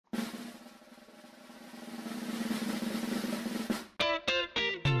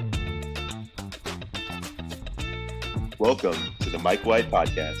Welcome to the Mike White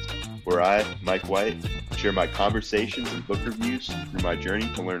Podcast, where I, Mike White, share my conversations and book reviews through my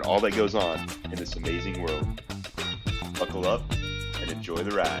journey to learn all that goes on in this amazing world. Buckle up and enjoy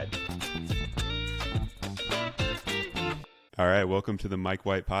the ride. All right, welcome to the Mike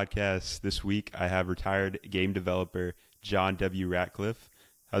White Podcast. This week I have retired game developer John W. Ratcliff.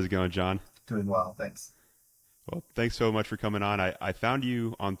 How's it going, John? Doing well, thanks. Well, thanks so much for coming on. I found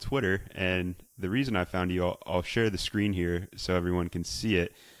you on Twitter, and the reason I found you, I'll share the screen here so everyone can see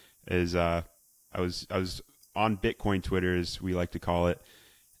it, is I was on Bitcoin Twitter, as we like to call it,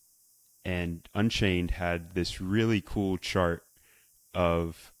 and Unchained had this really cool chart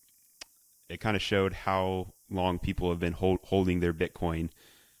of, it kind of showed how long people have been holding their Bitcoin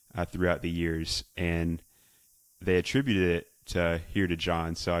throughout the years, and they attributed it to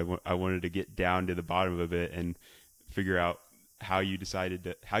John. So I wanted to get down to the bottom of it and figure out how you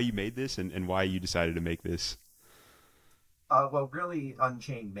made this and why you decided to make this. Well, really,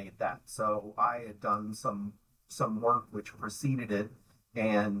 Unchained made that. So I had done some work which preceded it,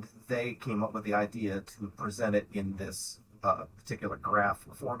 and they came up with the idea to present it in this particular graph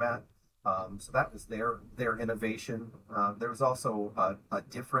format. So that was their innovation. There was also a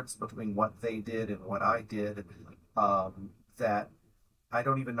difference between what they did and what I did. That I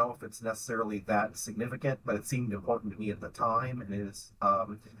don't even know if it's necessarily that significant, but it seemed important to me at the time. And is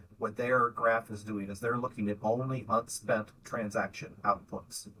what their graph is doing is they're looking at only unspent transaction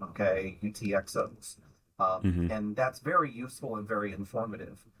outputs, okay, UTXOs, and that's very useful and very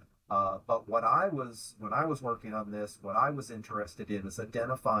informative. But when I was working on this, what I was interested in is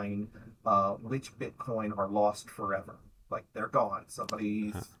identifying which Bitcoin are lost forever, like they're gone.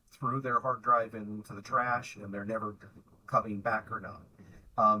 Somebody threw their hard drive into the trash, and they're never coming back or not.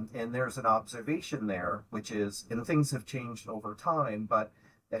 And there's an observation there, which is, and things have changed over time, but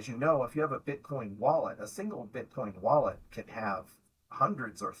as you know, if you have a Bitcoin wallet, a single Bitcoin wallet can have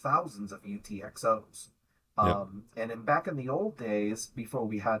hundreds or thousands of UTXOs. And back in the old days, before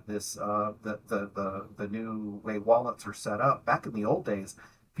we had this, the new way wallets are set up, back in the old days,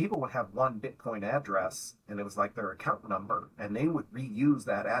 people would have one Bitcoin address, and it was like their account number, and they would reuse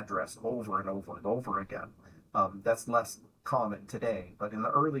that address over and over and over again. That's less common today, but in the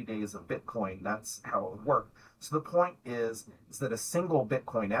early days of Bitcoin, that's how it would work. So the point is that a single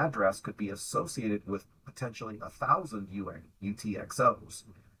Bitcoin address could be associated with potentially 1,000 UTXOs.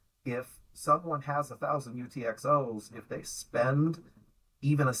 If someone has 1,000 UTXOs, if they spend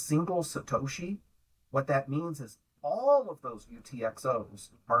even a single Satoshi, what that means is all of those UTXOs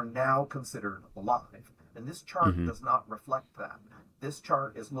are now considered alive. And this chart does not reflect that. This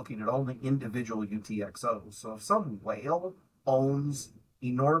chart is looking at only individual UTXOs. So if some whale owns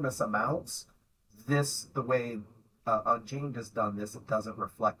enormous amounts, the way Unchained has done this, it doesn't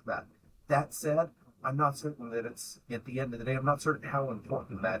reflect that. That said, I'm not certain that it's, at the end of the day, I'm not certain how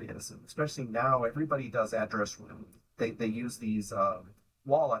important that is. Especially now, everybody does address, they use these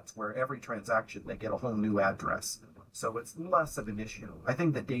wallets where every transaction, they get a whole new address. So it's less of an issue. I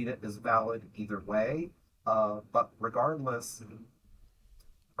think the data is valid either way, but regardless,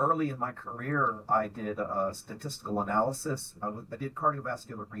 early in my career, I did statistical analysis. I did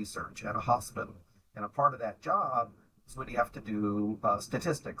cardiovascular research at a hospital. And a part of that job is when you have to do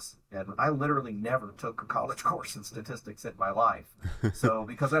statistics. And I literally never took a college course in statistics in my life. So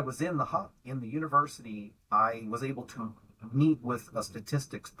because I was in the university, I was able to meet with a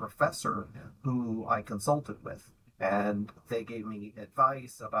statistics professor who I consulted with. And they gave me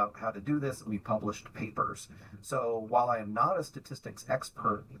advice about how to do this, and we published papers. So while I am not a statistics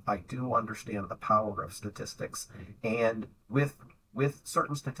expert, I do understand the power of statistics. And with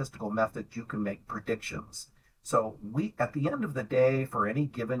certain statistical methods, you can make predictions. So at the end of the day, for any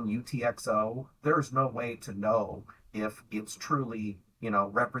given UTXO, there's no way to know if it's truly,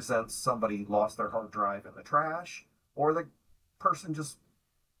 represents somebody lost their hard drive in the trash, or the person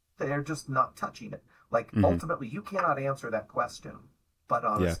they're just not touching it. Like, ultimately, you cannot answer that question. But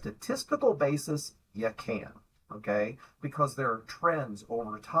on a statistical basis, you can, okay? Because there are trends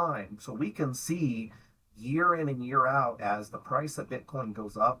over time. So we can see year in and year out as the price of Bitcoin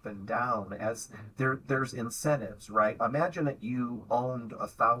goes up and down, as there's incentives, right? Imagine that you owned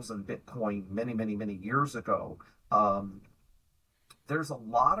 1,000 Bitcoin many, many, many years ago. There's a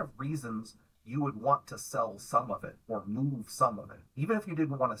lot of reasons you would want to sell some of it or move some of it, even if you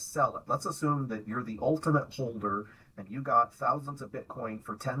didn't want to sell it. Let's assume that you're the ultimate holder and you got thousands of Bitcoin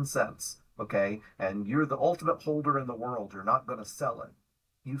for 10 cents, okay? And you're the ultimate holder in the world. You're not going to sell it.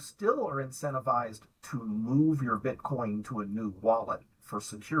 You still are incentivized to move your Bitcoin to a new wallet for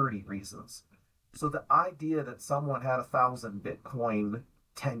security reasons. So the idea that someone had 1,000 Bitcoin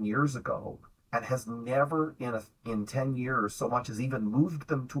 10 years ago and has never in 10 years so much as even moved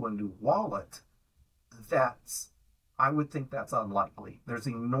them to a new wallet, that's I would think that's unlikely. There's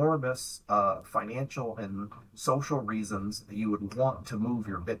enormous financial and social reasons that you would want to move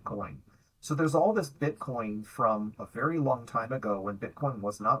your Bitcoin. So there's all this Bitcoin from a very long time ago when Bitcoin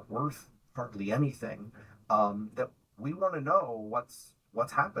was not worth hardly anything, that we want to know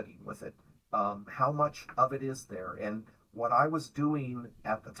what's happening with it, how much of it is there. And what I was doing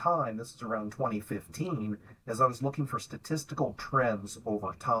at the time, this is around 2015, is I was looking for statistical trends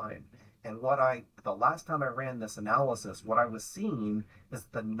over time. And the last time I ran this analysis, what I was seeing is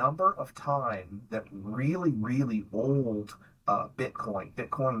the number of time that really, really old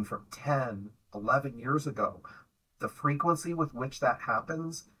Bitcoin from 10, 11 years ago, the frequency with which that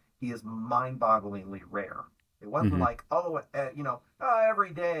happens is mind-bogglingly rare. It wasn't Hmm. like,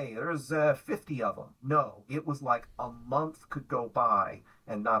 every day there's 50 of them. No, it was like a month could go by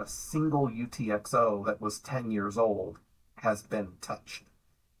and not a single UTXO that was 10 years old has been touched.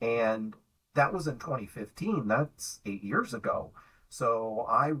 And that was in 2015. That's 8 years ago. So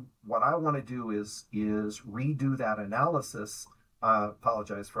what I want to do is redo that analysis.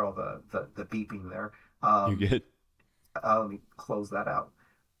 Apologize for all the beeping there. You Um, good? let me close that out,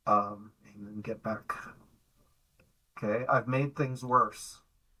 and then get back. Okay, I've made things worse.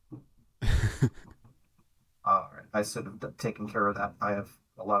 All right, I should have taken care of that. I have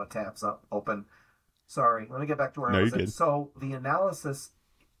a lot of tabs up open. Sorry. Let me get back to where I No, you're was at. good. So the analysis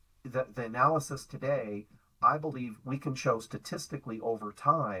today, I believe we can show statistically over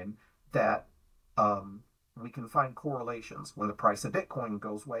time that um, we can find correlations. When the price of Bitcoin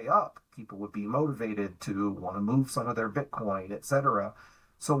goes way up, people would be motivated to want to move some of their Bitcoin, etc.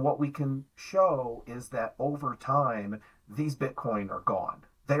 So what we can show is that over time, these Bitcoin are gone.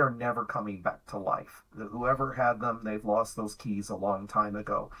 They are never coming back to life. Whoever had them, they've lost those keys a long time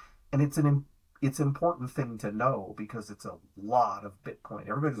ago. And it's an important thing to know because it's a lot of Bitcoin.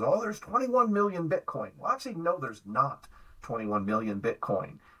 Everybody goes, oh, there's 21 million Bitcoin. Well, actually, no, there's not 21 million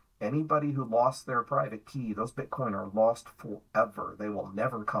Bitcoin. Anybody who lost their private key, those Bitcoin are lost forever. They will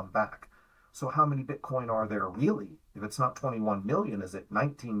never come back. So how many Bitcoin are there really? If it's not 21 million, is it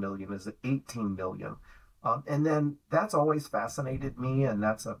 19 million? Is it 18 million? And then that's always fascinated me, and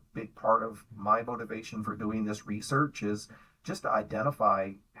that's a big part of my motivation for doing this research is just to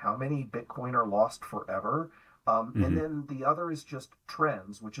identify how many Bitcoin are lost forever. And Hmm. then the other is just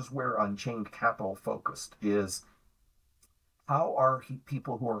trends, which is where Unchained Capital focused, is how are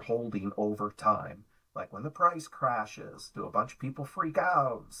people who are holding over time? Like when the price crashes, do a bunch of people freak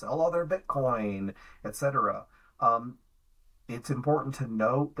out, sell all their Bitcoin, etc.? Um, it's important to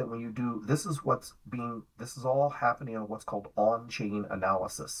note that when you do this is all happening on what's called on-chain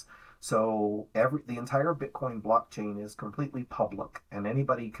analysis. So the entire Bitcoin blockchain is completely public and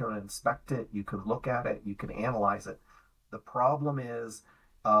anybody can inspect it, you can look at it, you can analyze it. The problem is,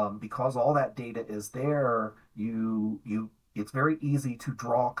 because all that data is there, you it's very easy to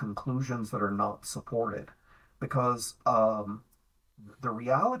draw conclusions that are not supported because the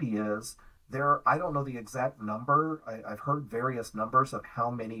reality is I don't know the exact number. I've heard various numbers of how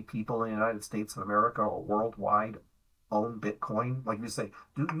many people in the United States of America or worldwide own Bitcoin. Like you say,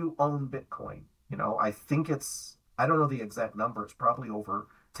 do you own Bitcoin? I don't know the exact number. It's probably over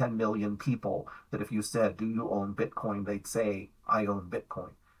 10 million people that if you said, do you own Bitcoin? They'd say, I own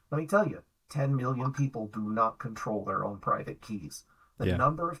Bitcoin. Let me tell you, 10 million people do not control their own private keys. The Yeah.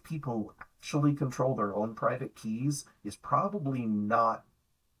 number of people who actually control their own private keys is probably not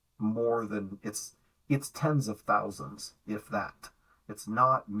more than it's tens of thousands, if that. It's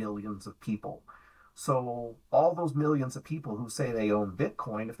not millions of people. So all those millions of people who say they own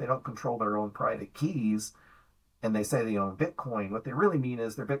Bitcoin, if they don't control their own private keys and they say they own Bitcoin, what they really mean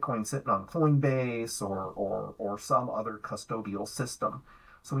is their Bitcoin sitting on Coinbase or some other custodial system.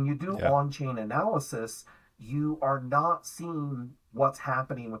 So when you do Yeah. on-chain analysis, you are not seeing what's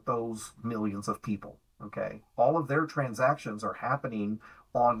happening with those millions of people. Okay, all of their transactions are happening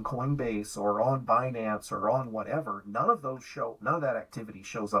on Coinbase or on Binance or on whatever. None of that activity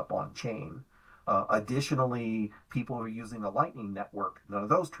shows up on chain. Additionally, people who are using the Lightning Network, none of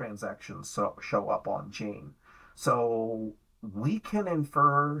those transactions show up on chain. So we can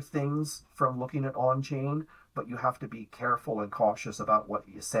infer things from looking at on chain, but you have to be careful and cautious about what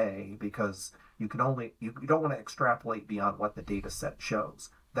you say because you don't want to extrapolate beyond what the data set shows.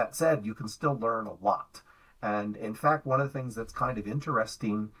 That said, you can still learn a lot. And in fact, one of the things that's kind of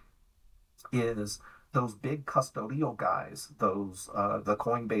interesting is those big custodial guys, the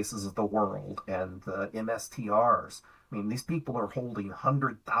Coinbases of the world and the MSTRs. I mean, these people are holding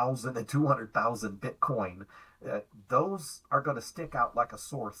 100,000 and 200,000 Bitcoin. Those are going to stick out like a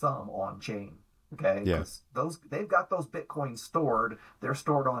sore thumb on chain. Okay, Yeah. because they've got those Bitcoins stored. They're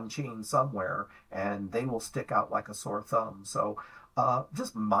stored on chain somewhere, and they will stick out like a sore thumb. So,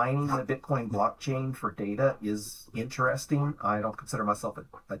 just mining the Bitcoin blockchain for data is interesting. I don't consider myself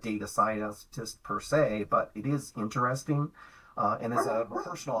a data scientist per se, but it is interesting. And as a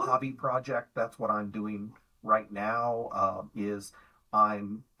personal hobby project, that's what I'm doing right now. Is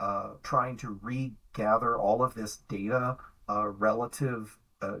I'm trying to regather all of this data relative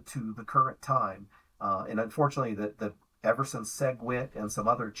to the current time. And unfortunately, ever since SegWit and some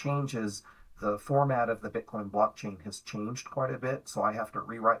other changes, the format of the Bitcoin blockchain has changed quite a bit. So I have to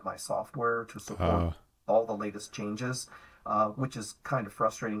rewrite my software to support Uh, all the latest changes, which is kind of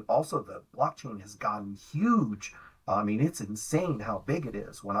frustrating. Also, the blockchain has gotten huge. I mean, it's insane how big it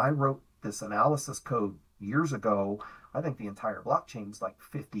is. When I wrote this analysis code years ago, I think the entire blockchain is like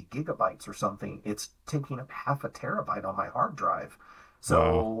 50 gigabytes or something. It's taking up half a terabyte on my hard drive. wow.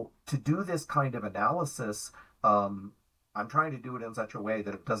 So to do this kind of analysis, I'm trying to do it in such a way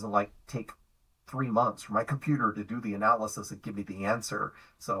that it doesn't like take 3 months for my computer to do the analysis and give me the answer.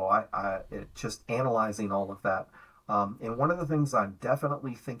 So it just analyzing all of that. And one of the things I'm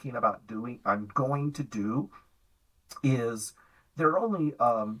definitely thinking about doing, I'm going to do, is there are only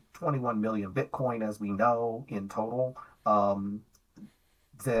 21 million Bitcoin, as we know, in total. Um,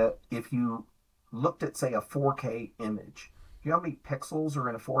 that if you looked at, say, a 4K image, do you know how many pixels are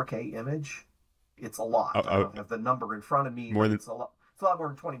in a 4K image? It's a lot. I Oh, don't have the number in front of me, more but than. it's a lot. It's a lot more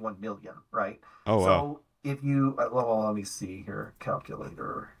than 21 million, right? Oh, wow. So if you, well, let me see here,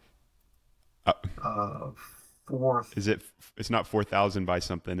 calculator, Uh, uh, fourth, is it? It's not 4,000 by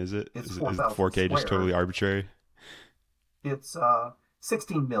something, is it? it's Is 4,000 4K just squared. totally arbitrary? It's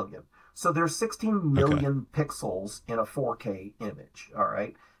 16 million. So there's 16 Okay. million pixels in a 4K image. All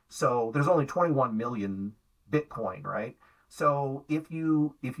right. So there's only 21 million Bitcoin, right? So if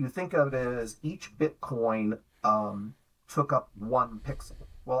you think of it as each Bitcoin took up 1 pixel,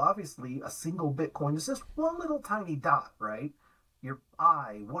 well, obviously a single Bitcoin is just one little tiny dot, right? Your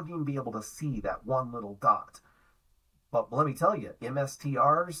eye wouldn't even be able to see that one little dot. But let me tell you,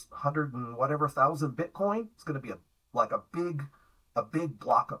 MSTR's 100 and whatever thousand Bitcoin is going to be like a big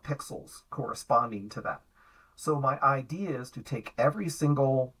block of pixels corresponding to that. So my idea is to take every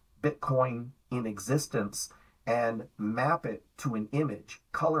single Bitcoin in existence and map it to an image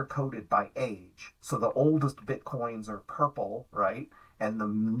color coded by age. So the oldest Bitcoins are purple, right? And the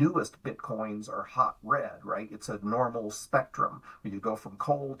newest Bitcoins are hot red, right? It's a normal spectrum where you go from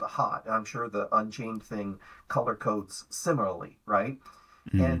cold to hot. And I'm sure the Unchained thing color codes similarly, right?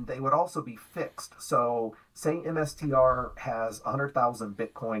 Mm. And they would also be fixed. So, say MSTR has 100,000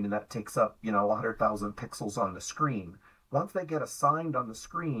 Bitcoin and that takes up, 100,000 pixels on the screen. Once they get assigned on the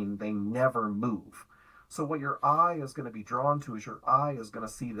screen, they never move. So, what your eye is going to be drawn to is your eye is going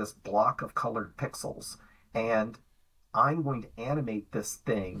to see this block of colored pixels. And I'm going to animate this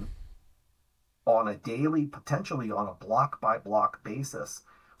thing on a daily, potentially on a block by block basis.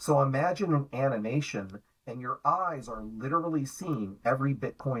 So imagine an animation and your eyes are literally seeing every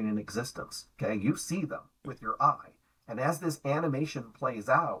Bitcoin in existence. Okay, you see them with your eye. And as this animation plays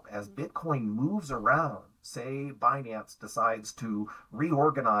out, as Bitcoin moves around, say Binance decides to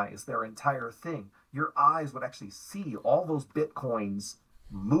reorganize their entire thing, your eyes would actually see all those Bitcoins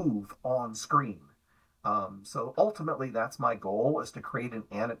move on screen. So ultimately, that's my goal, is to create an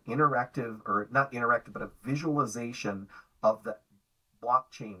interactive, or not interactive, but a visualization of the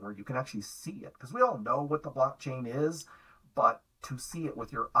blockchain where you can actually see it. Because we all know what the blockchain is, but to see it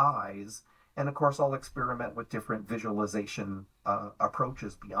with your eyes. And of course, I'll experiment with different visualization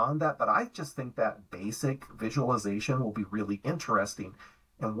approaches beyond that. But I just think that basic visualization will be really interesting.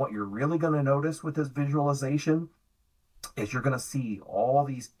 And what you're really going to notice with this visualization is you're going to see all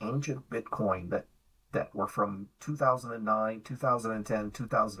these ancient Bitcoin that were from 2009, 2010,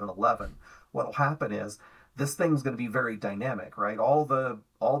 2011. What'll happen is this thing's going to be very dynamic, right? All the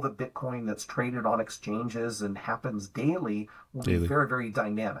Bitcoin that's traded on exchanges and happens daily will be Daily. very, very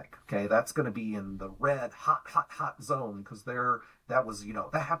dynamic. Okay, that's going to be in the red hot, hot, hot zone because that was,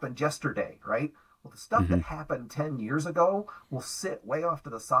 that happened yesterday, right? Well, the stuff that Hmm. happened 10 years ago will sit way off to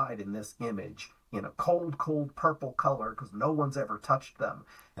the side in this image in a cold, cold purple color because no one's ever touched them.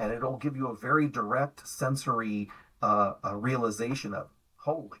 And it'll give you a very direct sensory realization of,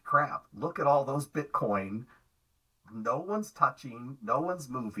 holy crap, look at all those Bitcoin. No one's touching, no one's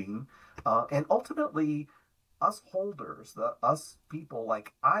moving. And ultimately, us holders, us people,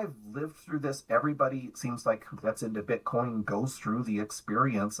 like I've lived through this. Everybody, it seems like, who gets into Bitcoin goes through the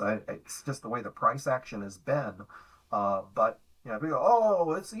experience. It's just the way the price action has been. But we go,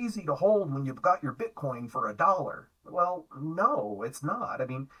 oh, it's easy to hold when you've got your Bitcoin for $1. Well, no, it's not. I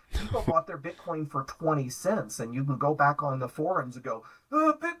mean, people bought their Bitcoin for 20 cents, and you can go back on the forums and go,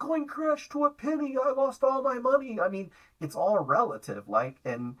 Bitcoin crashed to a penny. I lost all my money. I mean, it's all relative, like,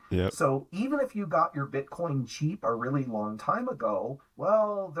 and Yep. so even if you got your Bitcoin cheap a really long time ago,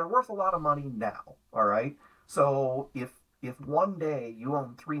 well, they're worth a lot of money now. All right. So if one day you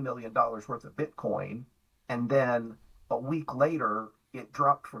own $3 million worth of Bitcoin, and then a week later it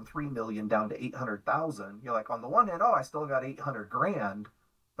dropped from 3 million down to 800,000, you're like, on the one hand, oh, I still got 800 grand,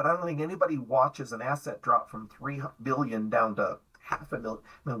 but I don't think anybody watches an asset drop from 3 billion down to half a million.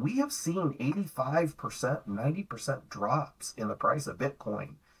 I mean, we have seen 85%, 90% drops in the price of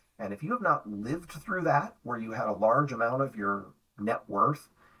Bitcoin. And if you have not lived through that, where you had a large amount of your net worth,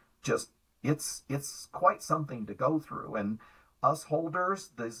 just it's quite something to go through. And us holders,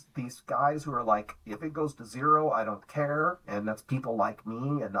 these guys who are like, if it goes to zero, I don't care, and that's people like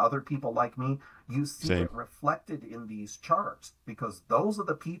me and other people like me, you see Same. it reflected in these charts, because those are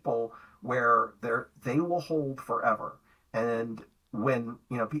the people where they will hold forever. And when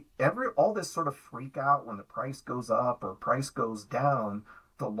every all this sort of freak out when the price goes up or price goes down,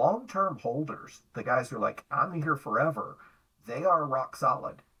 the long-term holders, the guys who are like, I'm here forever, they are rock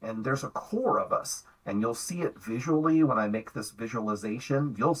solid. And there's a core of us, and you'll see it visually when I make this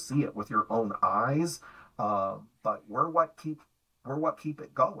visualization. You'll see it with your own eyes. But we're what keep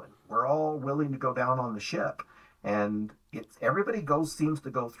it going. We're all willing to go down on the ship, and it's everybody seems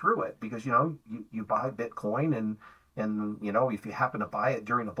to go through it, because you buy Bitcoin, and if you happen to buy it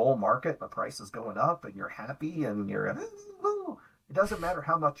during a bull market, the price is going up, and you're happy, and it doesn't matter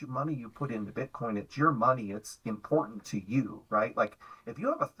how much money you put into Bitcoin. It's your money. It's important to you, right? Like, if you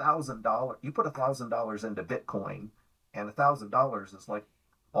have $1,000, you put $1,000 into Bitcoin, and $1,000 is like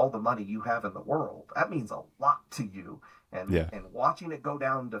all the money you have in the world. That means a lot to you. And Yeah. and watching it go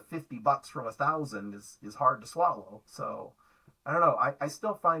down to $50 from 1,000 is hard to swallow. So I don't know. I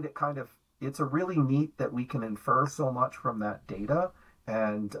still find it kind of, it's a really neat that we can infer so much from that data.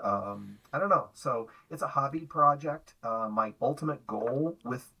 And I don't know. So it's a hobby project. My ultimate goal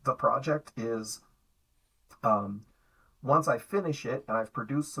with the project is, um, once I finish it and I've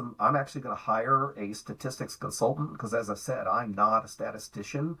produced some, I'm actually going to hire a statistics consultant, because, as I said, I'm not a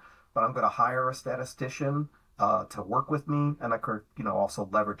statistician, but I'm going to hire a statistician to work with me, and I could, also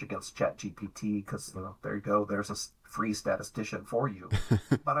leverage against ChatGPT, because, there you go, there's a free statistician for you.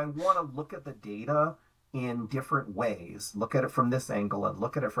 But I want to look at the data in different ways, look at it from this angle and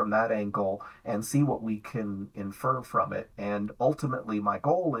look at it from that angle, and see what we can infer from it. And ultimately, my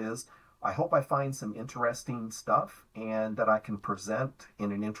goal is, I hope I find some interesting stuff and that I can present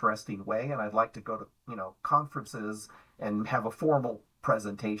in an interesting way. And I'd like to go to, conferences and have a formal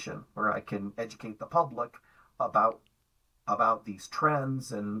presentation where I can educate the public about these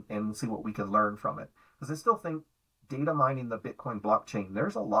trends, and see what we can learn from it. Because I still think data mining the Bitcoin blockchain,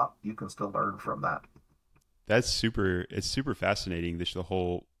 there's a lot you can still learn from that. That's super. It's super fascinating. This the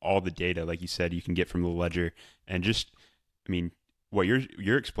whole all the data, like you said, you can get from the ledger, and just, I mean, what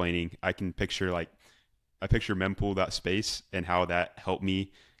you're explaining, I can picture, like, I picture mempool.space and how that helped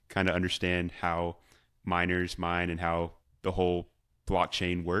me kind of understand how miners mine and how the whole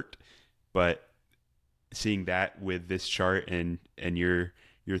blockchain worked. But seeing that with this chart and your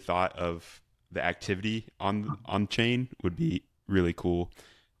thought of the activity on chain would be really cool.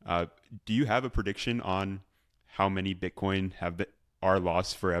 Uh, do you have a prediction on how many Bitcoin are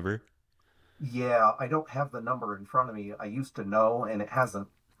lost forever? Yeah, I don't have the number in front of me. I used to know, and it hasn't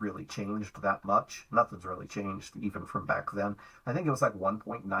really changed that much. Nothing's really changed even from back then. I think it was like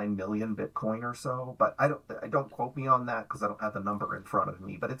 1.9 million Bitcoin or so, but I don't quote me on that, because I don't have the number in front of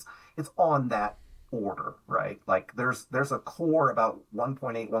me, but it's on that order, right? Like, there's a core about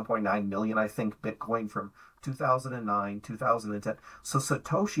 1.8, 1.9 million, I think, Bitcoin from 2009, 2010. So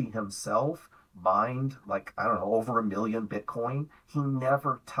Satoshi himself mined, like, I don't know, over a million Bitcoin. He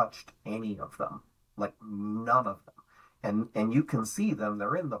never touched any of them, like none of them. And you can see them.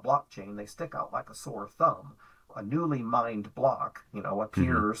 They're in the blockchain. They stick out like a sore thumb. A newly mined block, Hmm.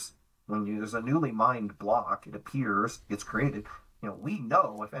 appears when there's a newly mined block. It appears. It's created. We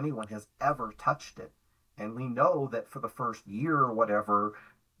know if anyone has ever touched it, and we know that for the first year or whatever,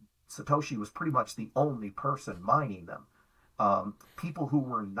 Satoshi was pretty much the only person mining them. People who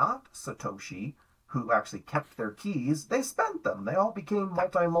were not Satoshi, who actually kept their keys, they spent them. They all became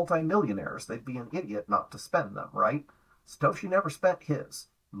multi millionaires. They'd be an idiot not to spend them, right? Satoshi never spent his.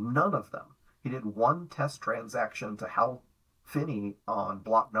 None of them. He did one test transaction to Hal Finney on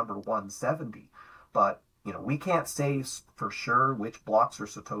block number 170, but we can't say for sure which blocks are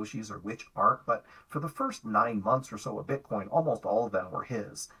Satoshi's or which aren't, but for the first 9 months or so of Bitcoin, almost all of them were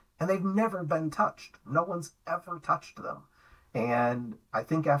his. And they've never been touched. No one's ever touched them. And I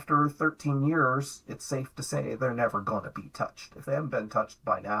think after 13 years, it's safe to say they're never going to be touched. If they haven't been touched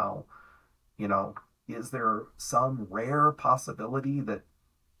by now, you know, is there some rare possibility that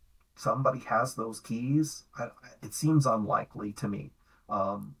somebody has those keys? It seems unlikely to me.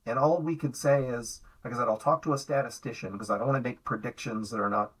 And all we could say is, like I said, I'll talk to a statistician because I don't want to make predictions that are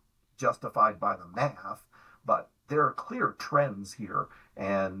not justified by the math, but there are clear trends here.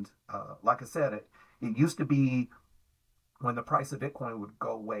 And like I said, it used to be when the price of Bitcoin would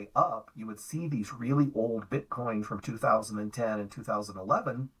go way up, you would see these really old Bitcoin from 2010 and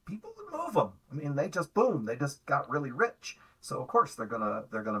 2011. People would move them. I mean, they just boom, they just got really rich. So of course they're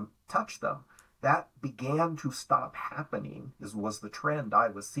gonna touch them. That began to stop happening. Was the trend I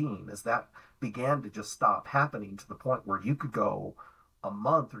was seeing. Is that began to just stop happening to the point where you could go a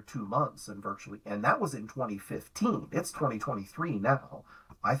month or 2 months and and that was in 2015. It's 2023 now.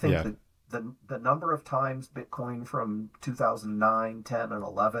 I think Yeah. that the number of times Bitcoin from 2009, 10, and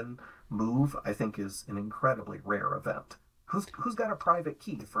 11 move, I think, is an incredibly rare event. Who's got a private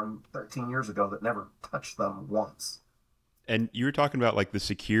key from 13 years ago that never touched them once? And you were talking about like the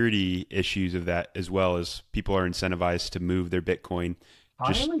security issues of that as well, as people are incentivized to move their Bitcoin.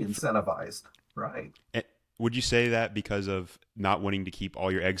 Just Highly incentivized, right? eh, would you say that because of not wanting to keep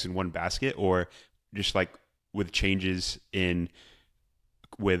all your eggs in one basket, or just like with changes in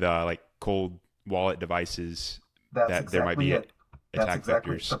with like cold wallet devices That's that there might exactly be it. That's attack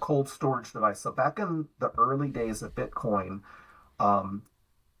exactly vectors? the cold storage device. So back in the um,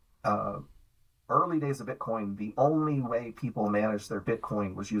 uh, early days of Bitcoin, the only way people managed their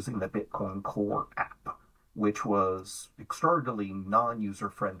Bitcoin was using the Bitcoin Core app, which was extraordinarily non-user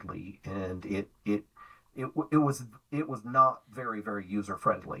friendly, and it was not very user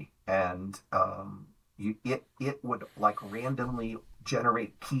friendly, and it would like randomly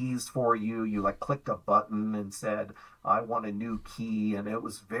generate keys for you. You like clicked a button and said, "I want a new key," and it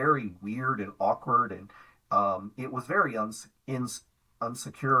was very weird and awkward, and it was very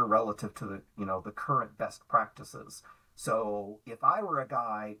unsecure relative to the current best practices. So if I were a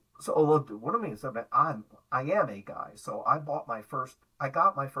guy, so what I mean is that I am a guy. So I got my first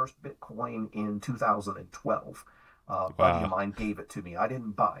Bitcoin in 2012. A buddy of Wow. mine gave it to me. I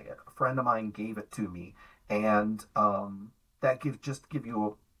didn't buy it. A friend of mine gave it to me, and that give you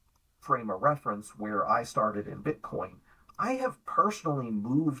a frame of reference where I started in Bitcoin. I have personally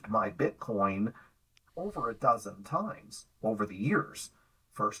moved my Bitcoin over a dozen times over the years.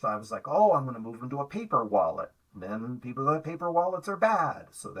 First, I was like, oh, I'm going to move them to a paper wallet. Then people thought paper wallets are bad.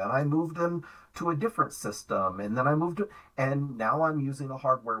 So then I moved them to a different system. And then and now I'm using a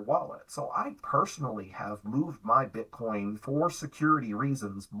hardware wallet. So I personally have moved my Bitcoin for security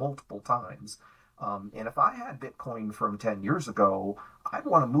reasons multiple times. And if I had Bitcoin from 10 years ago, I'd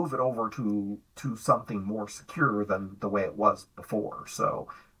want to move it over to something more secure than the way it was before. So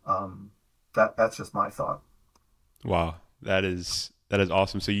that's just my thought. Wow. That is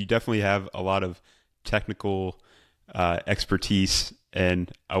awesome. So you definitely have a lot of technical expertise,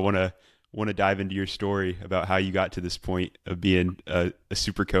 and I want to dive into your story about how you got to this point of being a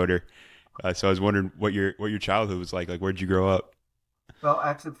super coder. So I was wondering what your childhood was like. Like, where'd you grow up? Well,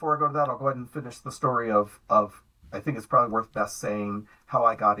 actually, before I go to that, I'll go ahead and finish the story of I think it's probably worth best saying how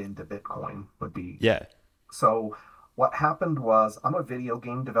I got into Bitcoin would be. Yeah. So what happened was I'm a video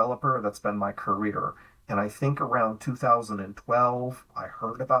game developer. That's been my career. And I think around 2012, I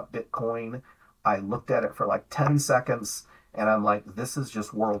heard about Bitcoin. I looked at it for like 10 seconds and I'm like, this is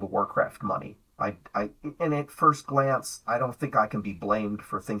just World of Warcraft money. And at first glance, I don't think I can be blamed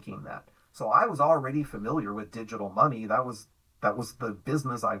for thinking that. So I was already familiar with digital money. That was the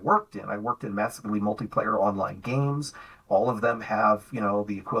business I worked in. I worked in massively multiplayer online games. All of them have,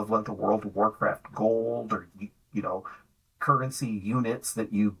 the equivalent of World of Warcraft gold or, you know, currency units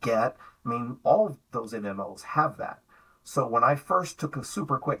that you get. I mean, all of those MMOs have that. So when I first took a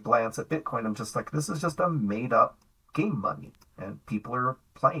super quick glance at Bitcoin, I'm just like, this is just a made up game money and people are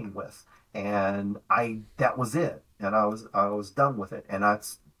playing with. And that was it. And I was done with it. And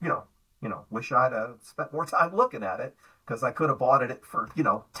that's, wish I'd have spent more time looking at it because I could have bought it for,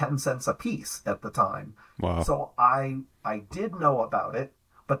 10 cents a piece at the time. Wow. So I did know about it,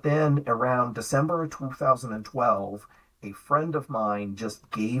 but then around December of 2012, a friend of mine just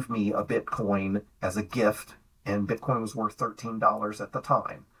gave me a Bitcoin as a gift, and Bitcoin was worth $13 at the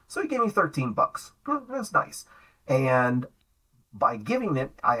time. So he gave me 13 bucks. That's nice. And by giving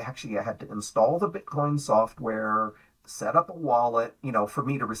it, I had to install the Bitcoin software, set up a wallet. For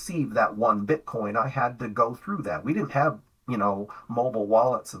me to receive that one Bitcoin, I had to go through that. We didn't have, mobile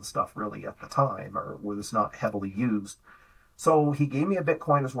wallets and stuff really at the time, or was not heavily used. So he gave me a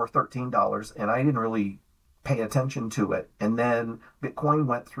Bitcoin that's worth $13, and I didn't really pay attention to it. And then Bitcoin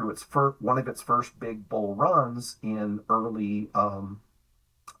went through one of its first big bull runs in early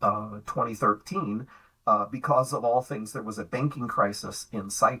 2013. Because of all things, there was a banking crisis in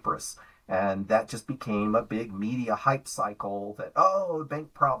Cyprus. And that just became a big media hype cycle that, oh,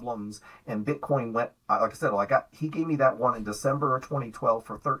 bank problems. And Bitcoin went, like I said, he gave me that one in December of 2012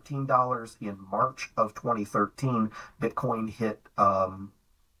 for $13. In March of 2013, Bitcoin it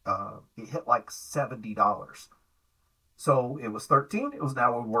hit like $70. So it was 13. It was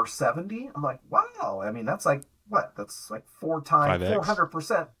now worth 70. I'm like, wow. I mean, that's like what? That's like 400%.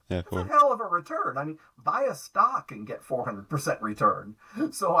 Yeah, that's a hell of a return. I mean, buy a stock and get 400% return.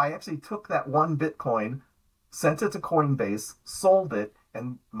 So I actually took that one Bitcoin, sent it to Coinbase, sold it,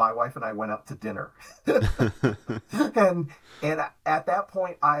 and my wife and I went out to dinner. and at that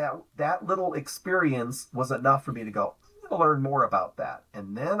point, that little experience was enough for me to go, I'm going to learn more about that.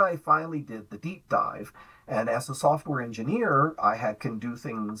 And then I finally did the deep dive. And as a software engineer, can do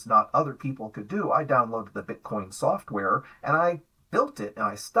things not other people could do. I downloaded the Bitcoin software and I built it and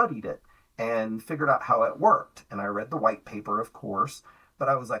I studied it and figured out how it worked. And I read the white paper, of course, but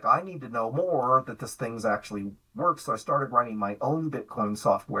I was like, I need to know more that this thing's actually works. So I started writing my own Bitcoin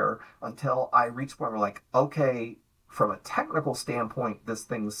software until I reached a point where like, okay, from a technical standpoint, this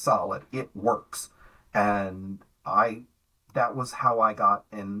thing's solid. It works. And that was how I got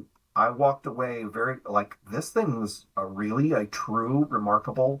in. I walked away very like this thing was a true,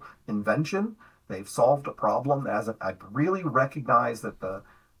 remarkable invention. They've solved a problem. I really recognize that the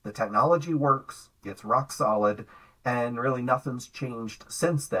technology works. It's rock solid, and really nothing's changed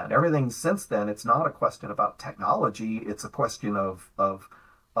since then. Everything since then, it's not a question about technology. It's a question of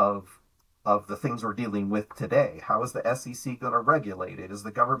the things we're dealing with today. How is the SEC going to regulate it? Is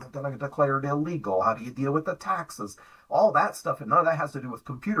the government going to declare it illegal? How do you deal with the taxes? All that stuff, and none of that has to do with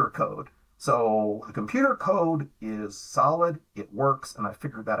computer code. So the computer code is solid, it works, and I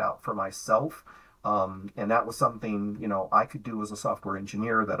figured that out for myself. And that was something, I could do as a software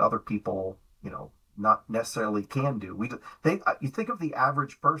engineer that other people, not necessarily can do. You think of the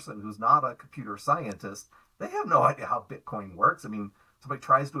average person who's not a computer scientist, they have no idea how Bitcoin works. I mean, somebody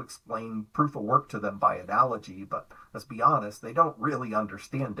tries to explain proof of work to them by analogy, but let's be honest, they don't really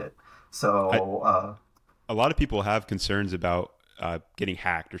understand it. So a lot of people have concerns about getting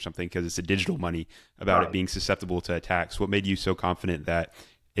hacked or something because it's a digital money, about it being susceptible to attacks. What made you so confident that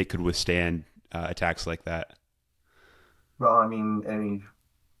it could withstand attacks like that? Well, I mean,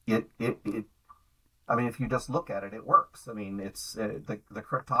 if you just look at it, it works. I mean, it's the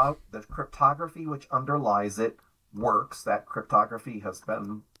cryptography which underlies it works. That cryptography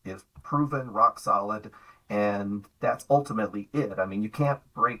is proven rock solid, and that's ultimately it. I mean, you can't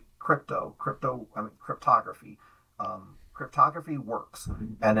break cryptography. Cryptography works,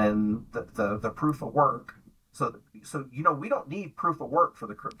 and then the proof of work. So we don't need proof of work for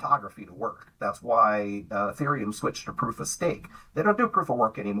the cryptography to work. That's why Ethereum switched to proof of stake. They don't do proof of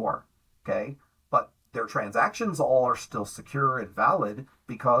work anymore. Okay, but their transactions all are still secure and valid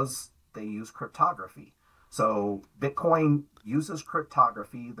because they use cryptography. So Bitcoin uses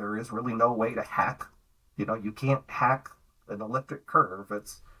cryptography. There is really no way to hack. You can't hack an elliptic curve.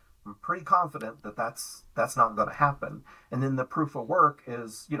 I'm pretty confident that that's not going to happen. And then the proof of work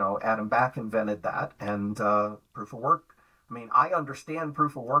is, Adam Back invented that. And proof of work, I mean, I understand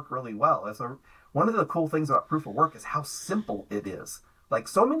proof of work really well. One of the cool things about proof of work is how simple it is. Like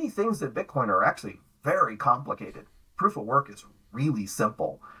so many things in Bitcoin are actually very complicated. Proof of work is really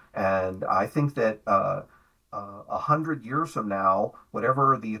simple. And I think that 100 years from now,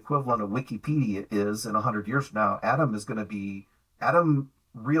 whatever the equivalent of Wikipedia is in 100 years from now,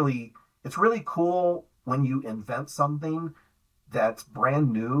 it's really cool when you invent something that's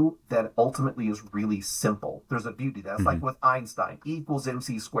brand new that ultimately is really simple. There's a beauty. That's like with Einstein, E equals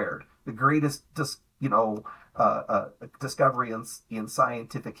MC squared, the greatest discovery in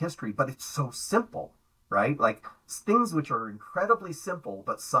scientific history, but it's so simple, right? Like things which are incredibly simple,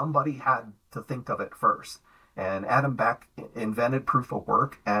 but somebody had to think of it first. And Adam Back invented proof of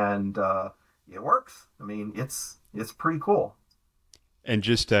work, and it works. I mean, it's pretty cool. And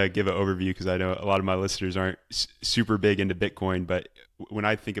just to give an overview, because I know a lot of my listeners aren't super big into Bitcoin, but when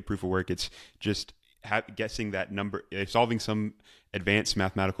I think of proof of work, it's just guessing that number, solving some advanced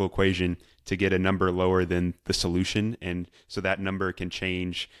mathematical equation to get a number lower than the solution. And so that number can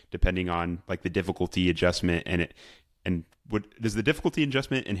change depending on like the difficulty adjustment. And And does the difficulty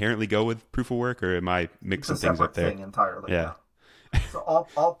adjustment inherently go with proof of work, or am I It's a mixing things up separate there? thing entirely. Yeah. Yeah. So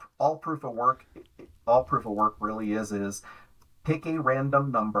all proof of work really is pick a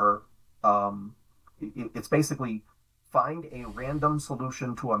random number. It's basically find a random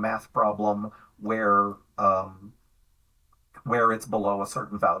solution to a math problem where where it's below a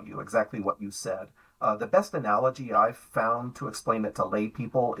certain value, exactly what you said. The best analogy I've found to explain it to lay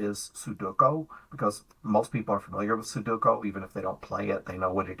people is Sudoku, because most people are familiar with Sudoku, even if they don't play it, they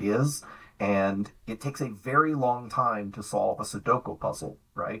know what it is. And it takes a very long time to solve a Sudoku puzzle,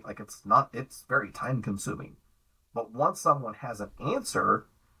 right? Like it's very time consuming. But once someone has an answer,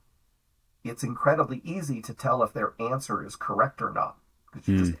 it's incredibly easy to tell if their answer is correct or not. Because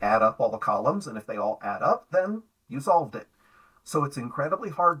you Hmm. just add up all the columns, and if they all add up, then you solved it. So it's incredibly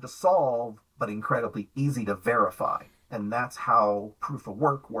hard to solve, but incredibly easy to verify. And that's how proof of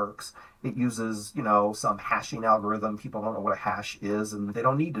work works. It uses, some hashing algorithm. People don't know what a hash is, and they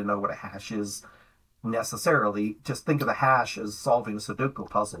don't need to know what a hash is necessarily. Just think of the hash as solving a Sudoku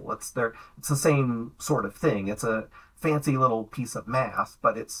puzzle. It's the same sort of thing. It's a fancy little piece of math,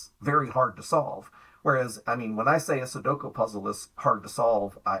 but it's very hard to solve. Whereas, I mean, when I say a Sudoku puzzle is hard to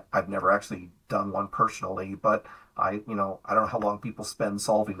solve, I've never actually done one personally, but I don't know how long people spend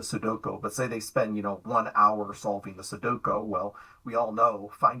solving the Sudoku, but say they spend, 1 hour solving the Sudoku. Well, we all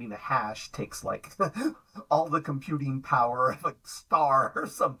know finding a hash takes like all the computing power of a star or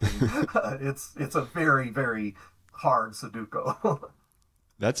something. It's a very, very hard Sudoku.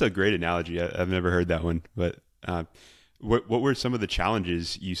 That's a great analogy. I've never heard that one. But what were some of the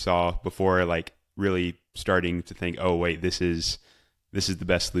challenges you saw before, like really starting to think, oh wait, this is the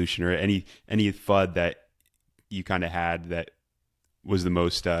best solution, or any FUD that you kind of had that was the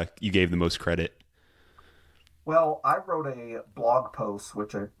most you gave the most credit? Well, I wrote a blog post,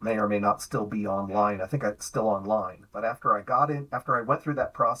 which may or may not still be online. I think it's still online. But after I went through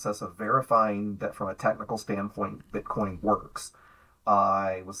that process of verifying that from a technical standpoint, Bitcoin works,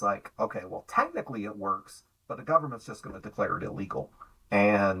 I was like, okay, well, technically it works, but the government's just going to declare it illegal.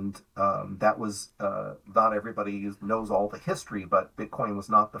 And that was not everybody knows all the history, but Bitcoin was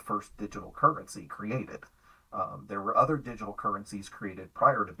not the first digital currency created. There were other digital currencies created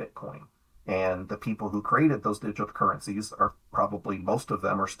prior to Bitcoin. And the people who created those digital currencies are probably, most of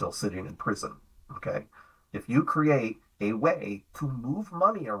them are still sitting in prison. Okay. If you create a way to move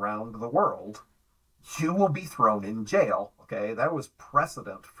money around the world, you will be thrown in jail. Okay. There was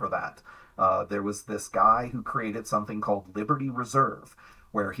precedent for that. There was this guy who created something called Liberty Reserve,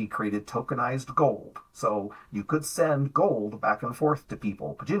 where he created tokenized gold. So you could send gold back and forth to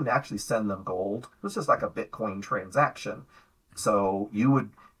people, but you didn't actually send them gold. It was just like a Bitcoin transaction. So you would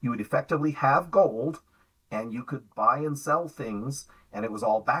effectively have gold, and you could buy and sell things, and it was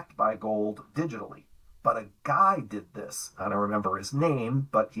all backed by gold digitally. But a guy did this. I don't remember his name,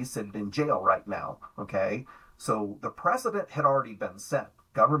 but he's sitting in jail right now. Okay. So the precedent had already been set.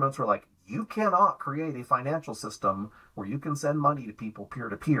 Governments were like, you cannot create a financial system where you can send money to people peer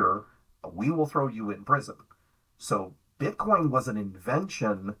to peer. We will throw you in prison. So Bitcoin was an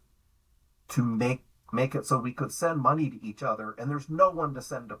invention to make it so we could send money to each other, and there's no one to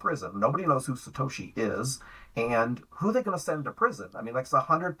send to prison. Nobody knows who Satoshi is, and who are they going to send to prison? I mean, like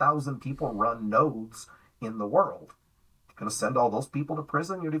 100,000 people run nodes in the world. You're going to send all those people to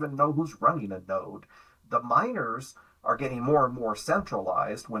prison? You don't even know who's running a node. The miners are getting more and more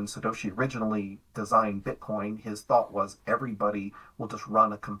centralized. When Satoshi originally designed Bitcoin, his thought was everybody will just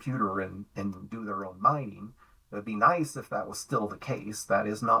run a computer and do their own mining. It would be nice if that was still the case. That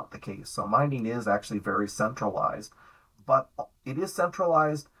is not the case. So mining is actually very centralized, but it is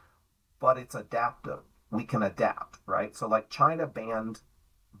centralized, but it's adaptive. We can adapt, right? So like China banned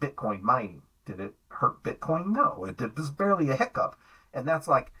Bitcoin mining. Did it hurt Bitcoin? No, it was barely a hiccup. And that's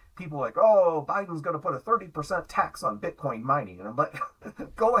like people like, oh, Biden's going to put a 30% tax on Bitcoin mining. And I'm like,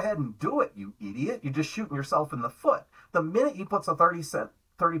 go ahead and do it, you idiot. You're just shooting yourself in the foot. The minute he puts a 30%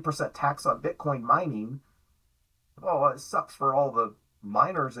 tax on Bitcoin mining, oh, it sucks for all the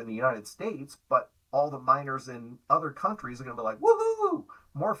miners in the United States, but all the miners in other countries are going to be like, woohoo,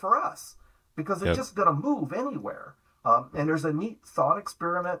 more for us, because it's Yep. just going to move anywhere. And there's a neat thought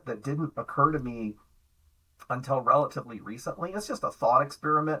experiment that didn't occur to me until relatively recently. It's just a thought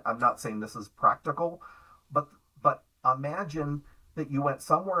experiment. I'm not saying this is practical, but imagine that you went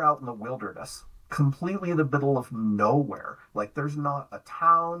somewhere out in the wilderness, completely in the middle of nowhere. Like there's not a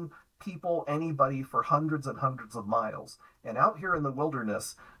town, people, anybody for hundreds and hundreds of miles. And out here in the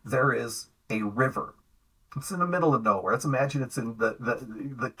wilderness, there is a river. It's in the middle of nowhere. Let's imagine it's in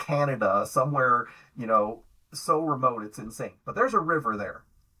the Canada, somewhere, so remote it's insane. But there's a river there.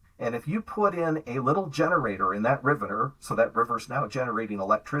 And if you put in a little generator in that river, so that river's now generating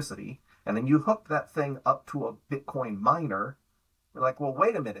electricity, and then you hook that thing up to a Bitcoin miner, you're like, well,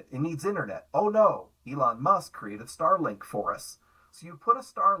 wait a minute, it needs internet. Oh no, Elon Musk created Starlink for us. So you put a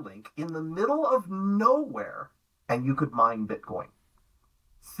Starlink in the middle of nowhere and you could mine Bitcoin.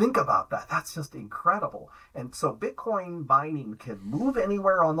 Think about that. That's just incredible. And so Bitcoin mining can move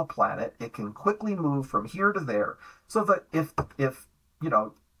anywhere on the planet. It can quickly move from here to there. So that if you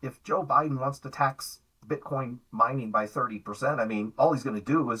know, if Joe Biden wants to tax Bitcoin mining by 30%, I mean, all he's going to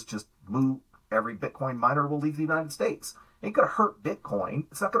do is just move every Bitcoin miner will leave the United States. It ain't going to hurt Bitcoin.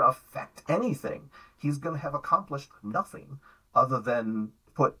 It's not going to affect anything. He's going to have accomplished nothing other than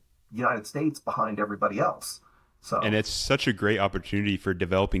put United States behind everybody else. So, And it's such a great opportunity for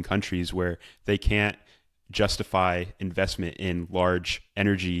developing countries where they can't justify investment in large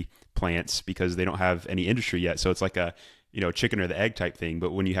energy plants because they don't have any industry yet. So it's like a, chicken or the egg type thing.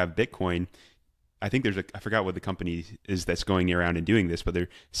 But when you have Bitcoin, I think I forgot what the company is that's going around and doing this, but they're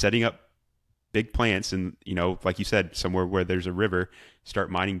setting up big plants and, like you said, somewhere where there's a river, start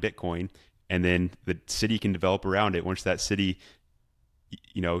mining Bitcoin, and then the city can develop around it. Once that city,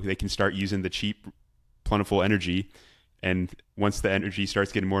 they can start using the cheap, plentiful energy. And once the energy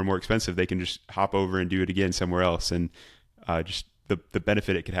starts getting more and more expensive, they can just hop over and do it again somewhere else. And just the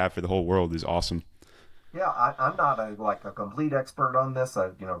benefit it could have for the whole world is awesome. yeah, I'm not a complete expert on this.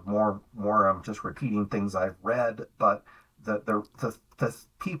 More I'm just repeating things I've read. But the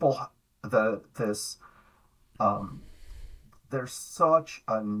people this there's such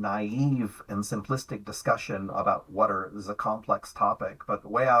a naive and simplistic discussion about is a complex topic. But the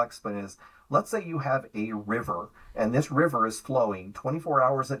way I'll explain it is, let's say you have a river, and this river is flowing 24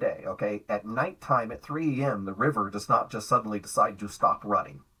 hours a day, okay? At nighttime at 3 a.m., the river does not just suddenly decide to stop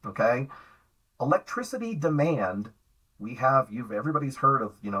running, okay? Electricity demand, everybody's heard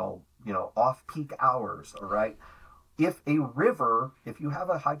of, off-peak hours, all right? If you have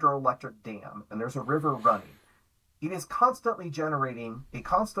a hydroelectric dam and there's a river running, it is constantly generating a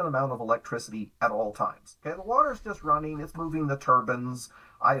constant amount of electricity at all times. Okay, the water's just running, it's moving the turbines.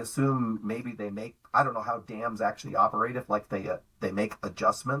 I assume maybe I don't know how dams actually operate, if they make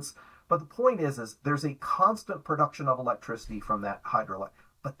adjustments. But the point is there's a constant production of electricity from that hydroelectric,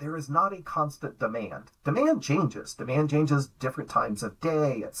 but there is not a constant demand. Demand changes. Demand changes different times of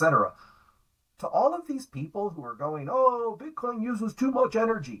day, etc. To all of these people who are going, oh, Bitcoin uses too much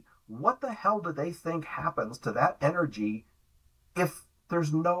energy, what the hell do they think happens to that energy if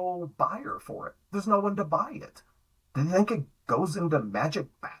there's no buyer for it? There's no one to buy it. Do they think it goes into magic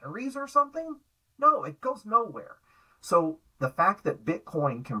batteries or something? No, it goes nowhere. So the fact that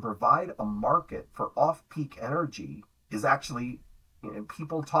Bitcoin can provide a market for off-peak energy is actually,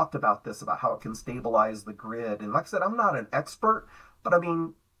 people talked about this, about how it can stabilize the grid. And like I said, I'm not an expert, but I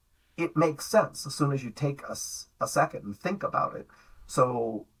mean, it makes sense as soon as you take a second and think about it.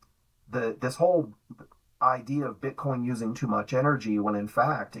 So this whole idea of Bitcoin using too much energy, when in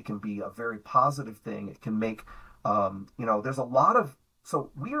fact it can be a very positive thing. It can make, there's a lot of,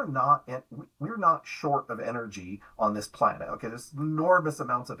 so we're not short of energy on this planet. Okay, there's enormous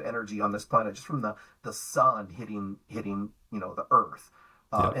amounts of energy on this planet just from the sun hitting the Earth.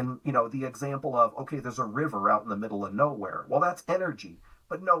 Yeah. And the example of, okay, there's a river out in the middle of nowhere. Well, that's energy,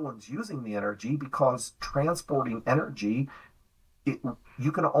 but no one's using the energy because transporting energy,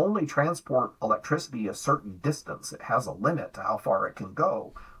 you can only transport electricity a certain distance. It has a limit to how far it can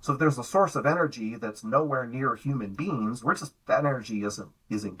go. So if there's a source of energy that's nowhere near human beings, that energy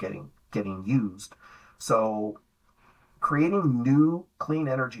isn't getting used. So creating new clean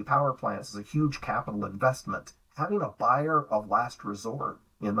energy power plants is a huge capital investment. Having a buyer of last resort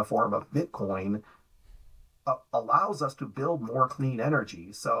in the form of Bitcoin allows us to build more clean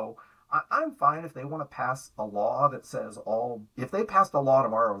energy. So I'm fine if they want to pass a law that says if they passed a law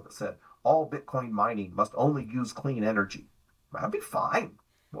tomorrow that said all Bitcoin mining must only use clean energy, that'd be fine.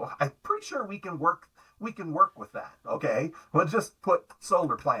 Well, I'm pretty sure we can work with that. Okay, we'll just put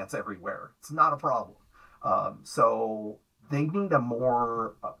solar plants everywhere. It's not a problem. So they need a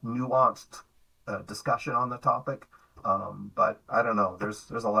more nuanced discussion on the topic. But I don't know. There's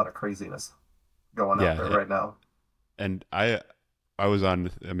a lot of craziness going out there right now. And I was on,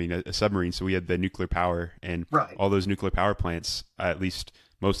 a submarine, so we had the nuclear power, and right. All those nuclear power plants, at least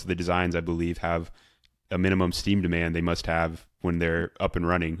most of the designs, I believe, have a minimum steam demand they must have when they're up and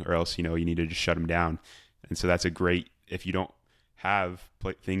running, or else, you need to just shut them down. And so that's a great, if you don't have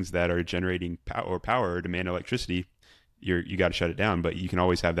things that are generating power or demand electricity, you got to shut it down. But you can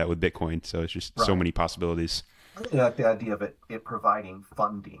always have that with Bitcoin. So it's just so many possibilities. I really like the idea of it providing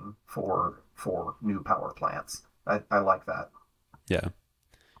funding for new power plants. I like that. Yeah.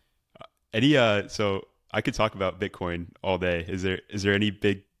 Any so I could talk about Bitcoin all day. Is there any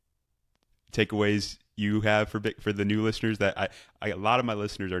big takeaways you have for for the new listeners that a lot of my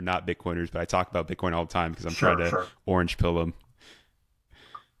listeners are not Bitcoiners, but I talk about Bitcoin all the time because I'm trying Sure, to sure. orange pill them.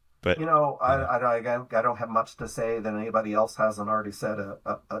 But uh, I don't have much to say that anybody else hasn't already said a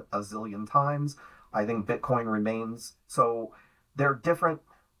zillion times. I think Bitcoin remains so. They're different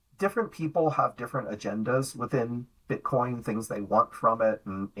people have different agendas within Bitcoin, things they want from it,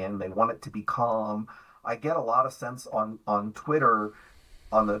 and they want it to be calm. I get a lot of sense on Twitter,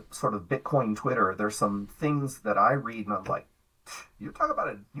 on the sort of Bitcoin Twitter. There's some things that I read, and I'm like, you talk about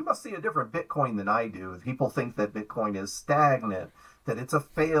it. You must see a different Bitcoin than I do. People think that Bitcoin is stagnant, that it's a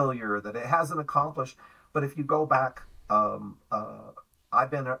failure, that it hasn't accomplished. But if you go back, I've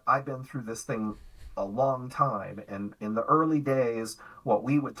been through this thing a long time, and in the early days, what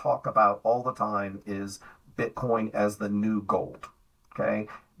we would talk about all the time is Bitcoin as the new gold. Okay,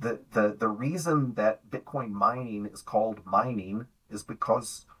 the reason that Bitcoin mining is called mining is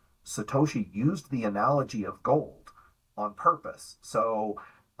because Satoshi used the analogy of gold on purpose. So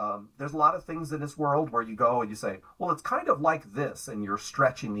there's a lot of things in this world where you go and you say, well, it's kind of like this, and you're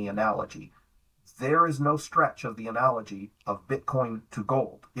stretching the analogy. There is no stretch of the analogy of Bitcoin to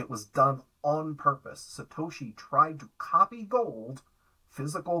gold. It was done on purpose. Satoshi tried to copy gold,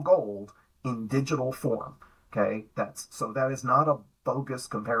 physical gold, in digital form. Okay, that is not a bogus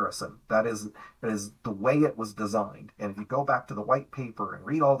comparison. That is the way it was designed. And if you go back to the white paper and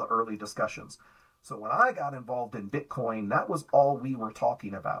read all the early discussions, so when I got involved in Bitcoin, that was all we were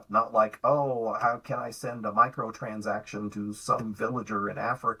talking about. Not like, oh, how can I send a microtransaction to some villager in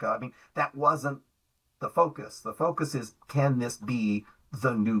Africa? I mean, that wasn't the focus. The focus is, can this be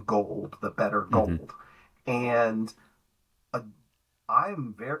the new gold, the better mhm. gold? And uh,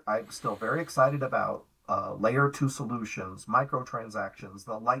 I'm still very excited about layer two solutions, microtransactions,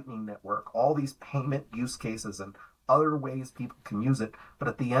 the Lightning Network, all these payment use cases and other ways people can use it. But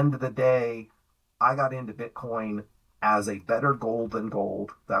at the end of the day, I got into Bitcoin as a better gold than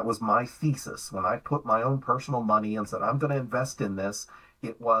gold. That was my thesis. When I put my own personal money and said, I'm going to invest in this,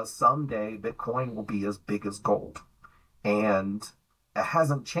 it was someday Bitcoin will be as big as gold. And it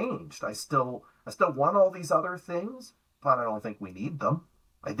hasn't changed. I still want all these other things, but I don't think we need them.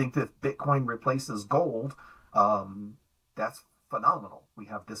 I think that if Bitcoin replaces gold, that's phenomenal. We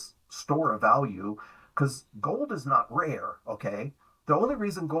have this store of value because gold is not rare, okay? The only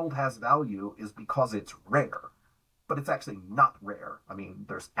reason gold has value is because it's rare, but it's actually not rare. I mean,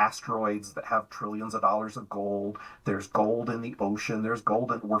 there's asteroids that have trillions of dollars of gold. There's gold in the ocean. There's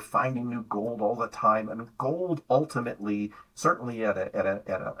gold, and we're finding new gold all the time. I mean, gold ultimately, certainly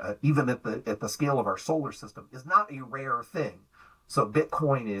even at the scale of our solar system, is not a rare thing. So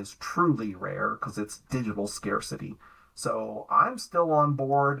Bitcoin is truly rare because it's digital scarcity. So I'm still on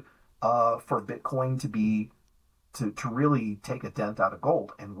board for Bitcoin to really take a dent out of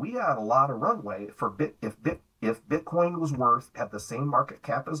gold. And we had a lot of runway for if Bitcoin was had the same market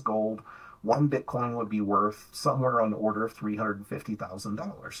cap as gold, one Bitcoin would be worth somewhere on the order of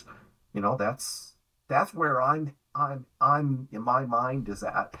 $350,000. That's where I'm in my mind is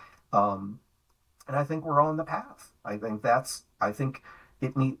at. And I think we're on the path. I think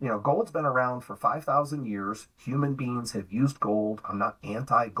gold's been around for 5,000 years. Human beings have used gold. I'm not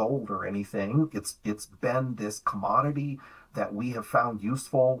anti-gold or anything. It's been this commodity that we have found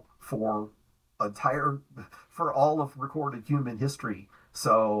useful entire for all of recorded human history.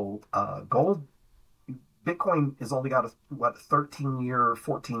 So gold, Bitcoin has only got a 13-year,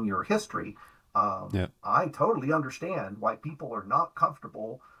 14-year history. Yeah. I totally understand why people are not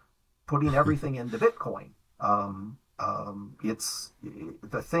comfortable putting everything into Bitcoin. It's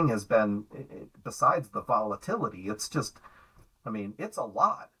the thing has been, besides the volatility, it's just, I mean, it's a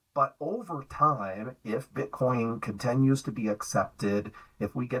lot. But over time, if Bitcoin continues to be accepted,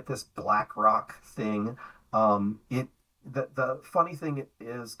 if we get this BlackRock thing, the funny thing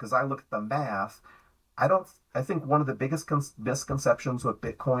is, because I look at the math, I don't. I think one of the biggest misconceptions with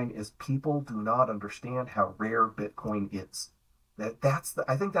Bitcoin is people do not understand how rare Bitcoin is.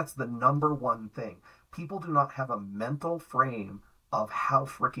 I think that's the number one thing. People do not have a mental frame of how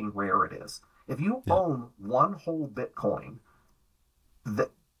freaking rare it is. If you Yeah. own one whole Bitcoin,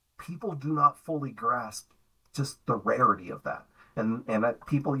 that people do not fully grasp just the rarity of that. And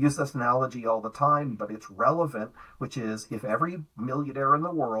people use this analogy all the time, but it's relevant, which is if every millionaire in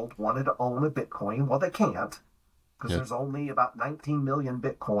the world wanted to own a Bitcoin, well, they can't because Yeah. there's only about 19 million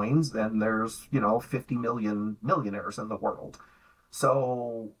Bitcoins, and there's, 50 million millionaires in the world.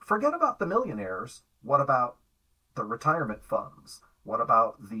 So forget about the millionaires. What about the retirement funds? What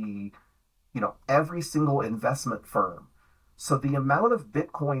about every single investment firm? So the amount of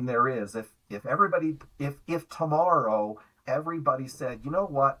Bitcoin there is, if everybody, if tomorrow everybody said, you know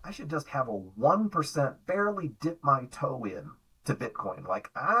what, I should just have a 1%, barely dip my toe in to Bitcoin.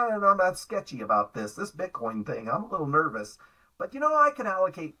 Like, I'm not sketchy about this Bitcoin thing. I'm a little nervous, but I can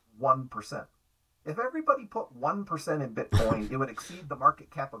allocate 1%. If everybody put 1% in Bitcoin, it would exceed the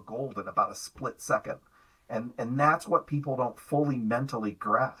market cap of gold in about a split second. And that's what people don't fully mentally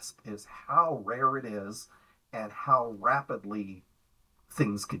grasp, is how rare it is and how rapidly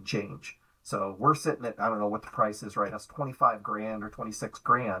things could change. So we're sitting at, I don't know what the price is right now, it's 25 grand or 26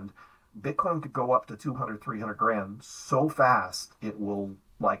 grand. Bitcoin could go up to 200, 300 grand so fast it will,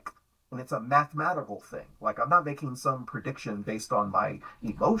 like, and it's a mathematical thing. Like, I'm not making some prediction based on my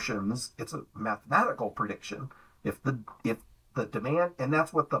emotions. It's a mathematical prediction. If the demand, and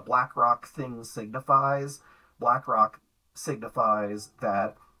that's what the BlackRock thing signifies. BlackRock signifies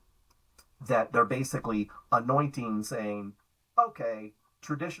that they're basically anointing, saying, okay,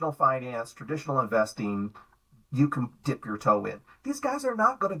 traditional finance, traditional investing, you can dip your toe in. These guys are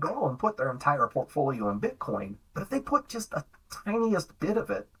not going to go and put their entire portfolio in Bitcoin, but if they put just a tiniest bit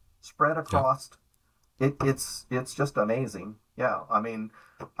of it spread across, it's just amazing. Yeah, I mean,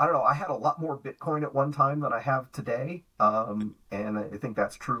 I don't know. I had a lot more Bitcoin at one time than I have today, and I think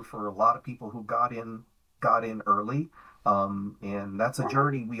that's true for a lot of people who got in early. And that's a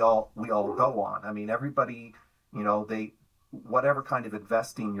journey we all go on. I mean, everybody, they whatever kind of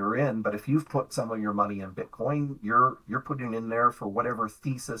investing you're in, but if you've put some of your money in Bitcoin, you're putting in there for whatever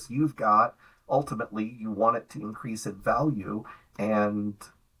thesis you've got. Ultimately, you want it to increase in value, and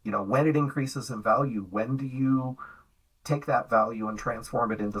when it increases in value, when do you take that value and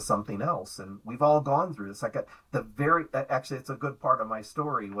transform it into something else? And we've all gone through this. I got actually, it's a good part of my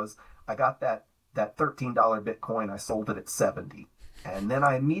story was I got that $13 Bitcoin. I sold it at 70. And then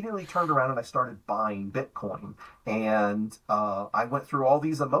I immediately turned around and I started buying Bitcoin. And I went through all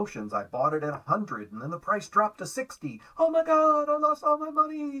these emotions. I bought it at 100, and then the price dropped to 60. Oh my God, I lost all my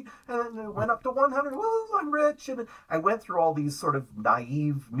money. And then it went up to 100. Woo, I'm rich. And I went through all these sort of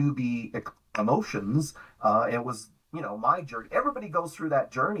naive newbie emotions. It was, my journey. Everybody goes through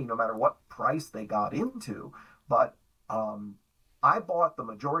that journey no matter what price they got into. But I bought the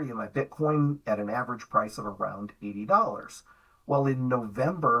majority of my Bitcoin at an average price of around $80. Well, in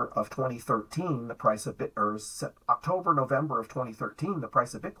November of 2013, October, November of 2013, the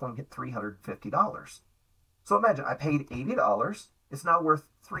price of Bitcoin hit $350. So imagine I paid $80. It's now worth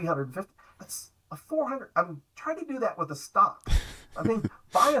 $350. That's a 400. I'm trying to do that with a stock. I mean,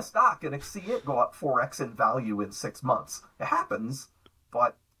 buy a stock and see it go up 4x in value in 6 months. It happens,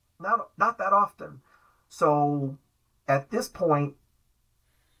 but not that often. So at this point,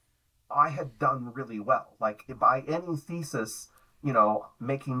 I had done really well. Like, by any thesis,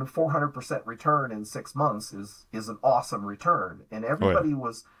 making 400% return in 6 months is an awesome return. And everybody I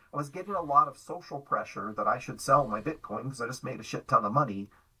was getting a lot of social pressure that I should sell my Bitcoin because I just made a shit ton of money.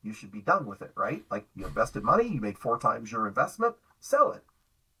 You should be done with it, right? Like, you invested money, you made 4 times your investment, sell it.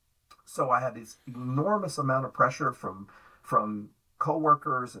 So I had this enormous amount of pressure from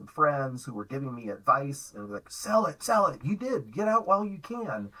coworkers and friends who were giving me advice and like, sell it, you did, get out while you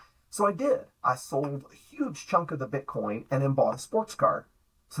can. So I did. I sold a huge chunk of the Bitcoin and then bought a sports car.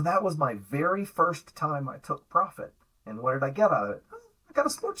 So that was my very first time I took profit. And what did I get out of it? I got a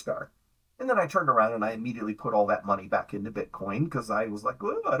sports car. And then I turned around and I immediately put all that money back into Bitcoin because I was like,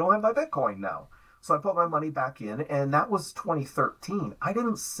 well, I don't have my Bitcoin now. So I put my money back in, and that was 2013. I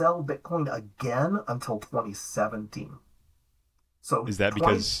didn't sell Bitcoin again until 2017. So is that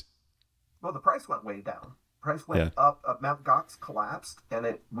because? Well, the price went way down. Price went up. Mt. Gox collapsed,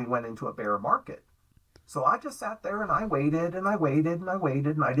 and we went into a bear market. So I just sat there and I waited and I waited and I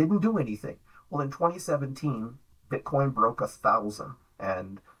waited and I didn't do anything. Well, in 2017, Bitcoin broke 1,000,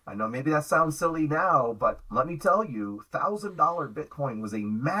 and I know maybe that sounds silly now, but let me tell you, $1,000 Bitcoin was a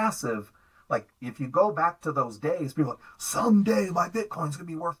massive. Like, if you go back to those days, people are like, someday my Bitcoin's gonna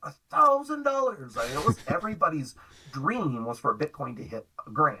be worth $1,000. I mean, it was everybody's dream was for Bitcoin to hit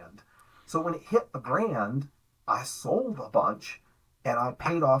 $1,000. So when it hit $1,000, I sold a bunch and I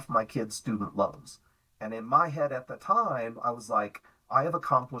paid off my kids' student loans. And in my head at the time, I was like, I have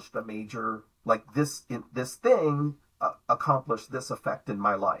accomplished a major, like this thing accomplished this effect in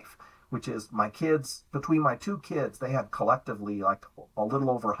my life, which is my kids, between my 2 kids, they had collectively like a little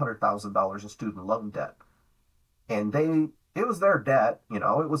over $100,000 in student loan debt. And it was their debt,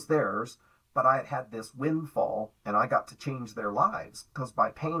 it was theirs. But I had this windfall, and I got to change their lives because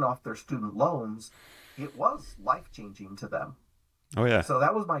by paying off their student loans, it was life-changing to them. Oh, yeah. So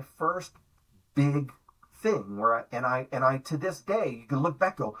that was my first big thing where I to this day, you can look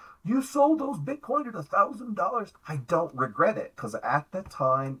back and go, you sold those Bitcoin at $1,000. I don't regret it, because at the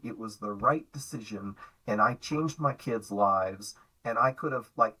time it was the right decision, and I changed my kids' lives. And I could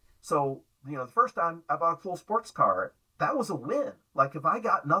have, like, so, the first time I bought a cool sports car, that was a win. Like, if I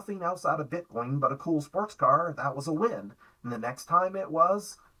got nothing else out of Bitcoin but a cool sports car, that was a win. And the next time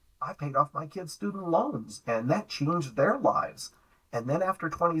I paid off my kids' student loans, and that changed their lives. And then after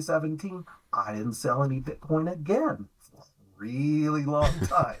 2017, I didn't sell any Bitcoin again for a really long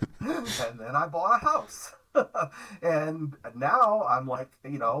time. And then I bought a house. And now I'm like,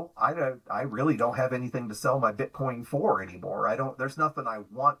 I really don't have anything to sell my Bitcoin for anymore. There's nothing I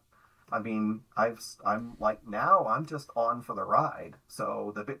want. I mean, I'm like, now I'm just on for the ride.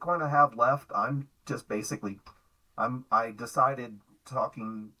 So the Bitcoin I have left, I'm just basically, I decided,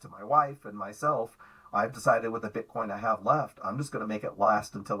 talking to my wife and myself, I've decided with the Bitcoin I have left, I'm just going to make it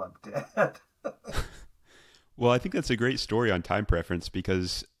last until I'm dead. Well, I think that's a great story on time preference,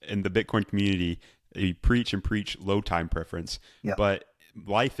 because in the Bitcoin community, you preach and preach low time preference, Yeah. but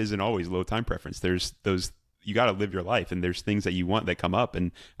life isn't always low time preference. There's those, you got to live your life, and there's things that you want that come up.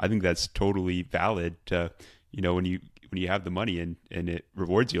 And I think that's totally valid to, when you have the money and it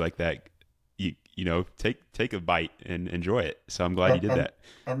rewards you like that, take a bite and enjoy it. So I'm glad you did that.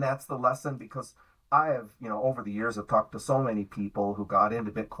 And that's the lesson, because I have, over the years, I've talked to so many people who got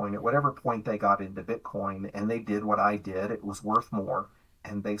into Bitcoin at whatever point they got into Bitcoin, and they did what I did. It was worth more,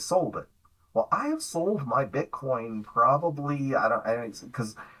 and they sold it. Well, I have sold my Bitcoin probably,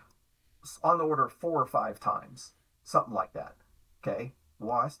 because on the order of 4 or 5 times, something like that. Okay.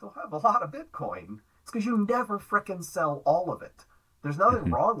 Well, I still have a lot of Bitcoin. It's because you never frickin' sell all of it. There's nothing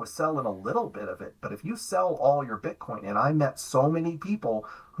wrong with selling a little bit of it, but if you sell all your Bitcoin, and I met so many people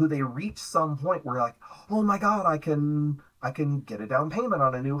who they reach some point where like, oh my God, I can get a down payment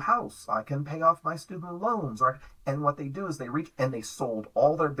on a new house. I can pay off my student loans. And what they do is they reach and they sold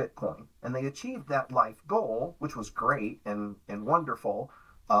all their Bitcoin, and they achieved that life goal, which was great and wonderful,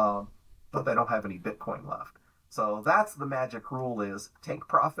 but they don't have any Bitcoin left. So that's the magic rule: is take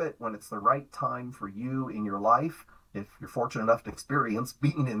profit when it's the right time for you in your life, if you're fortunate enough to experience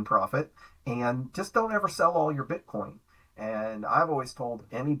being in profit, and just don't ever sell all your Bitcoin. And I've always told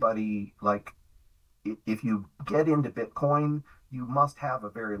anybody, like, if you get into Bitcoin, you must have a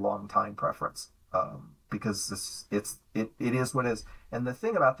very long time preference, because it is what it is. And the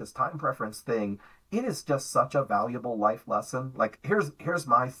thing about this time preference thing, it is just such a valuable life lesson. Like, here's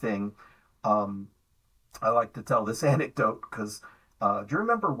my thing. I like to tell this anecdote because do you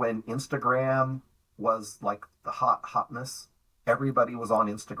remember when Instagram was like the hotness? Everybody was on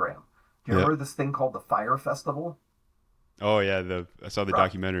Instagram. Do you remember this thing called the Fire Festival? Oh yeah, I saw the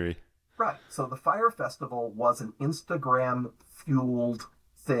documentary. Right. So the Fire Festival was an Instagram fueled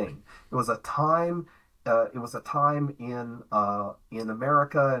thing. It was a time. In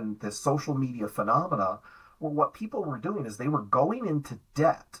America, and this social media phenomena, where what people were doing is they were going into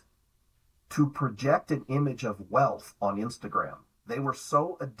debt to project an image of wealth on Instagram. They were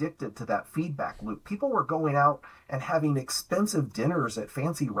so addicted to that feedback loop. People were going out and having expensive dinners at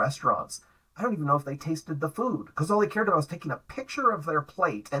fancy restaurants. I don't even know if they tasted the food, because all they cared about was taking a picture of their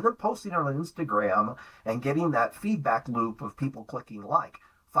plate and then posting it on Instagram and getting that feedback loop of people clicking like.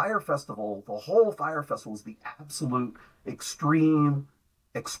 Fire Festival, the whole Fire Festival is the absolute extreme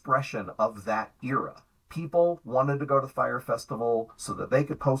expression of that era. People wanted to go to the Fire Festival so that they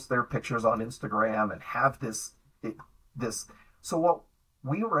could post their pictures on Instagram and have this. So what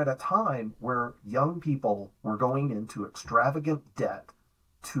we were at a time where young people were going into extravagant debt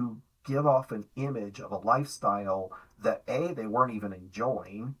to give off an image of a lifestyle that they weren't even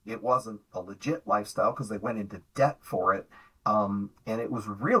enjoying. It wasn't a legit lifestyle because they went into debt for it. And it was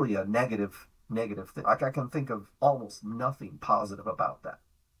really a negative thing. Like, I can think of almost nothing positive about that.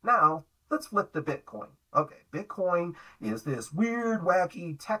 Now, let's flip to Bitcoin. Okay, Bitcoin is this weird,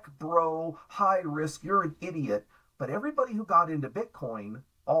 wacky, tech bro, high risk, you're an idiot. But everybody who got into Bitcoin,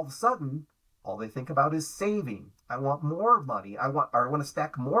 all of a sudden, all they think about is saving. I want more money. I want to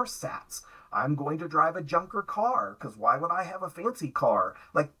stack more sats. I'm going to drive a junker car, because why would I have a fancy car?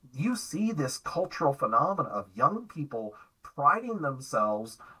 Like, you see this cultural phenomena of young people priding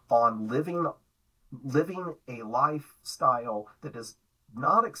themselves on living a lifestyle that does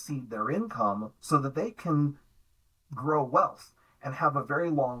not exceed their income so that they can grow wealth and have a very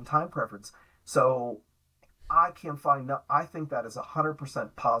long time preference. So I think that is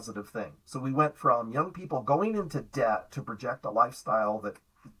 100% positive thing. So we went from young people going into debt to project a lifestyle that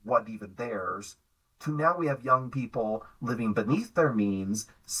wasn't even theirs, to now we have young people living beneath their means,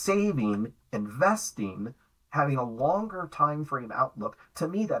 saving, investing, having a longer time frame outlook. To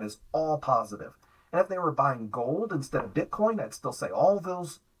me, that is all positive. And if they were buying gold instead of Bitcoin, I'd still say all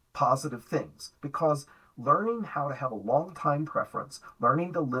those positive things, because learning how to have a long time preference,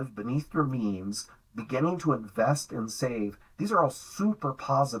 learning to live beneath your means, beginning to invest and save, these are all super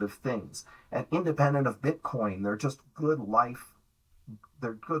positive things. And independent of Bitcoin, they're good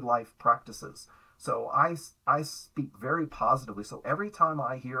life practices. So I speak very positively. So every time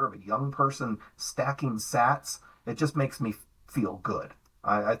I hear of a young person stacking sats, it just makes me feel good.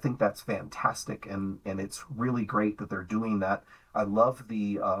 I think that's fantastic, and it's really great that they're doing that. I love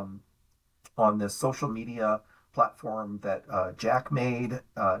the on this social media platform that Jack made,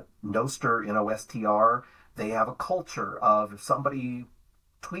 Nostr, Nostr. They have a culture of, if somebody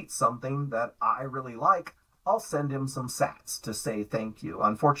tweets something that I really like, I'll send him some sats to say thank you.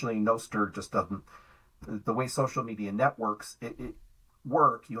 Unfortunately, Nostr just doesn't, the way social media networks it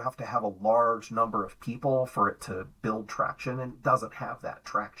work, you have to have a large number of people for it to build traction, and it doesn't have that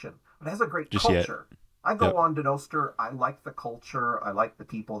traction. But it has a great Just yet. culture. I go Yep. on to Nostr. I like the culture. I like the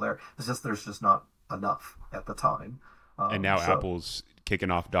people there. It's just there's just not enough at the time. And now So Apple's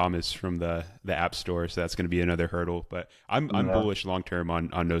kicking off Damus from the App Store, so that's going to be another hurdle. But I'm yeah, bullish long term on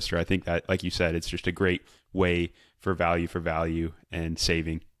Nostr. I think that, like you said, it's just a great way for value and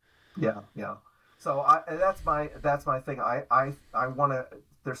saving. yeah. So that's my thing. I want to.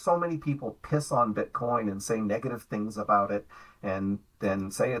 There's so many people piss on Bitcoin and say negative things about it, and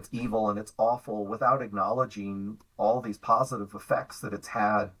then say it's evil and it's awful without acknowledging all these positive effects that it's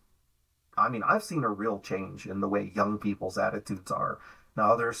had. I mean, I've seen a real change in the way young people's attitudes are.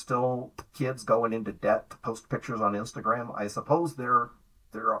 Now, there's still kids going into debt to post pictures on Instagram. I suppose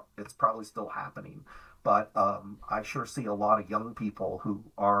it's probably still happening, but I sure see a lot of young people who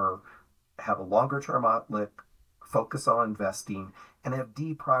have a longer term outlook, focus on investing, and have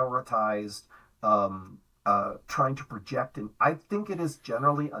deprioritized trying to project. And I think it is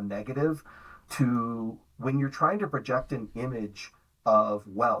generally a negative to, when you're trying to project an image of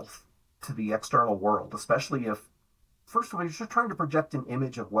wealth to the external world, especially if, first of all, you're just trying to project an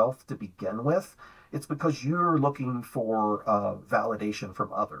image of wealth to begin with. It's because you're looking for validation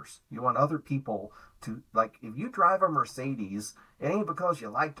from others. You want other people to, like, if you drive a Mercedes, it ain't because you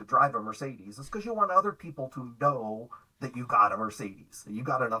like to drive a Mercedes. It's because you want other people to know that you got a Mercedes, that you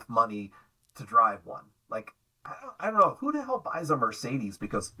got enough money to drive one. Like, I don't know, who the hell buys a Mercedes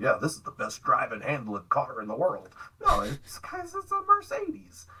because, yeah, this is the best driving, handling car in the world? No, it's because it's a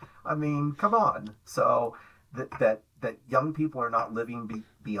Mercedes. I mean, come on. So that young people are not living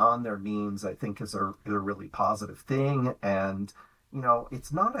beyond their means, I think, is a really positive thing. And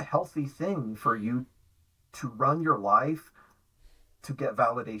it's not a healthy thing for you to run your life to get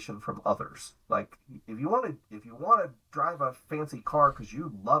validation from others. Like, if you want to drive a fancy car because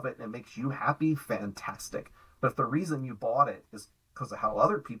you love it and it makes you happy, fantastic. But if the reason you bought it is because of how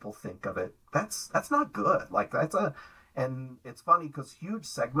other people think of it, that's not good. Like, and it's funny because huge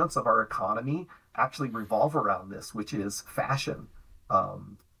segments of our economy actually revolve around this, which is fashion.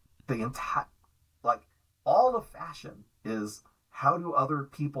 The entire, like, all of fashion is, how do other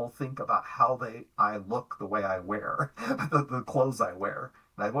people think about how I look, the way I wear, the clothes I wear.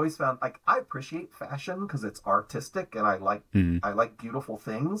 And I've always found, like, I appreciate fashion because it's artistic and Mhm. I like beautiful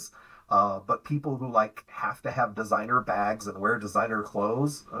things. But people who like have to have designer bags and wear designer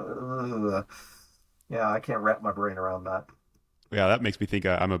clothes, yeah, I can't wrap my brain around that. Yeah, that makes me think.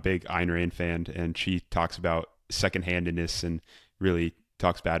 I'm a big Ayn Rand fan, and she talks about secondhandedness and really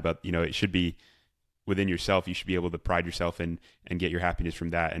talks bad about, it should be within yourself. You should be able to pride yourself and get your happiness from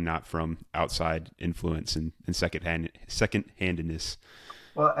that, and not from outside influence and second handedness.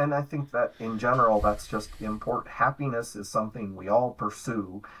 Well, and I think that in general, that's just important. Happiness is something we all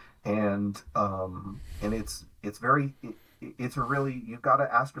pursue, and it's a really, you've got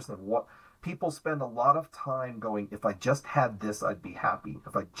to ask yourself, what people spend a lot of time going, if I just had this, I'd be happy.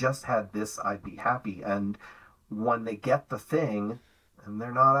 If I just had this, I'd be happy. And when they get the thing, and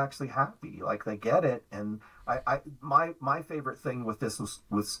they're not actually happy, like, they get it, and my favorite thing with this was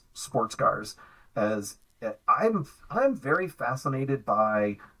with sports cars, as I'm very fascinated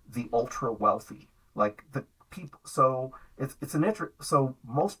by the ultra wealthy, like the people. So it's an interest. So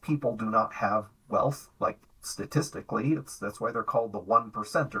most people do not have wealth, like, statistically. That's why they're called the one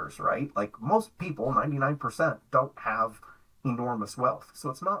percenters, right? Like, most people, 99%, don't have enormous wealth. So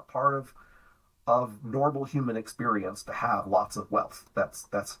it's not part of normal human experience to have lots of wealth.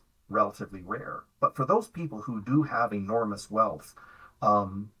 That's relatively rare. But for those people who do have enormous wealth,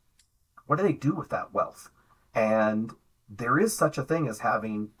 um, what do they do with that wealth? And there is such a thing as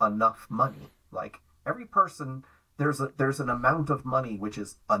having enough money. Like, every person, there's an amount of money which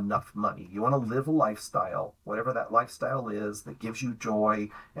is enough money. You want to live a lifestyle, whatever that lifestyle is, that gives you joy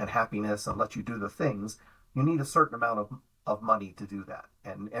and happiness and lets you do the things. You need a certain amount of money to do that.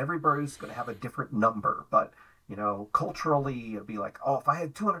 And everybody's going to have a different number. But, culturally, it'd be like, oh, if I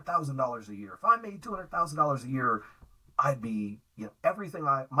had $200,000 a year, if I made $200,000 a year, I'd be, everything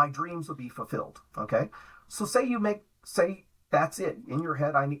my dreams would be fulfilled. Okay. So say that's it in your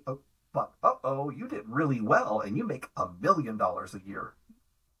head. But you did really well and you make $1 million a year.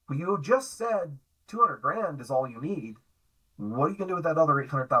 But you just said 200 grand is all you need. What are you going to do with that other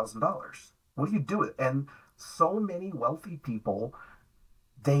 $800,000? What do you do with it? And so many wealthy people,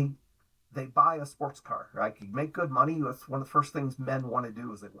 they buy a sports car, right? You make good money. That's one of the first things men want to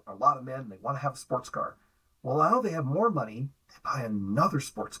do. A lot of men, they want to have a sports car. Well, now they have more money, they buy another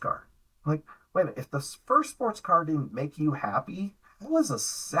sports car. Like, wait a minute, if the first sports car didn't make you happy, how is a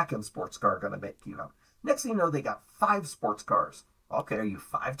second sports car going to make you happy? Next thing you know, they got 5 sports cars. Okay, are you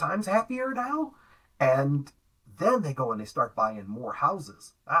 5 times happier now? And then they go and they start buying more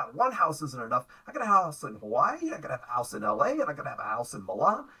houses. One house isn't enough. I got a house in Hawaii, I got to have a house in LA, and I got to have a house in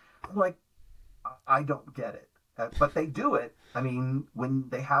Milan. I'm like, I don't get it. But they do it. I mean, when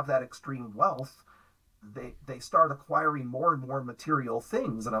they have that extreme wealth, they start acquiring more and more material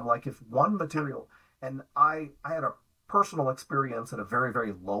things. And I'm like, if one material, and I had a personal experience at a very,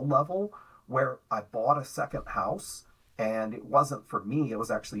 very low level where I bought a second house, and it wasn't for me, it was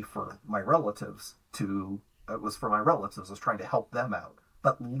actually for my relatives it was for my relatives. I was trying to help them out.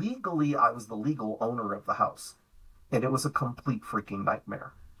 But legally, I was the legal owner of the house. And it was a complete freaking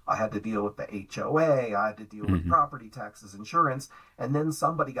nightmare. I had to deal with the HOA, I had to deal with property taxes, insurance, and then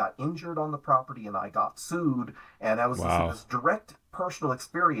somebody got injured on the property and I got sued. And I was this direct personal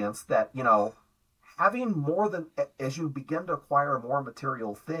experience that, having more than, as you begin to acquire more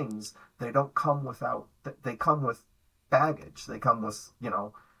material things, they come with baggage. They come with, in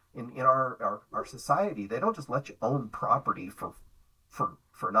our society, they don't just let you own property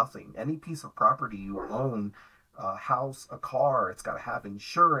for nothing. Any piece of property you own, a house, a car, it's got to have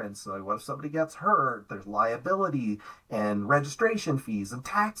insurance. So what if somebody gets hurt? There's liability and registration fees and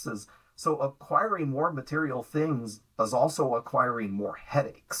taxes. So acquiring more material things is also acquiring more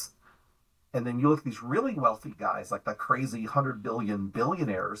headaches. And then you look at these really wealthy guys, like the crazy 100 billion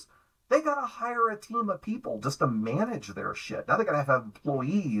billionaires, they got to hire a team of people just to manage their shit. Now they got to have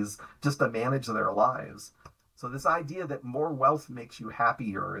employees just to manage their lives. So this idea that more wealth makes you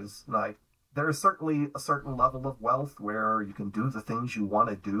happier is like, there is certainly a certain level of wealth where you can do the things you want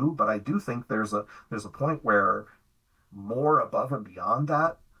to do, but I do think there's a point where more above and beyond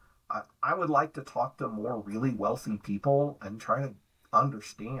that, I would like to talk to more really wealthy people and try to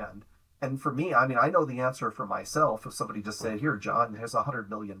understand. And for me, I mean, I know the answer for myself. If somebody just said, here, John, here's $100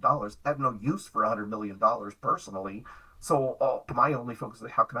 million, I have no use for $100 million personally. So my only focus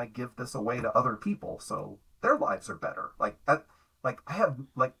is how can I give this away to other people so their lives are better?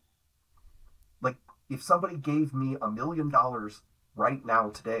 If somebody gave me $1 million right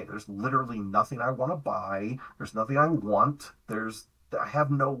now today, there's literally nothing I want to buy. There's nothing I want. I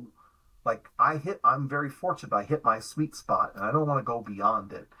have no, I'm very fortunate. I hit my sweet spot and I don't want to go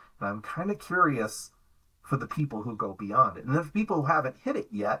beyond it. And I'm kind of curious for the people who go beyond it. And if people who haven't hit it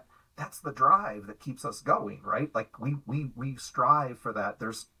yet, that's the drive that keeps us going, right? Like we strive for that.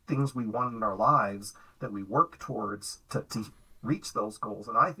 There's things we want in our lives that we work towards to reach those goals.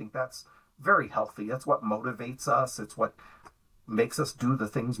 And I think that's very healthy. That's what motivates us. It's what makes us do the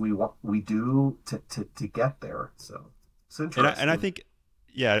things we do to get there. So it's interesting. And I think,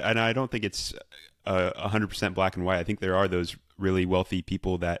 and I don't think it's 100% black and white. I think there are those really wealthy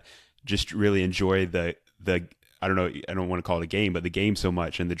people that just really enjoy the I don't know, I don't want to call it a game, but the game so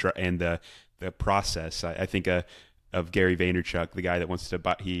much and the process. I think of Gary Vaynerchuk, the guy that wants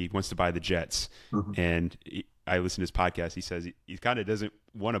to buy the Jets, and I listen to his podcast. He says he kind of doesn't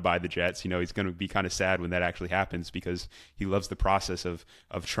want to buy the Jets. He's going to be kind of sad when that actually happens because he loves the process of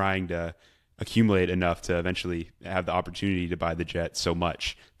trying to accumulate enough to eventually have the opportunity to buy the Jets so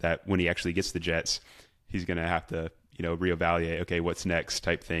much that when he actually gets the Jets, he's going to have to reevaluate, okay, what's next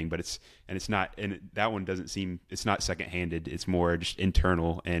type thing. But it's not, and that one doesn't seem, it's not second-handed. It's more just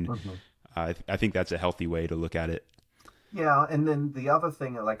internal. And I think that's a healthy way to look at it. Yeah. And then the other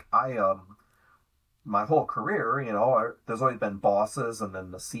thing, like my whole career, there's always been bosses and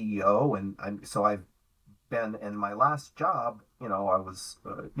then the CEO. So I've been in my last job, I was,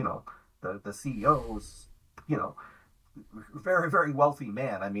 the CEO was, very, very wealthy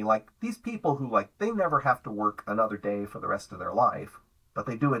man. I mean, like these people who they never have to work another day for the rest of their life, but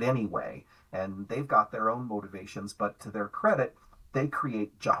they do it anyway. And they've got their own motivations, but to their credit, they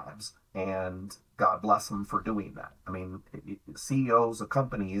create jobs, and God bless them for doing that. I mean, CEOs of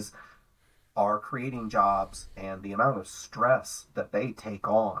companies are creating jobs, and the amount of stress that they take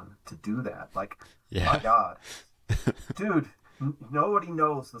on to do that, like, my Yeah. God, dude, nobody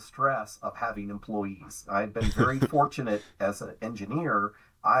knows the stress of having employees. I've been very fortunate as an engineer.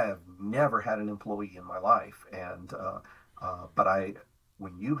 I have never had an employee in my life, and but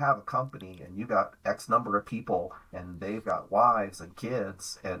when you have a company and you got X number of people and they've got wives and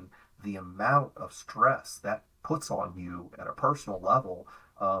kids, and the amount of stress that puts on you at a personal level,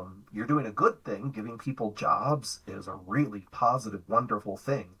 you're doing a good thing. Giving people jobs is a really positive, wonderful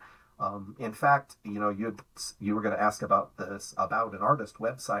thing. In fact, you were going to ask about this, about an artist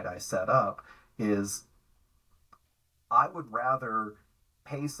website I set up. Is I would rather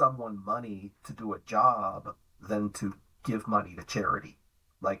pay someone money to do a job than to give money to charity.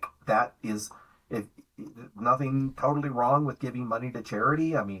 Like, that is, if nothing totally wrong with giving money to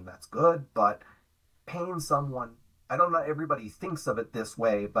charity. I mean, that's good, but paying someone, I don't know, everybody thinks of it this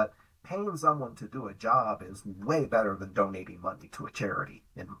way, but paying someone to do a job is way better than donating money to a charity,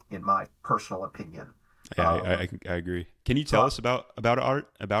 in my personal opinion. Yeah, Um, I agree. Can you tell so us about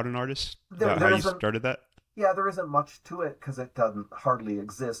an artist, there, about how there you isn't, started that? yeah, there isn't much to it because it doesn't hardly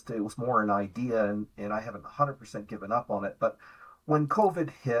exist. It was more an idea, and I haven't 100% given up on it. But when COVID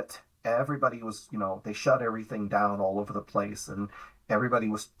hit, everybody was, they shut everything down all over the place, and everybody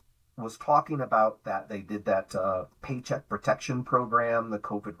was talking about that. They did that paycheck protection program, the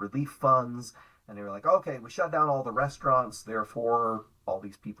COVID relief funds, and they were like, okay, we shut down all the restaurants, therefore all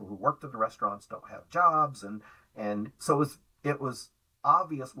these people who worked at the restaurants don't have jobs, and so it was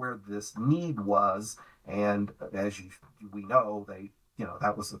obvious where this need was, and as we know,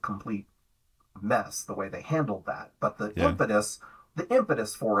 that was a complete mess the way they handled that. But Yeah. the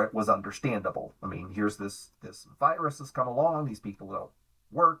impetus for it was understandable. I mean, here's this virus has come along. These people don't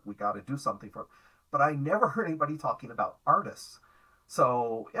work. We got to do something for. But I never heard anybody talking about artists.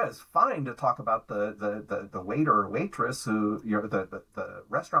 So yeah, it's fine to talk about the waiter or waitress who the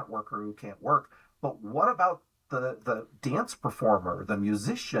restaurant worker who can't work. But what about the dance performer, the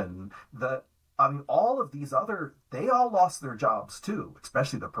musician, the I mean, all of these other, they all lost their jobs too,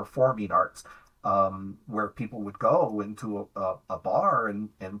 especially the performing arts, where people would go into a bar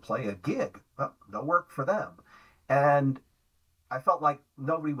and play a gig. Well, no work for them. And I felt like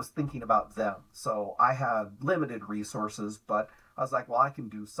nobody was thinking about them. So I had limited resources, but I was like, well, I can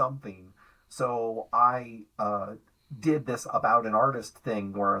do something. So I did this about an artist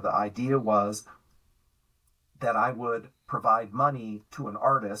thing where the idea was that I would provide money to an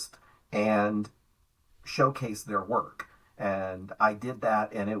artist and showcase their work. And I did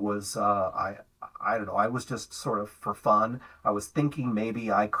that, and it was I don't know. I was just sort of for fun. I was thinking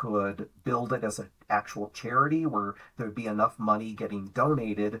maybe I could build it as an actual charity where there'd be enough money getting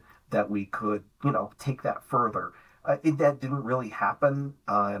donated that we could, take that further. That didn't really happen,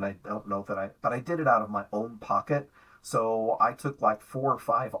 and I don't know that but I did it out of my own pocket. So I took like 4 or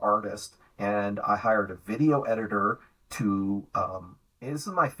 5 artists, and I hired a video editor to. This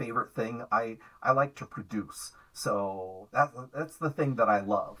is my favorite thing. I like to produce. So that's the thing that I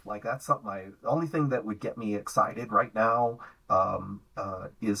love. Like, that's something the only thing that would get me excited right now,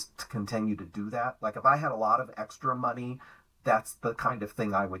 is to continue to do that. Like, if I had a lot of extra money, that's the kind of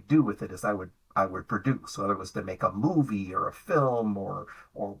thing I would do with it. Is I would produce, whether it was to make a movie or a film or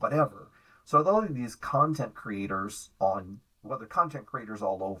whatever. So all of these content creators on whether content creators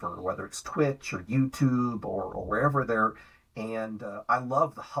all over, whether it's Twitch or YouTube or wherever they're, and I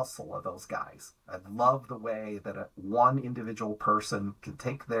love the hustle of those guys. I love the way that one individual person can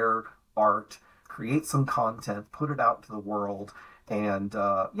take their art, create some content, put it out to the world. And,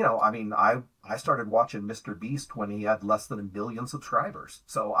 I mean, I started watching Mr. Beast when he had less than 1 million subscribers.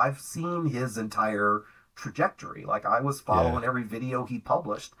 So I've seen his entire trajectory. Like, I was Yeah. following every video he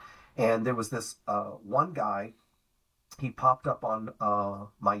published. And there was this one guy, he popped up on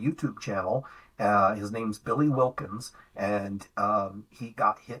my YouTube channel. His name's Billy Wilkins, and he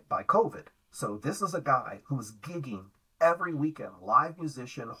got hit by COVID. So this is a guy who was gigging every weekend, live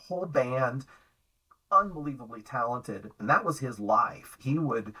musician, whole band, unbelievably talented, and that was his life. He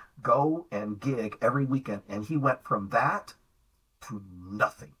would go and gig every weekend, and he went from that to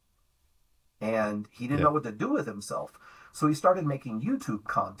nothing. And he didn't Yeah. know what to do with himself. So he started making YouTube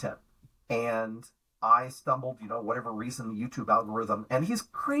content. And I stumbled, whatever reason, the YouTube algorithm, and he's a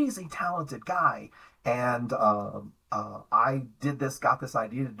crazy talented guy. And I got this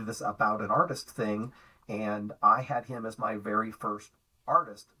idea to do this about an artist thing, and I had him as my very first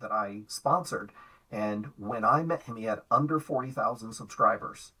artist that I sponsored. And when I met him, he had under 40,000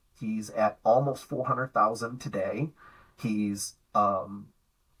 subscribers. He's at almost 400,000 today. He's um,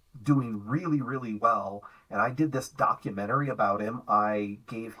 doing really, really well. And I did this documentary about him. I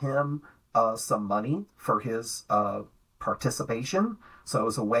gave him some money for his participation. So it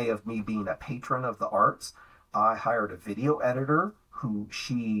was a way of me being a patron of the arts. I hired a video editor who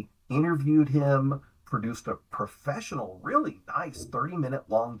she interviewed him, produced a professional, really nice 30-minute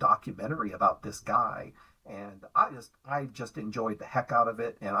long documentary about this guy. And I just enjoyed the heck out of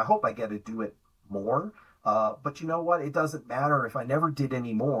it. And I hope I get to do it more. But you know what? It doesn't matter if I never did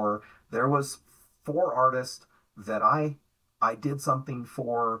any more. There was 4 artists that I did something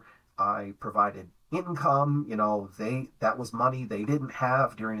for. I provided income. You know, that was money they didn't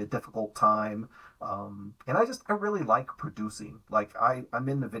have during a difficult time. And I really like producing. Like I'm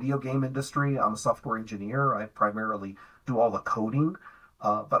in the video game industry. I'm a software engineer. I primarily do all the coding.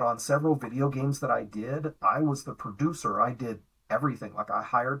 But on several video games that I did, I was the producer. I did everything. Like I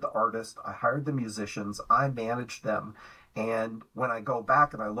hired the artist, I hired the musicians, I managed them. And when I go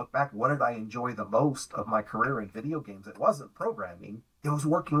back and I look back, what did I enjoy the most of my career in video games? It wasn't programming. It was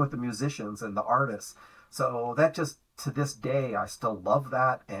working with the musicians and the artists. So that just to this day, I still love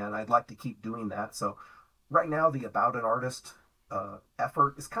that, and I'd like to keep doing that. So right now, the About an Artist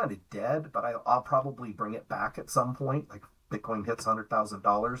effort is kind of dead, but I'll probably bring it back at some point. Like Bitcoin hits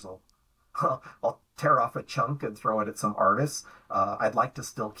 $100,000, I'll tear off a chunk and throw it at some artists. I'd like to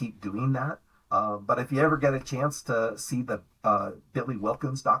still keep doing that. But if you ever get a chance to see the Billy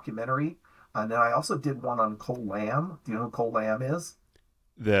Wilkins documentary, and then I also did one on Cole Lamb. Do you know who Cole Lamb is?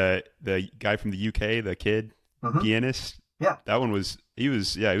 The guy from the UK, the kid pianist. Yeah. That one was he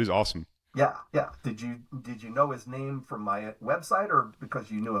was awesome. Yeah, yeah. Did you know his name from my website or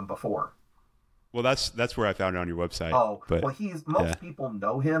because you knew him before? Well, that's where I found it on your website. Oh, but well, most people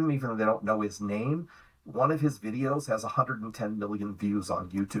know him even though they don't know his name. One of his videos has 110 million views on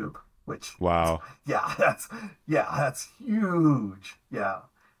YouTube, which wow. That's huge. Yeah.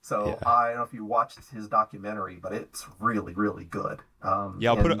 So Yeah. I don't know if you watched his documentary, but it's really, really good.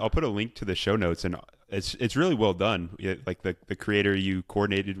 Yeah, I'll put a link to the show notes, and it's really well done. Like the creator you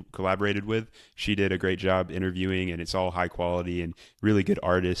collaborated with, she did a great job interviewing, and it's all high quality and really good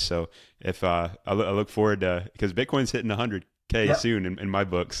artists. So if I look forward to, because Bitcoin's hitting 100K soon in my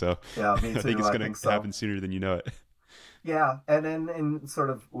book, so yeah, me too. I think it's going to happen sooner than you know it. Yeah, and then in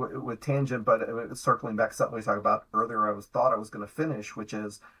sort of with tangent, but circling back to something we talked about earlier, thought I was going to finish, which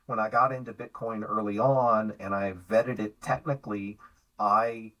is when I got into Bitcoin early on and I vetted it technically,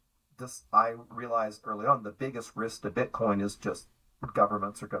 I realized early on the biggest risk to Bitcoin is just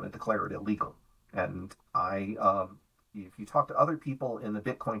governments are going to declare it illegal. And if you talk to other people in the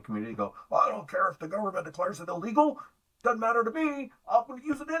Bitcoin community, go, well, I don't care if the government declares it illegal. Doesn't matter to me. I'm going to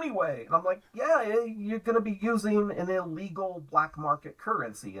use it anyway. And I'm like, yeah, you're going to be using an illegal black market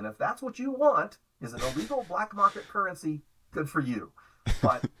currency. And if that's what you want, is an illegal black market currency, good for you.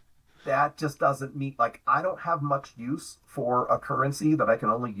 But that just doesn't mean, like, I don't have much use for a currency that I can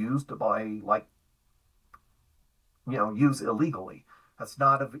only use to buy, like, use illegally. That's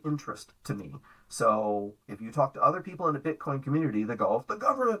not of interest to me. So if you talk to other people in the Bitcoin community, they go, if the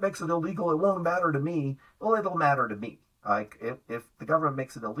government makes it illegal, it won't matter to me. Well, it'll matter to me. Like, if the government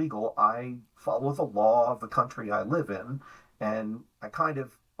makes it illegal, I follow the law of the country I live in. And I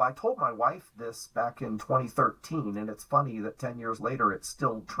told my wife this back in 2013, and it's funny that 10 years later it's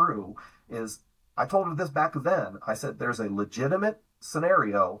still true, is I told her this back then. I said, there's a legitimate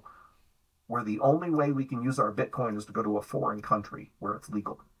scenario where the only way we can use our Bitcoin is to go to a foreign country where it's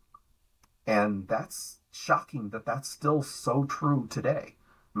legal. And that's shocking that that's still so true today.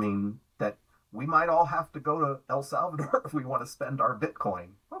 I mean, that we might all have to go to El Salvador if we want to spend our Bitcoin.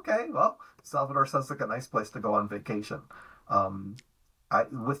 Okay, well, Salvador sounds like a nice place to go on vacation.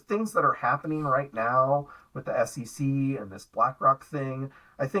 With things that are happening right now with the SEC and this BlackRock thing,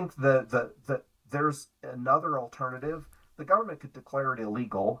 I think that there's another alternative. The government could declare it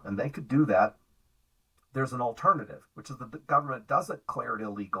illegal, and they could do that. There's an alternative, which is that the government doesn't declare it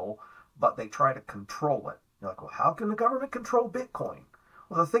illegal, but they try to control it. You're like, well, how can the government control Bitcoin?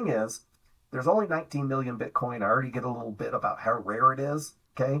 Well, the thing is, there's only 19 million Bitcoin. I already get a little bit about how rare it is,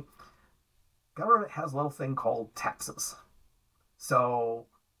 okay? Government has a little thing called taxes. So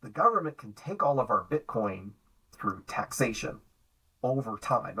the government can take all of our Bitcoin through taxation over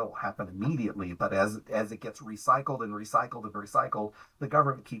time. It will happen immediately, but as it gets recycled and recycled and recycled, the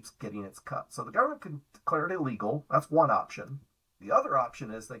government keeps getting its cut. So the government can declare it illegal. That's one option. The other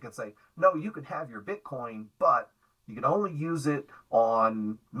option is they can say, no, you can have your Bitcoin, but you can only use it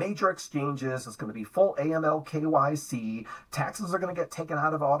on major exchanges. It's going to be full AML KYC. Taxes are going to get taken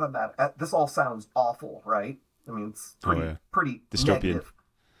out of automatic. This all sounds awful, right? I mean, it's pretty dystopian. Negative.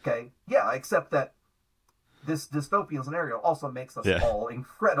 Okay. Yeah, except that this dystopian scenario also makes us Yeah. all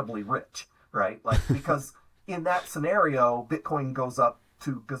incredibly rich, right? Like, because in that scenario, Bitcoin goes up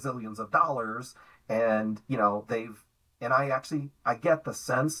to gazillions of dollars, and and I get the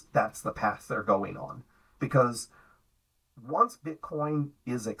sense that's the path they're going on, because once Bitcoin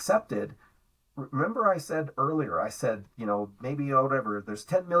is accepted, remember I said earlier, I said, maybe whatever, there's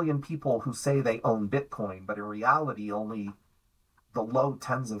 10 million people who say they own Bitcoin, but in reality, only the low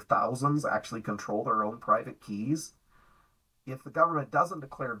tens of thousands actually control their own private keys. If the government doesn't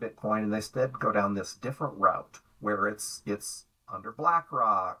declare Bitcoin and they instead go down this different route where it's under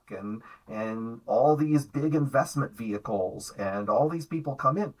BlackRock and all these big investment vehicles and all these people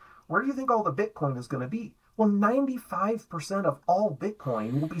come in, where do you think all the Bitcoin is going to be? Well, 95% of all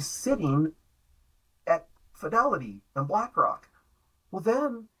Bitcoin will be sitting at Fidelity and BlackRock. Well,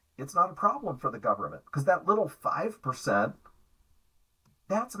 then it's not a problem for the government, because that little 5%,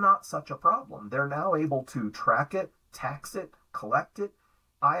 that's not such a problem. They're now able to track it, tax it, collect it.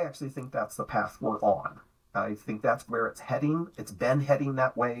 I actually think that's the path we're on. I think that's where it's heading. It's been heading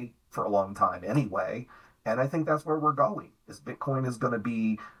that way for a long time anyway. And I think that's where we're going, is Bitcoin is going to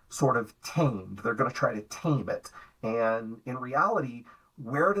be sort of tamed. They're going to try to tame it. And in reality,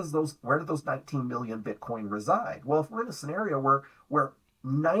 where do those 19 million Bitcoin reside? Well, if we're in a scenario where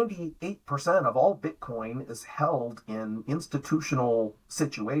 98% of all Bitcoin is held in institutional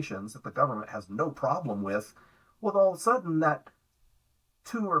situations that the government has no problem with, well, all of a sudden that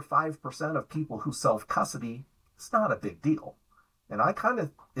 2 or 5% of people who self-custody, it's not a big deal. And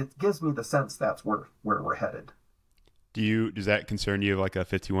it gives me the sense that's where we're headed. Does that concern you, like a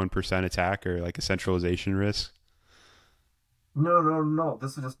 51% attack or like a centralization risk? No, no, no.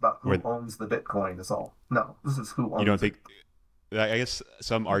 This is just about who Where owns the Bitcoin is all. No, this is who you don't owns it. think, I guess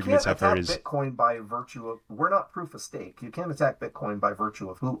some You arguments can't I've heard attack is Bitcoin by virtue of, we're not proof of stake. You can't attack Bitcoin by virtue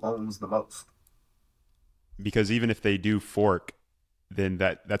of who owns the most. because even if they do fork, then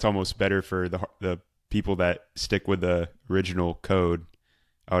that's almost better for the people that stick with the original code,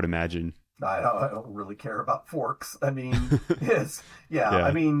 I would imagine. I don't really care about forks. I mean, I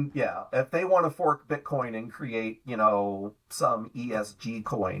Yeah. mean, yeah. If they want to fork Bitcoin and create, some ESG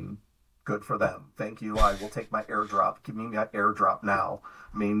coin, good for them. Thank you. I will take my airdrop. Give me my airdrop now.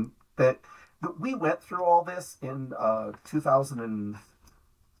 I mean, that we went through all this in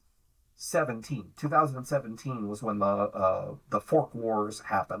 2017. 2017 was when the fork wars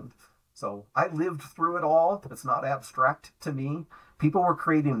happened. So I lived through it all. It's not abstract to me. People were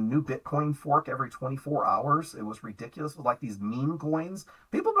creating a new Bitcoin fork every 24 hours. It was ridiculous with like these meme coins.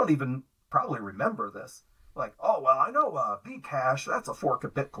 People don't even probably remember this. Like, oh, well, I know Bcash, that's a fork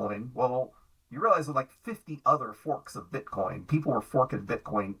of Bitcoin. Well, you realize there's like 50 other forks of Bitcoin. People were forking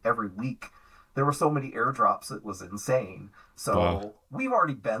Bitcoin every week. There were so many airdrops, it was insane. Wow. So we've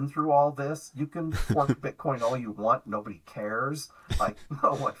already been through all this. You can fork Bitcoin all you want. Nobody cares. Like,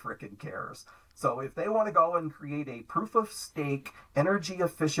 no one freaking cares. So if they want to go and create a proof of stake, energy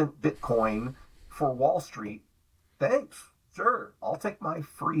efficient Bitcoin for Wall Street, thanks. Sure, I'll take my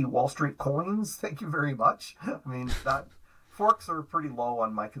free Wall Street coins. Thank you very much. I mean, forks are pretty low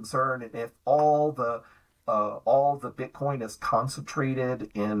on my concern. And if all the Bitcoin is concentrated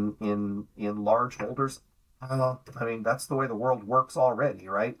in large holders, I mean, that's the way the world works already,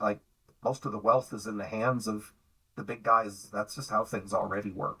 right? Like, most of the wealth is in the hands of the big guys. That's just how things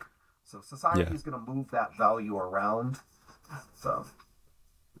already work. So society Yeah. is going to move that value around. So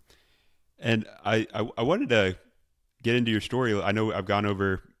And I wanted to get into your story. I know I've gone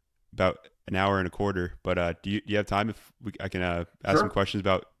over about an hour and a quarter, but do you have time if I can ask some sure, questions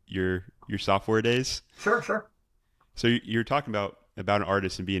about your software days? sure. So you're talking about an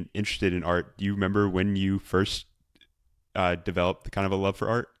artist and being interested in art. Do you remember when you first developed the kind of a love for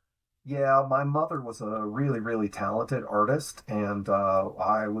art? Yeah, my mother was a really, really talented artist, and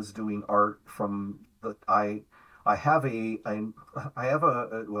I was doing art from the I have I have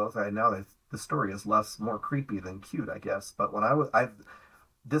well, now that the story is more creepy than cute, I guess. But when I've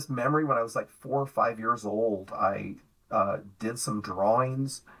this memory when I was like 4 or 5 years old, I did some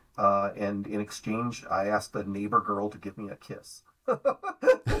drawings, and in exchange, I asked the neighbor girl to give me a kiss. And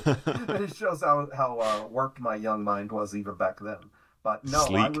it shows how worked my young mind was even back then. But no,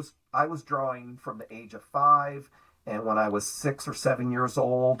 Sleek. I was drawing from the age of 5, and when I was 6 or 7 years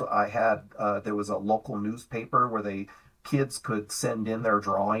old, I had there was a local newspaper where kids could send in their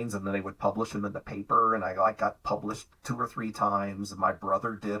drawings, and then they would publish them in the paper. And I like got published 2 or 3 times, and my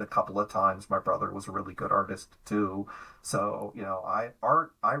brother did a couple of times. My brother was a really good artist too. So I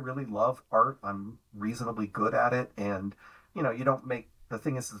really love art. I'm reasonably good at it, and you don't make the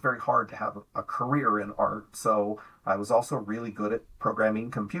thing is, it's very hard to have a career in art. So I was also really good at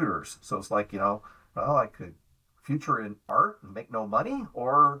programming computers. So it's like, Well, I could future in art and make no money,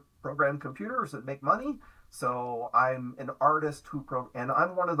 or program computers and make money. So I'm an artist and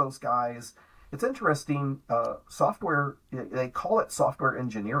I'm one of those guys. It's interesting. Software, they call it software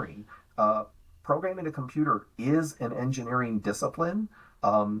engineering. Uh, Programming a computer is an engineering discipline.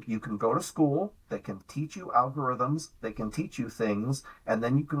 You can go to school, they can teach you algorithms, they can teach you things, and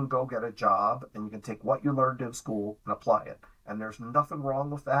then you can go get a job and you can take what you learned in school and apply it. And there's nothing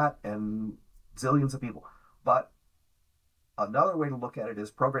wrong with that, and zillions of people. But another way to look at it is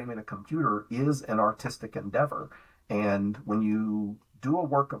programming a computer is an artistic endeavor. And when you do a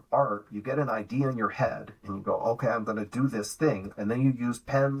work of art, you get an idea in your head and you go, okay, I'm going to do this thing. And then you use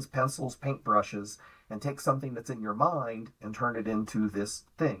pens, pencils, paintbrushes, and take something that's in your mind and turn it into this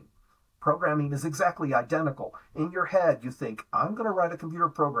thing. Programming is exactly identical. In your head, you think, I'm going to write a computer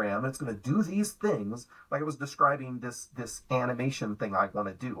program that's going to do these things, like I was describing this animation thing I want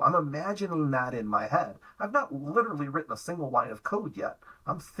to do. I'm imagining that in my head. I've not literally written a single line of code yet.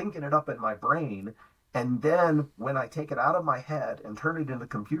 I'm thinking it up in my brain. And then when I take it out of my head and turn it into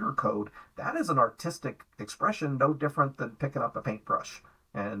computer code, that is an artistic expression no different than picking up a paintbrush.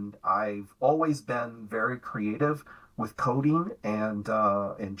 And I've always been very creative with coding and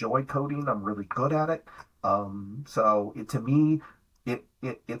enjoy coding. I'm really good at it. To me,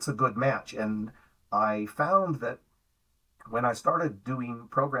 it's a good match. And I found that when I started doing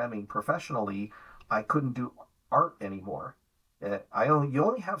programming professionally, I couldn't do art anymore. You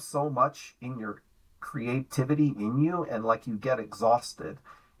only have so much in your creativity in you, and like you get exhausted.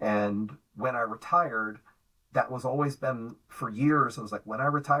 And when I retired, that was always been for years. I was like, when I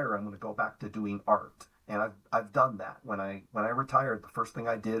retire, I'm going to go back to doing art. And I've done that. When I retired, the first thing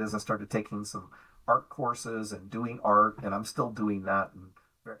I did is I started taking some art courses and doing art, and I'm still doing that.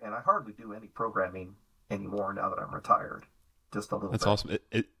 And I hardly do any programming anymore now that I'm retired. Just a little That's bit. awesome.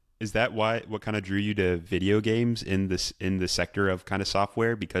 Is that what kind of drew you to video games in the sector of kind of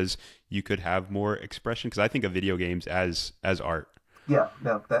software, because you could have more expression? Because I think of video games as art. Yeah,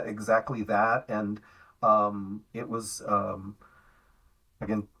 no, that exactly that. And it was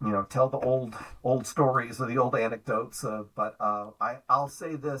again, tell the old stories or the old anecdotes. But I'll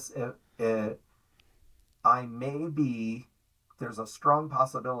say this: I may be. There's a strong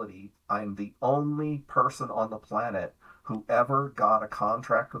possibility I'm the only person on the planet who ever got a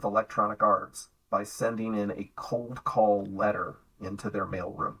contract with Electronic Arts by sending in a cold call letter into their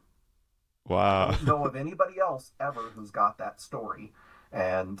mailroom. I Wow. don't know of anybody else ever who's got that story.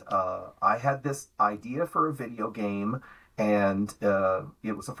 And I had this idea for a video game, and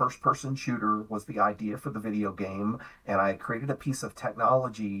it was a first-person shooter was the idea for the video game, and I created a piece of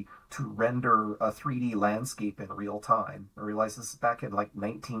technology to render a 3D landscape in real time. I realized this is back in like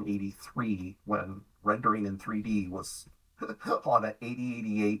 1983 when rendering in 3D was on an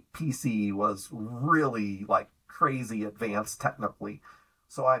 8088 PC was really like crazy advanced technically.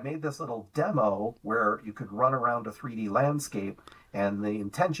 So I made this little demo where you could run around a 3D landscape, and the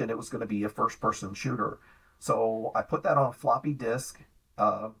intention it was going to be a first-person shooter. So I put that on a floppy disk,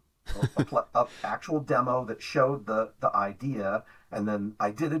 uh, a actual demo that showed the idea, and then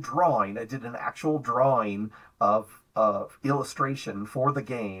I did a drawing. I did an actual drawing of illustration for the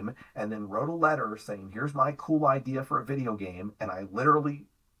game, and then wrote a letter saying, "Here's my cool idea for a video game," and I literally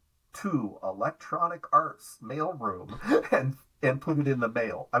to Electronic Arts mailroom and put it in the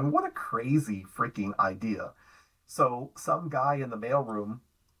mail. I mean, what a crazy freaking idea. So some guy in the mailroom,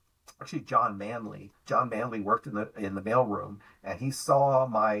 actually John Manley worked in the mailroom, and he saw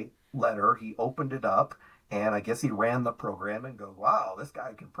my letter. He opened it up, and I guess he ran the program and go, "Wow, this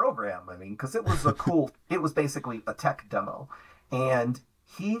guy can program." I mean, because it was basically a tech demo, and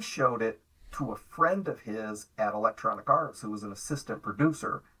he showed it to a friend of his at Electronic Arts who was an assistant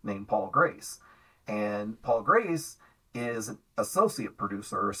producer named Paul Grace. And Paul Grace is an associate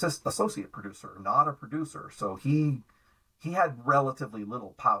producer, associate producer, not a producer. So he had relatively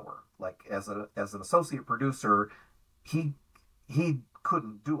little power. Like as an associate producer, he he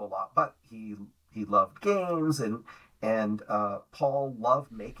couldn't do a lot, but he loved games, and Paul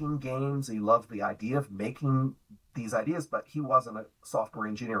loved making games. He loved the idea of making these ideas, but he wasn't a software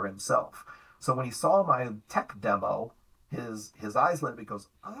engineer himself. So when he saw my tech demo, his eyes lit up. He goes,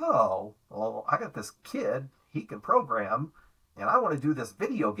 "Oh, well, I got this kid. He can program, and I want to do this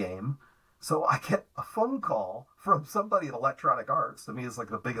video game." So I get a phone call from somebody at Electronic Arts. To me, it's like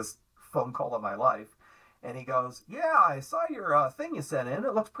the biggest phone call of my life. And he goes, "Yeah, I saw your thing you sent in.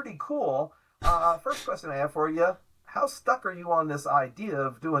 It looks pretty cool. First question I have for you: how stuck are you on this idea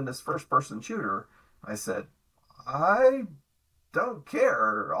of doing this first-person shooter?" I said, "I don't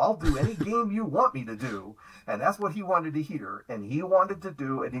care. I'll do any game you want me to do. And that's what he wanted to hear. And he wanted to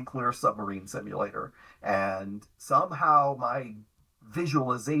do a nuclear submarine simulator. And somehow my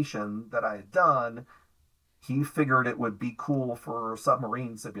visualization that I had done, he figured it would be cool for a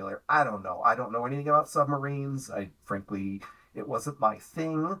submarine simulator. I don't know. I don't know anything about submarines. Frankly, it wasn't my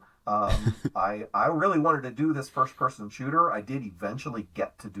thing. I really wanted to do this first person shooter. I did eventually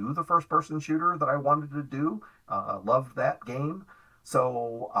get to do the first person shooter that I wanted to do. Loved that game.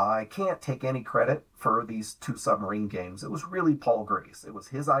 So I can't take any credit for these two submarine games. It was really Paul Gray's. It was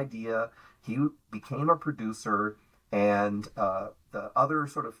his idea. He became a producer. And the other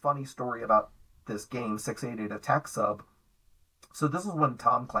sort of funny story about this game, 688 Attack Sub. So this is when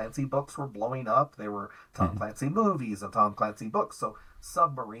Tom Clancy books were blowing up. They were Tom Clancy movies and Tom Clancy books. So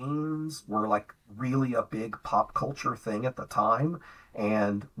submarines were like really a big pop culture thing at the time.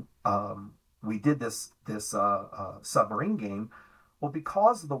 And we did this submarine game. Well,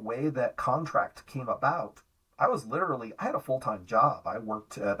 because of the way that contract came about, I had a full-time job. I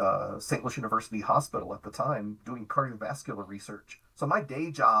worked at St. Louis University Hospital at the time doing cardiovascular research. So my day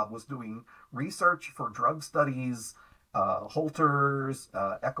job was doing research for drug studies, Holters,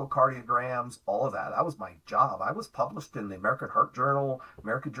 echocardiograms, all of that. That was my job. I was published in the American Heart Journal,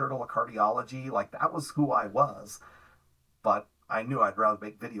 American Journal of Cardiology. Like, that was who I was. But I knew I'd rather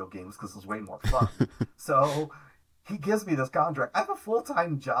make video games because it was way more fun. So he gives me this contract. I have a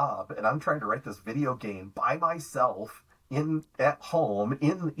full-time job, and I'm trying to write this video game by myself at home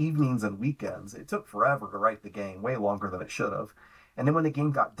in evenings and weekends. It took forever to write the game, way longer than it should have. And then when the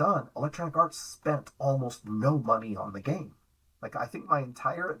game got done, Electronic Arts spent almost no money on the game. Like, I think my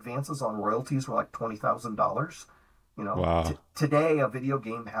entire advances on royalties were like $20,000. You know, Wow. Today a video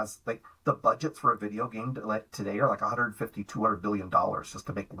game has, like, the budgets for a video game today are like $150, $200 billion just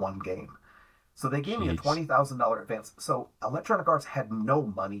to make one game. So they gave me a Jeez. $20,000 advance. So Electronic Arts had no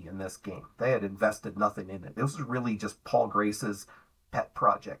money in this game. They had invested nothing in it. This was really just Paul Grace's pet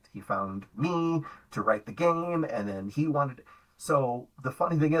project. He found me to write the game, and then he wanted. So the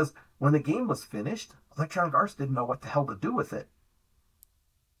funny thing is, when the game was finished, Electronic Arts didn't know what the hell to do with it.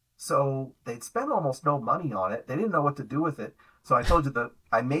 So they'd spent almost no money on it. They didn't know what to do with it. So I told you that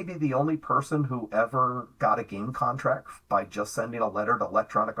I may be the only person who ever got a game contract by just sending a letter to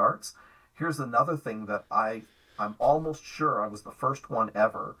Electronic Arts. Here's another thing that I'm almost sure I was the first one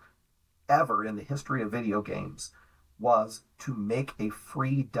ever in the history of video games, was to make a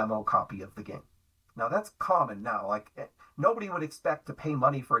free demo copy of the game. Now that's common now. Like, nobody would expect to pay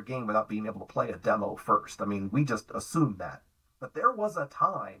money for a game without being able to play a demo first. I mean, we just assumed that. But there was a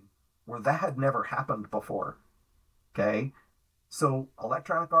time where that had never happened before. Okay? So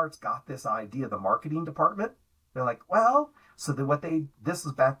Electronic Arts got this idea, the marketing department. They're like, well, so this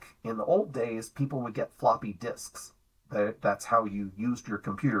is back in the old days, people would get floppy disks. That's how you used your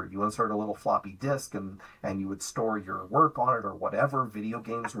computer. You insert a little floppy disk and you would store your work on it or whatever. Video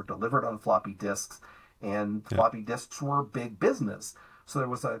games were delivered on floppy disks, and floppy disks were big business. So there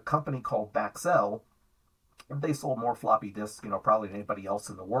was a company called Maxell, and they sold more floppy disks, probably than anybody else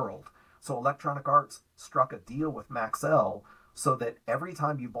in the world. So Electronic Arts struck a deal with Maxell so that every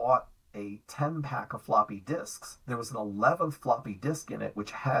time you bought a 10-pack of floppy disks, there was an 11th floppy disk in it,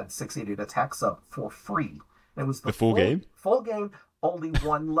 which had 688 Attack Sub for free. And it was The full game? Full game, only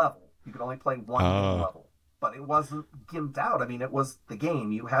one level. You could only play one game level. But it wasn't gimped out. I mean, it was the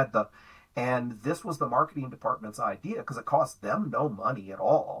game. You had and this was the marketing department's idea because it cost them no money at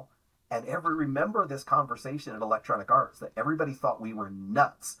all. And remember this conversation at Electronic Arts that everybody thought we were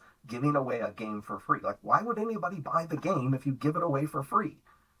nuts giving away a game for free. Like, why would anybody buy the game if you give it away for free?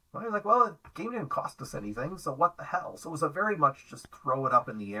 Well, you're like, well, the game didn't cost us anything, so what the hell? So it was a very much just throw it up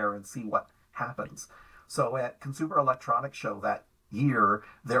in the air and see what happens. So at Consumer Electronics Show that year,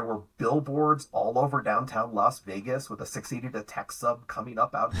 there were billboards all over downtown Las Vegas with a 680 Attack Sub coming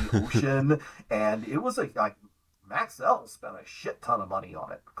up out of the ocean. And it was like Maxell spent a shit ton of money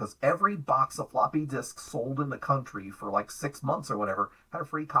on it because every box of floppy disks sold in the country for like 6 months or whatever had a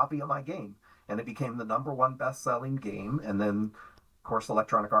free copy of my game. And it became the #1 best-selling game. And then, of course,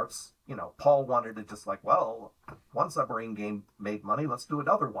 Electronic Arts, Paul wanted to just like, well, one submarine game made money, let's do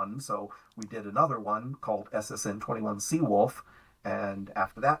another one. So we did another one called SSN 21 Seawolf. And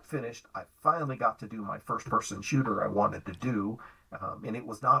after that finished, I finally got to do my first-person shooter I wanted to do. And it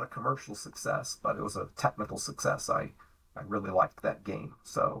was not a commercial success, but it was a technical success. I really liked that game.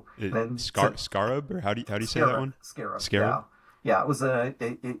 So then Scarab, or how do you say that one? Scarab. Scarab? Yeah, it was an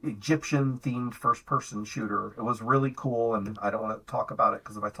Egyptian-themed first-person shooter. It was really cool, and I don't want to talk about it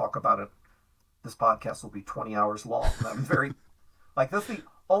because if I talk about it, this podcast will be 20 hours long. And I'm very, that's the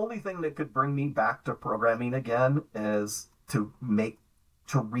only thing that could bring me back to programming again is to make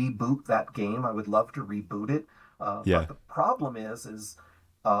to reboot that game. I would love to reboot it. But Yeah. the problem is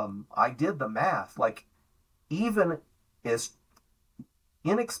I did the math. Like even as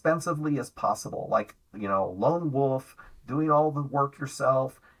inexpensively as possible, like lone wolf, doing all the work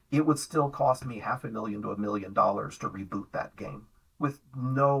yourself, it would still cost me $500,000 to $1 million to reboot that game with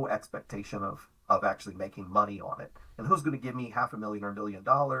no expectation of actually making money on it. And who's going to give me $500,000 or $1 million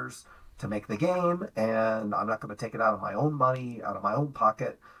to make the game? And I'm not going to take it out of my own money, out of my own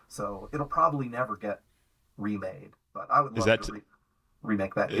pocket. So it'll probably never get remade. But I would Is love to that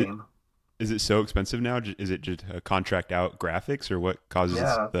remake that game. is it so expensive now? Is it just contract out graphics, or what causes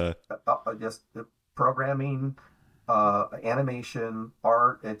Yeah, the? just the programming, animation,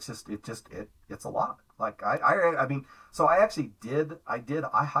 art. It's a lot. Like I mean, so I actually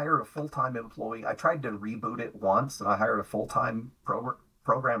I hired a full-time employee. I tried to reboot it once, and I hired a full-time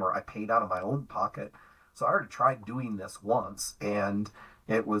programmer. I paid out of my own pocket. So I already tried doing this once, and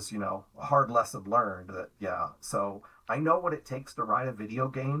it was a hard lesson learned. That yeah. So I know what it takes to write a video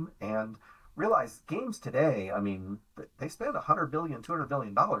game, and realize games today, I mean, they spend $100 billion, $200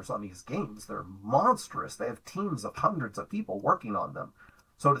 billion on these games. They're monstrous. They have teams of hundreds of people working on them.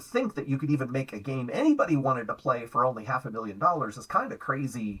 So to think that you could even make a game anybody wanted to play for only $500,000 is kind of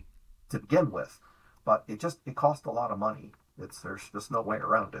crazy to begin with. But it cost a lot of money. There's just no way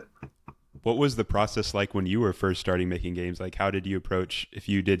around it. What was the process like when you were first starting making games? Like, how did you approach if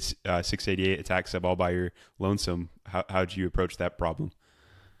you did 688 attack sub all by your lonesome? How did you approach that problem?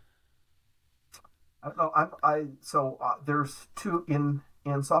 I don't know. There's two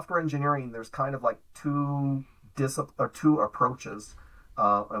in software engineering. There's kind of like two approaches,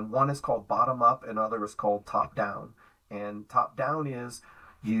 and one is called bottom up, and other is called top down. And top down is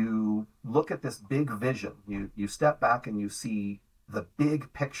you look at this big vision. You step back and you see the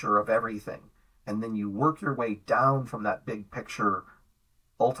big picture of everything, and then you work your way down from that big picture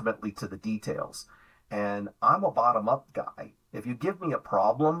ultimately to the details. And I'm a bottom up guy. If you give me a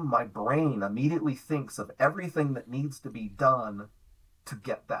problem, my brain immediately thinks of everything that needs to be done to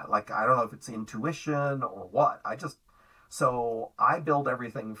get that. Like, I don't know if it's intuition or what. So I build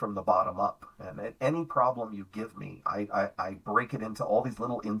everything from the bottom up. And at any problem you give me, I break it into all these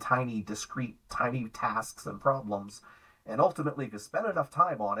little tiny, discrete, tiny tasks and problems. And ultimately, if you spend enough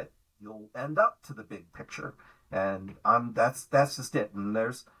time on it, you'll end up to the big picture. And that's just it. And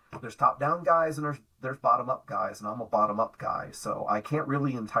there's top down guys and there's bottom up guys, and I'm a bottom up guy, so I can't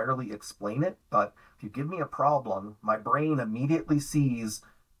really entirely explain it. But if you give me a problem, my brain immediately sees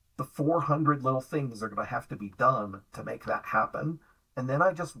the 400 little things that are going to have to be done to make that happen. And then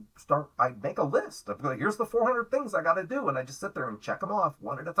I make a list of like, here's the 400 things I got to do, and I just sit there and check them off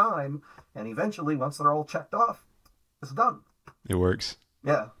one at a time. And eventually, once they're all checked off, it's done. It works.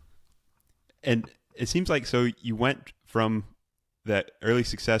 Yeah. And it seems like so you went from that early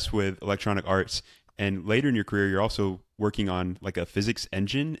success with Electronic Arts, and later in your career, you're also working on like a physics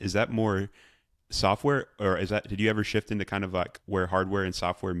engine. Is that more software, or did you ever shift into kind of like where hardware and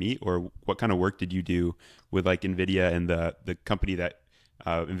software meet, or what kind of work did you do with like NVIDIA and the company that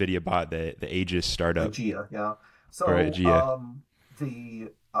NVIDIA bought, the Aegis startup? Aegea, yeah. So, Or Aegea.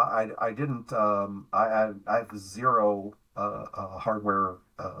 I didn't, I have zero hardware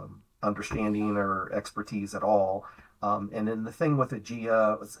understanding or expertise at all. And then the thing with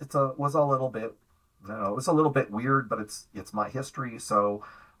Aegea, was a little bit, it was a little bit weird, but it's my history. So,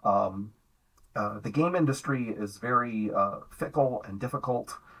 the game industry is very fickle and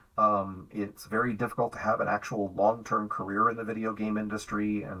difficult. It's very difficult to have an actual long-term career in the video game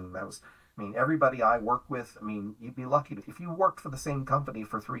industry, and I mean, everybody I work with, I mean, you'd be lucky if you worked for the same company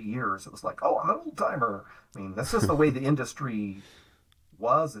for 3 years. It was like, oh, I'm an old timer. I mean, that's just the way the industry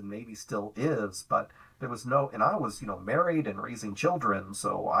was and maybe still is, but there was and I was, married and raising children,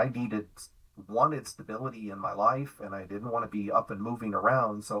 so I wanted stability in my life, and I didn't want to be up and moving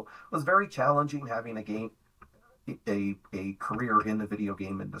around. So it was very challenging having a career in the video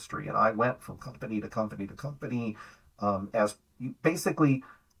game industry. And I went from company to company to company. As you, basically,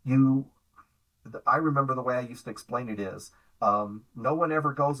 I remember the way I used to explain it is, no one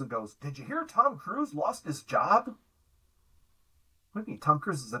ever goes, did you hear Tom Cruise lost his job? What do you mean? Tom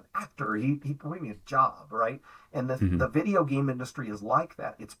Cruise is an actor. He what me a job, right? And the video game industry is like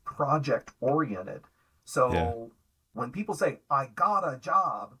that. It's project oriented. So when people say, I got a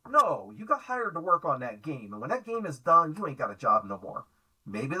job, no, you got hired to work on that game. And when that game is done, you ain't got a job no more.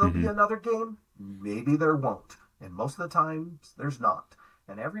 Maybe there'll be another game. Maybe there won't. And most of the times, there's not.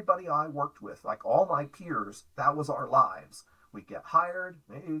 And everybody I worked with, like all my peers, that was our lives. We get hired.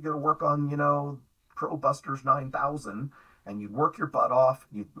 Maybe you're going to work on, Pro Busters 9000. And you'd work your butt off.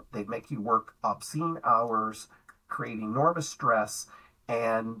 They'd make you work obscene hours, create enormous stress.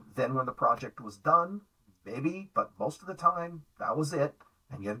 And then when the project was done, maybe, but most of the time, that was it.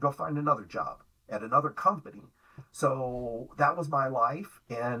 And you had to go find another job at another company. So that was my life.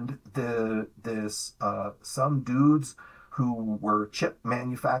 And some dudes who were chip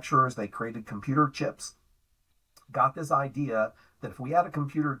manufacturers, they created computer chips, got this idea that if we had a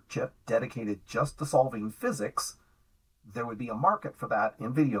computer chip dedicated just to solving physics, there would be a market for that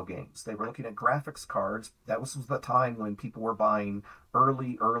in video games. They were looking at graphics cards. That was the time when people were buying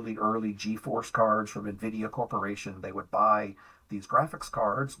early GeForce cards from NVIDIA Corporation. They would buy these graphics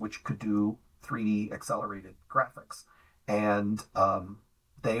cards, which could do 3D accelerated graphics. And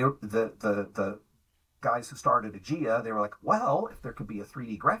the guys who started Aegea, they were like, well, if there could be a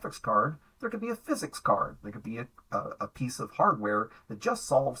 3D graphics card, there could be a physics card. There could be a piece of hardware that just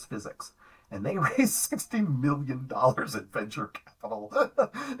solves physics. And they raised $60 million in venture capital.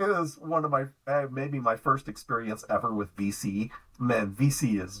 It was one of maybe my first experience ever with VC. Man,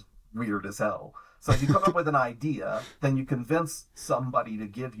 VC is weird as hell. So you come up with an idea, then you convince somebody to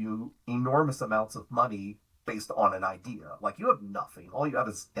give you enormous amounts of money based on an idea. Like, you have nothing. All you have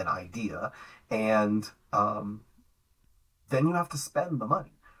is an idea. And then you have to spend the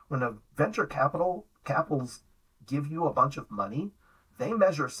money. When a venture capitals give you a bunch of money, they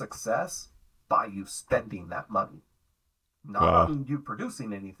measure success by you spending that money, not on you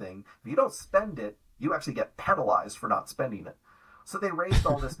producing anything. If you don't spend it, you actually get penalized for not spending it. So they raised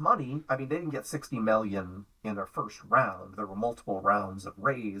all this money. I mean, they didn't get 60 million in their first round. There were multiple rounds of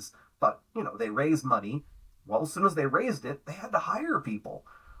raise, but they raised money. Well, as soon as they raised it, they had to hire people.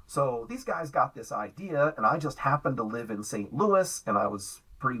 So these guys got this idea, and I just happened to live in St. Louis, and I was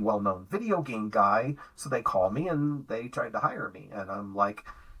a pretty well-known video game guy. So they called me and they tried to hire me, and I'm like,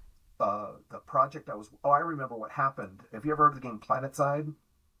 the project I remember what happened. Have you ever heard of the game PlanetSide?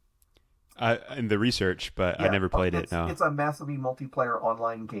 In the research, but yeah, I never played it. No. It's a massively multiplayer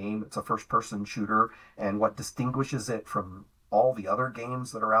online game. It's a first-person shooter, and what distinguishes it from all the other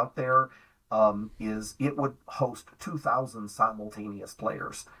games that are out there is it would host 2,000 simultaneous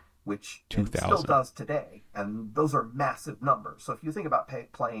players, which it still does today, and those are massive numbers. So if you think about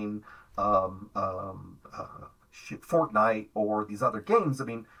playing Fortnite or these other games, I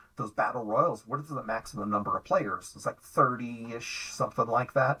mean, those battle royals, what is the maximum number of players? It's like 30-ish, something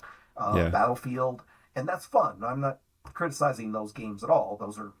like that. Battlefield, and that's fun. I'm not criticizing those games at all.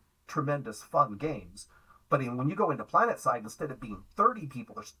 Those are tremendous fun games. But when you go into PlanetSide, instead of being 30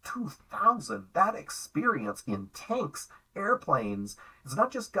 people, there's 2,000. That experience in tanks, airplanes, it's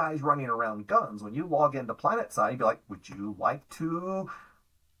not just guys running around guns. When you log into PlanetSide, you'd be like, would you like to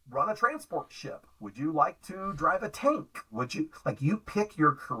run a transport ship? Would you like to drive a tank? Would you you pick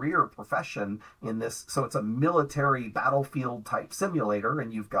your career profession in this? So it's a military battlefield type simulator,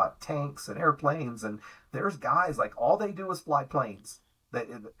 and you've got tanks and airplanes, and there's guys all they do is fly planes.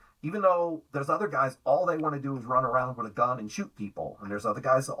 Even though there's other guys, all they want to do is run around with a gun and shoot people, and there's other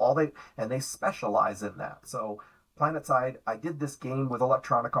guys they specialize in that. So PlanetSide, I did this game with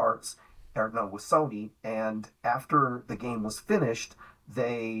Electronic Arts, with Sony, and after the game was finished,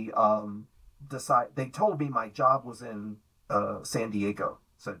 they told me my job was in San Diego.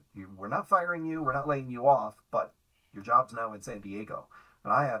 So we're not firing you, we're not laying you off, but your job's now in San Diego.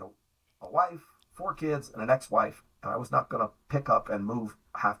 And I had a wife, 4 kids, and an ex-wife, and I was not going to pick up and move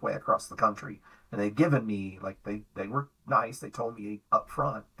halfway across the country. And they'd given me, they were nice, they told me up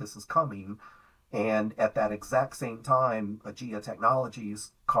front, this is coming. And at that exact same time, Aegea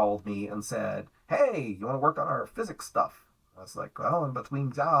Technologies called me and said, hey, you want to work on our physics stuff? I was like, well, in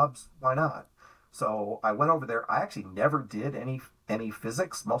between jobs, why not? So I went over there. I actually never did any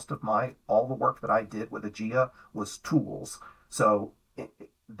physics. Most of all the work that I did with Aegea was tools. So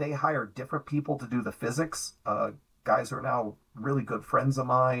they hired different people to do the physics. Guys are now really good friends of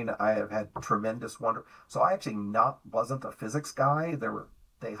mine. I have had tremendous wonder. So I actually wasn't a physics guy.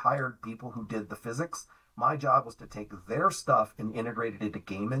 They hired people who did the physics. My job was to take their stuff and integrate it into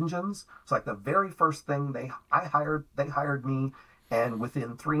game engines. So the very first thing they hired me, and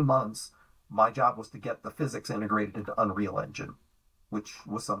within 3 months, my job was to get the physics integrated into Unreal Engine, which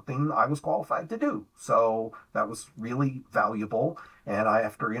was something I was qualified to do. So that was really valuable. And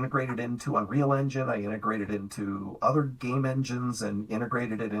after integrated into Unreal Engine, I integrated into other game engines and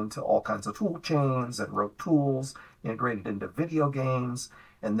integrated it into all kinds of tool chains and wrote tools, integrated into video games.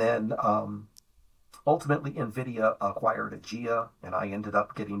 And then ultimately, NVIDIA acquired Aegea, and I ended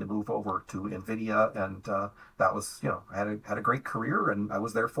up getting to move over to NVIDIA, and that was, I had a great career, and I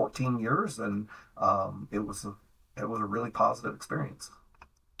was there 14 years, and it was a really positive experience.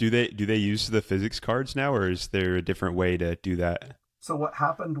 Do they use the physics cards now, or is there a different way to do that? So what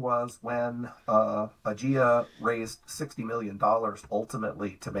happened was when Aegea raised $60 million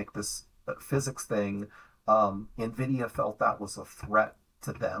ultimately to make this physics thing, NVIDIA felt that was a threat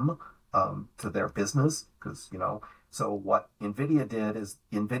to them, to their business, because, so what NVIDIA did is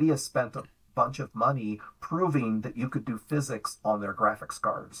NVIDIA spent a bunch of money proving that you could do physics on their graphics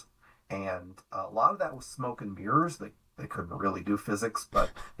cards. And a lot of that was smoke and mirrors. They couldn't really do physics,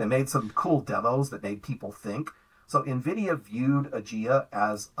 but they made some cool demos that made people think. So NVIDIA viewed Aegea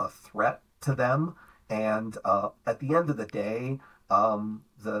as a threat to them, and at the end of the day,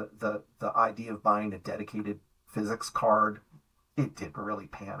 the idea of buying a dedicated physics card, it didn't really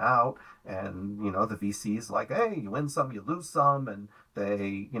pan out. And the VCs like, hey, you win some, you lose some, and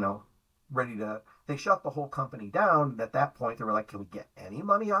they ready to they shut the whole company down. And at that point, they were like, can we get any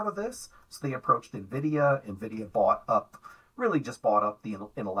money out of this? So they approached NVIDIA. NVIDIA just bought up the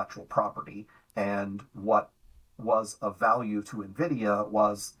intellectual property, and what was of value to NVIDIA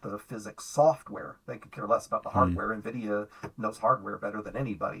was the physics software. They could care less about the hardware. NVIDIA knows hardware better than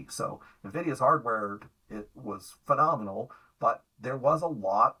anybody. So NVIDIA's hardware, it was phenomenal, but there was a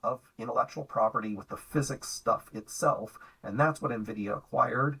lot of intellectual property with the physics stuff itself, and that's what NVIDIA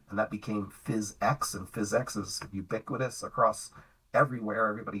acquired, and that became PhysX, and PhysX is ubiquitous across everywhere.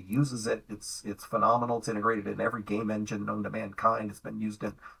 Everybody uses it. It's phenomenal. It's integrated in every game engine known to mankind. It's been used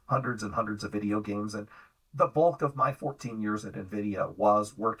in hundreds and hundreds of video games, and the bulk of my 14 years at NVIDIA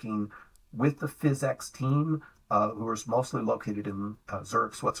was working with the PhysX team, who was mostly located in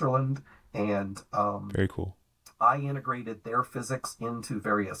Zurich, Switzerland. And Very cool. I integrated their physics into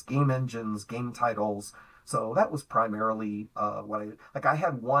various game engines, game titles. So that was primarily what I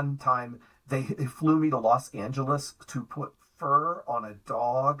had one time, they flew me to Los Angeles to put fur on a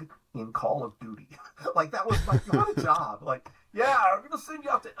dog in Call of Duty. Like, that was like, what a job. Like, yeah, we're going to send you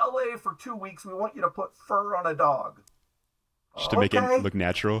out to LA for 2 weeks. We want you to put fur on a dog. Just to make it look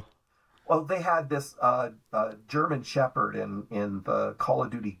natural. Well, they had this German Shepherd in the Call of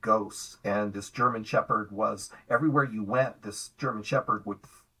Duty Ghosts, and this German Shepherd was, everywhere you went, this German Shepherd would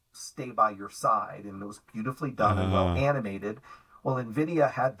stay by your side, and it was beautifully done and well animated. Well,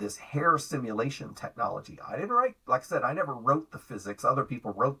 NVIDIA had this hair simulation technology. I didn't write, like I said, I never wrote the physics. Other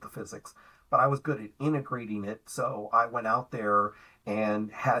people wrote the physics, but I was good at integrating it. So I went out there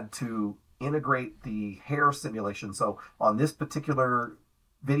and had to integrate the hair simulation. So on this particular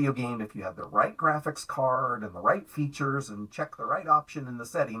video game, if you have the right graphics card and the right features and check the right option in the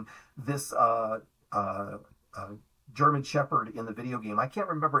setting, this German Shepherd in the video game, I can't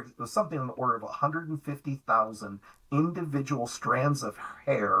remember, it was something in the order of 150,000 individual strands of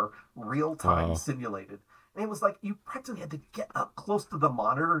hair, real time simulated. And it was like you practically had to get up close to the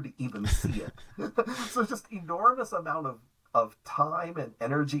monitor to even see it. So just enormous amount of time and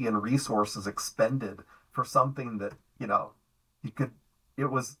energy and resources expended for something that, it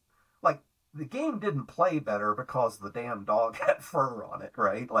was like, the game didn't play better because the damn dog had fur on it,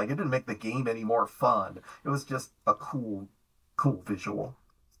 right? Like, it didn't make the game any more fun. It was just a cool visual.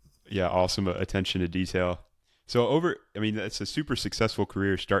 Yeah, awesome attention to detail. So that's a super successful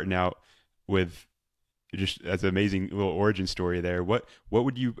career starting out with just as an amazing little origin story there. What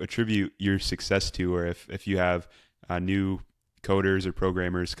would you attribute your success to, or if you have new coders or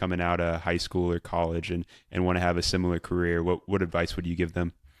programmers coming out of high school or college and want to have a similar career, what advice would you give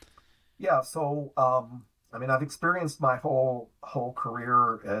them? Yeah, so I've experienced my whole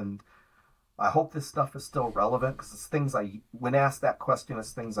career, and I hope this stuff is still relevant, because it's things when asked that question,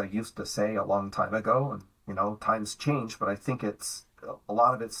 it's things I used to say a long time ago, and times change, but I think a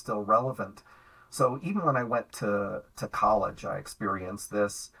lot of it's still relevant. So even when I went to college, I experienced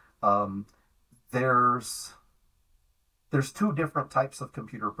this. There's two different types of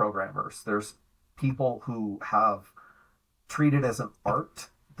computer programmers. There's people who have treated as an art,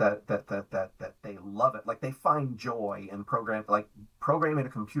 that they love it. Like, they find joy in programming a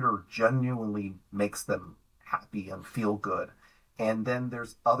computer genuinely makes them happy and feel good. And then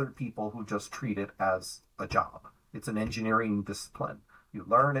there's other people who just treat it as a job. It's an engineering discipline. You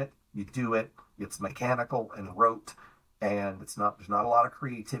learn it, you do it, it's mechanical and rote, and there's not a lot of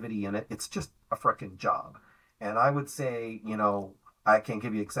creativity in it. It's just a frickin' job. And I would say, I can't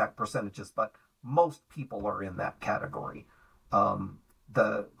give you exact percentages, but most people are in that category. And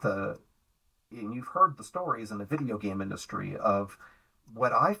you've heard the stories in the video game industry of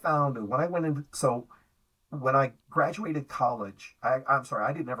what I found when I went in. So when I graduated college, I'm sorry,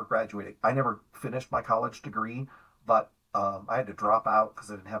 I didn't ever graduate. I never finished my college degree, but I had to drop out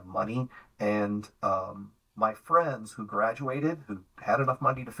because I didn't have money. And my friends who graduated, who had enough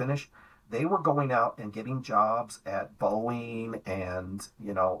money to finish, they were going out and getting jobs at Boeing and,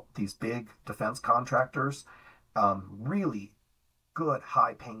 these big defense contractors, really good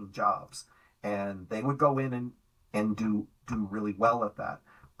high paying jobs, and they would go in and do really well at that.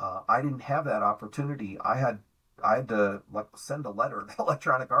 I didn't have that opportunity. I had to like send a letter to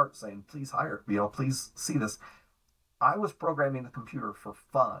Electronic Arts saying, please hire, please see this. I was programming the computer for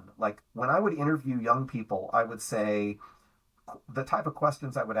fun. Like when I would interview young people, I would say the type of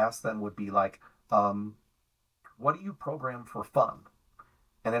questions I would ask them would be like, um, what do you program for fun?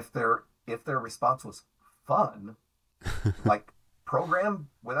 And if their response was fun, like program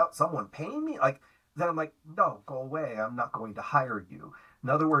without someone paying me, like then I'm like, no, go away. I'm not going to hire you. In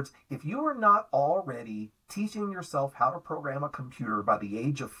other words, if you are not already teaching yourself how to program a computer by the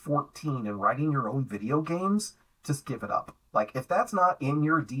age of 14 and writing your own video games, just give it up. Like if that's not in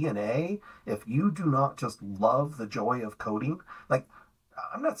your DNA, if you do not just love the joy of coding, like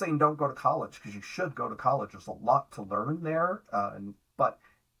I'm not saying don't go to college because you should go to college. There's a lot to learn there, but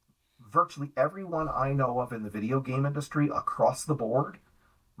virtually everyone I know of in the video game industry across the board,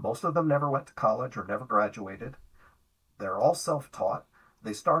 most of them never went to college or never graduated. They're all self taught.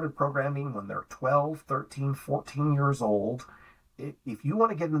 They started programming when they're 12, 13, 14 years old. If you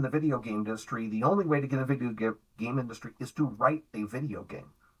want to get in the video game industry, the only way to get in the video game industry is to write a video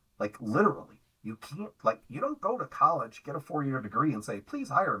game. Like literally. You can't, like, you don't go to college, get a 4-year degree and say, please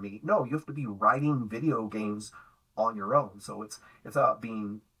hire me. No, you have to be writing video games on your own. So it's about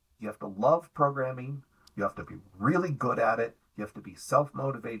being, you have to love programming. You have to be really good at it. You have to be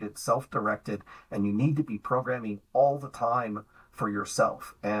self-motivated, self-directed, and you need to be programming all the time for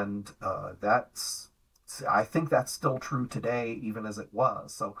yourself. And I think that's still true today, even as it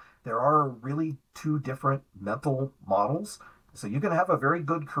was. So there are really two different mental models. So you can have a very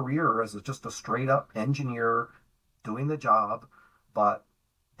good career as just a straight up engineer doing the job, but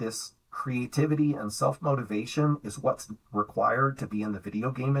this creativity and self motivation is what's required to be in the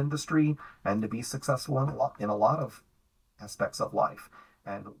video game industry and to be successful in a lot of aspects of life.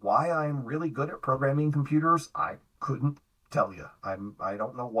 And why I'm really good at programming computers, I couldn't tell you. I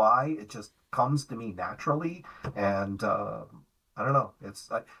don't know why. It just comes to me naturally, and I don't know.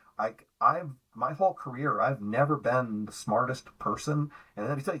 I've my whole career I've never been the smartest person. And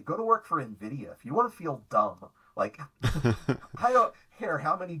let me tell you, go to work for Nvidia if you want to feel dumb. Like I don't care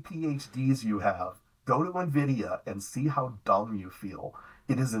how many PhDs you have. Go to Nvidia and see how dumb you feel.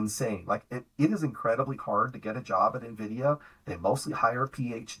 It is insane. Like it is incredibly hard to get a job at Nvidia. They mostly hire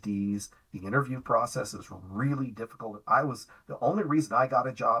PhDs. The interview process is really difficult. The only reason I got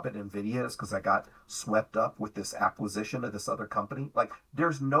a job at Nvidia is because I got swept up with this acquisition of this other company. Like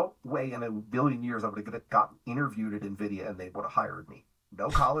there's no way in a billion years I would have gotten interviewed at Nvidia and they would have hired me. No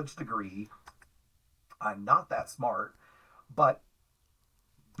college degree. I'm not that smart, but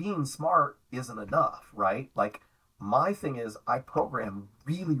being smart isn't enough, right? Like my thing is I program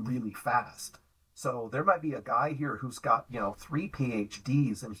really, really fast. So there might be a guy here who's got, 3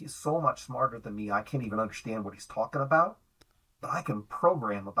 PhDs and he's so much smarter than me, I can't even understand what he's talking about. But I can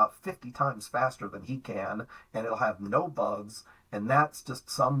program about 50 times faster than he can, and it'll have no bugs. And that's just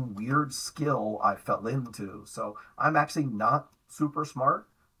some weird skill I fell into. So I'm actually not super smart,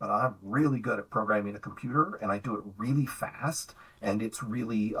 but I'm really good at programming a computer, and I do it really fast, and it's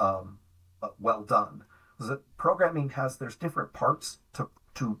really well done. There's different parts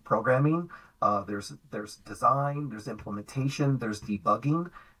to programming. There's design, there's implementation, there's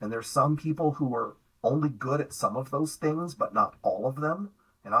debugging, and there's some people who are only good at some of those things, but not all of them.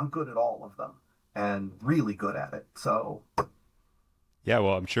 And I'm good at all of them and really good at it. So Yeah,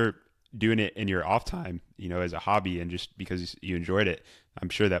 well, I'm sure doing it in your off time, as a hobby and just because you enjoyed it, I'm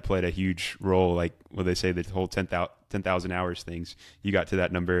sure that played a huge role. Like, well, they say the whole 10,000 hours things, you got to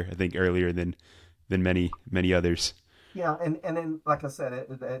that number, I think, earlier than many, many others. yeah, and then like I said,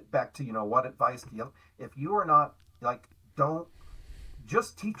 back to what advice do you? If you are not like, don't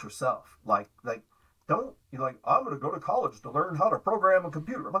just teach yourself. Like don't you're like I'm going to go to college to learn how to program a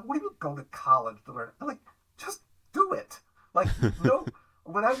computer. I'm like, what do you go to college to learn? I'm like, just do it. Like no.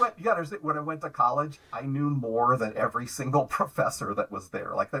 When I went, you gotta understand, when I went to college, I knew more than every single professor that was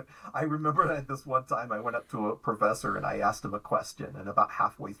there. Like that, I remember that this one time I went up to a professor and I asked him a question, and about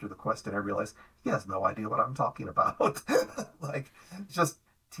halfway through the question, I realized he has no idea what I'm talking about. Like, just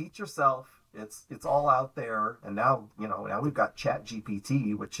teach yourself. It's all out there, and now we've got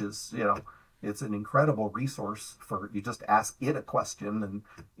ChatGPT, which is it's an incredible resource for you just ask it a question. And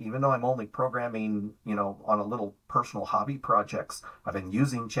even though I'm only programming, on a little personal hobby projects, I've been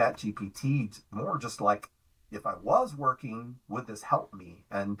using ChatGPT more just like if I was working, would this help me?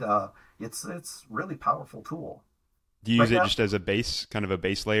 And it's really powerful tool. Do you use Right it now, just as a base, kind of a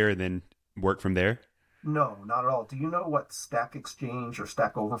base layer, and then work from there? no, not at all. Do you know what Stack Exchange or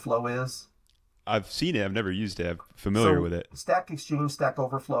Stack Overflow is? I've seen it. I've never used it. I'm familiar So with it. Stack Exchange, Stack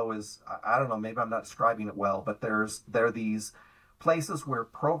Overflow is, I don't know, maybe I'm not describing it well, but there are these places where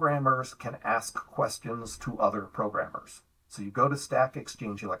programmers can ask questions to other programmers. So you go to Stack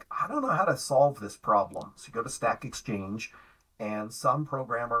Exchange, you're like, I don't know how to solve this problem. So you go to Stack Exchange, and some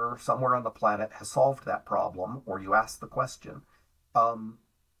programmer somewhere on the planet has solved that problem, or you ask the question. Um,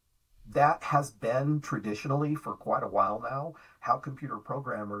 that has been traditionally for quite a while now how computer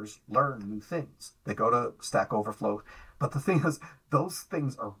programmers learn new things. They go to Stack Overflow, but the thing is, those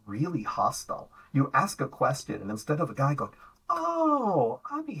things are really hostile. You ask a question, and instead of a guy going, "Oh,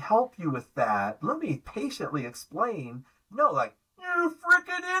 let me help you with that. Let me patiently explain," no, like, "You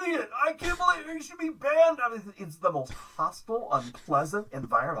freaking idiot! I can't believe you should be banned." I mean, it's the most hostile, unpleasant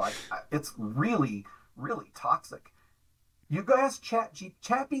environment. Like, it's really, really toxic. You go ask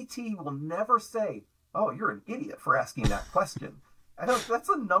ChatGPT will never say, "Oh, you're an idiot for asking that question." I know that's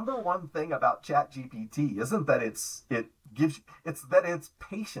the number one thing about ChatGPT, isn't that it's that it's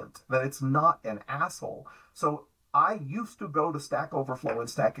patient, that it's not an asshole. So I used to go to Stack Overflow and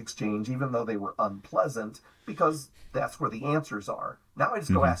Stack Exchange, even though they were unpleasant, because that's where the answers are. Now I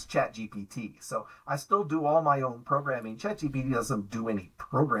just go Hmm. ask ChatGPT. So I still do all my own programming. ChatGPT doesn't do any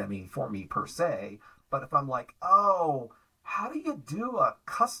programming for me per se, but if I'm like, "Oh, how do you do a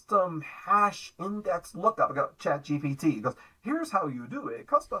custom hash index lookup?" I go ChatGPT. It goes, "Here's how you do it,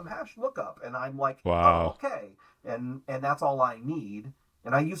 custom hash lookup." And I'm like, "Oh, Wow. okay." And that's all I need.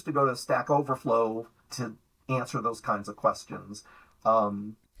 And I used to go to Stack Overflow to answer those kinds of questions.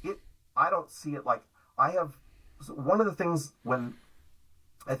 It I don't see it like I have. One of the things when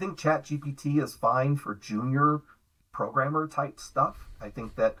I think ChatGPT is fine for junior programmer type stuff. I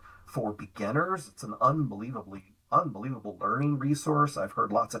think that for beginners, it's an unbelievable learning resource. I've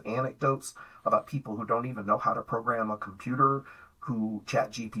heard lots of anecdotes about people who don't even know how to program a computer, who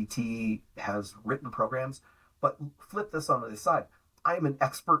ChatGPT has written programs. But flip this on the side. I'm an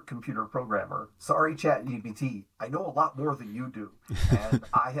expert computer programmer. Sorry, ChatGPT. I know a lot more than you do. And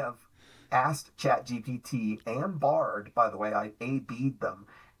I have asked ChatGPT and Bard, by the way, I A-B'd them.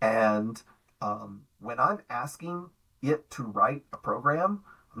 And when I'm asking it to write a program,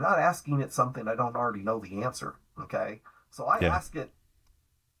 I'm not asking it something I don't already know the answer. Okay. So I Yeah. ask it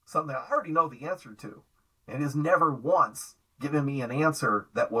something I already know the answer to. And it has never once given me an answer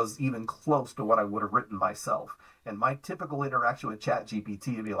that was even close to what I would have written myself. And my typical interaction with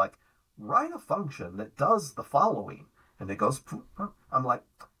ChatGPT would be like, "Write a function that does the following." And it goes, I'm like,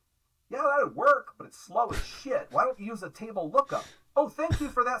 "Yeah, that'd work, but it's slow as shit. Why don't you use a table lookup?" "Oh, thank you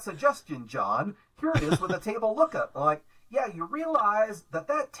for that suggestion, John. Here it is with a table lookup." I'm like, "Yeah, you realize that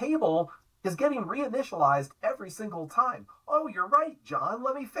that table is getting reinitialized every single time." "Oh, you're right, John.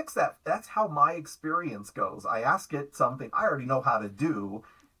 Let me fix that." That's how my experience goes. I ask it something I already know how to do,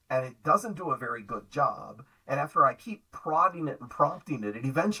 and it doesn't do a very good job. And after I keep prodding it and prompting it, it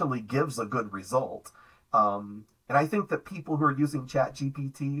eventually gives a good result. And I think that people who are using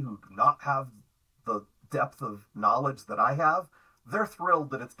ChatGPT who do not have the depth of knowledge that I have, they're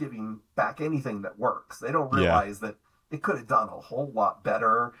thrilled that it's giving back anything that works. They don't Yeah. realize that it could have done a whole lot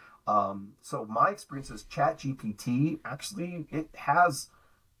better. So my experience is ChatGPT actually it has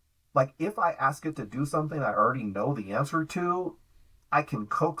like if I ask it to do something I already know the answer to, I can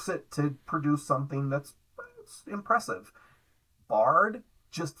coax it to produce something that's impressive. Bard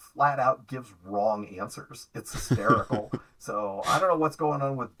just flat out gives wrong answers. It's hysterical. So I don't know what's going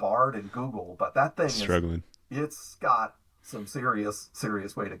on with Bard and Google, but that thing is Struggling. it's got some serious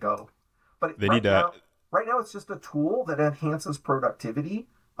way to go. But They need to. right now it's just a tool that enhances productivity.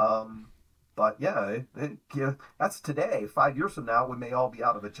 Um, but yeah, yeah, that's today. 5 years from now, we may all be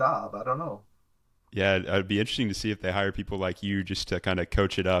out of a job. I don't know. Yeah, it'd be interesting to see if they hire people like you just to kind of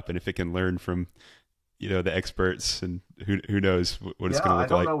coach it up, and if it can learn from the experts, and who knows what it's Yeah, going to I look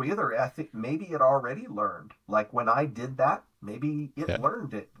don't like. know either. I think maybe it already learned. Like when I did that, maybe it Yeah.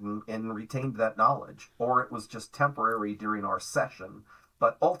 learned it and retained that knowledge, or it was just temporary during our session.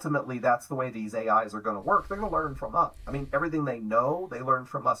 But ultimately, that's the way these AIs are going to work. They're going to learn from us. I mean, everything they know, they learn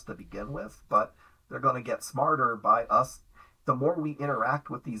from us to begin with, but they're going to get smarter by us. The more we interact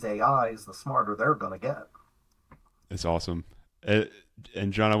with these AIs, the smarter they're going to get. It's awesome. Uh,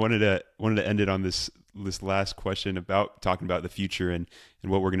 and John, I wanted to end it on this last question about talking about the future and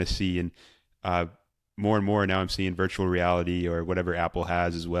what we're going to see. And uh, more and more now, I'm seeing virtual reality or whatever Apple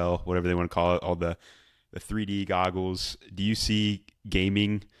has as well, whatever they want to call it, all the 3D goggles. Do you see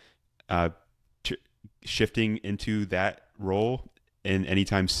gaming uh, tr- shifting into that role in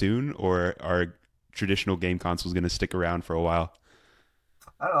anytime soon, or are traditional game consoles going to stick around for a while?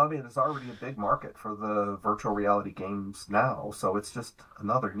 I don't know. I mean, there's already a big market for the virtual reality games now, so it's just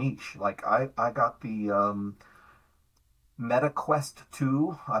another niche. Like I got the Meta Quest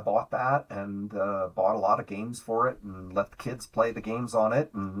 2. I bought that and bought a lot of games for it and let the kids play the games on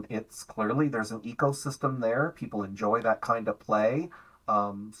it. And it's clearly there's an ecosystem there. People enjoy that kind of play.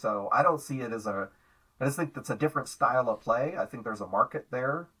 So I don't see it as a. I just think that's a different style of play. I think there's a market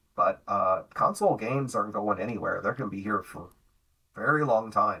there, but console games aren't going anywhere. They're going to be here for very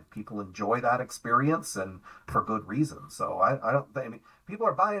long time. People enjoy that experience and for good reason. So I don't think, I mean, people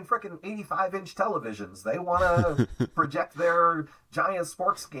are buying freaking 85-inch televisions. They want to project their giant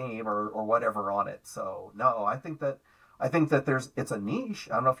sports game or whatever on it. So no, I think that it's a niche.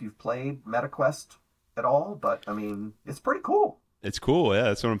 I don't know if you've played MetaQuest at all, but I mean, it's pretty cool. It's cool. Yeah,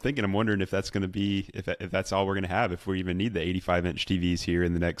 that's what I'm thinking. I'm wondering if that's going to be, if that's all we're going to have, if we even need the 85-inch TVs here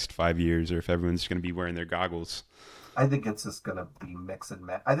in the next 5 years, or if everyone's going to be wearing their goggles. I think it's just going to be mix and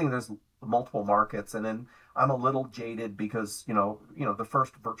match. I think there's multiple markets, and then I'm a little jaded because the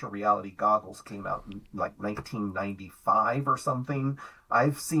first virtual reality goggles came out in like 1995 or something.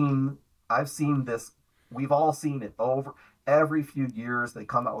 I've seen I've seen this. We've all seen it over every few years. They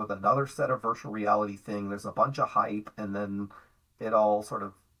come out with another set of virtual reality thing. There's a bunch of hype, and then it all sort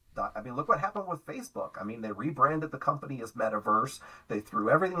of. I mean, look what happened with Facebook. I mean, they rebranded the company as Metaverse. They threw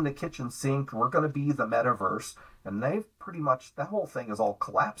everything in the kitchen sink. We're going to be the Metaverse. And they've pretty much, that whole thing has all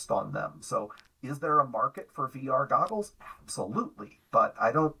collapsed on them. So is there a market for VR goggles? Absolutely. But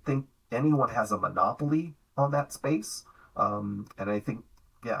I don't think anyone has a monopoly on that space. And I think,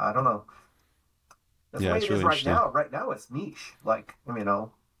 yeah, I don't know. That's the Yeah, way it's it is really right interesting. now. Right now, it's niche. Like,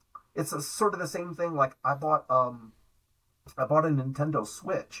 it's sort of the same thing. Like, I bought a Nintendo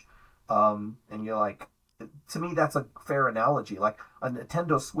Switch, and you're like, to me, that's a fair analogy. Like a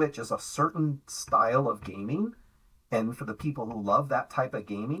Nintendo Switch is a certain style of gaming, and for the people who love that type of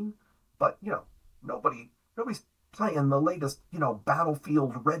gaming, but nobody's playing the latest,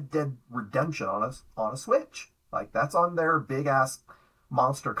 Battlefield, Red Dead Redemption on a Switch. Like that's on their big ass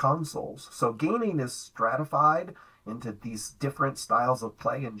monster consoles. So gaming is stratified into these different styles of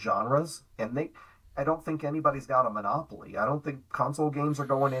play and genres, and I don't think anybody's got a monopoly. I don't think console games are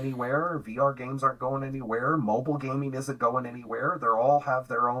going anywhere. VR games aren't going anywhere. Mobile gaming isn't going anywhere. They all have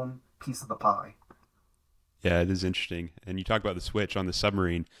their own piece of the pie. Yeah, it is interesting. And you talk about the Switch on the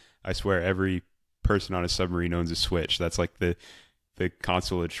submarine. I swear every person on a submarine owns a Switch. That's like the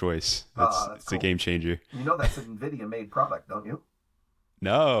console of choice. That's It's a cool. game changer. You know that's an NVIDIA made product, don't you?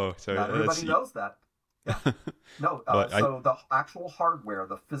 No, so Not that's everybody knows that. Yeah. No, but I so the actual hardware,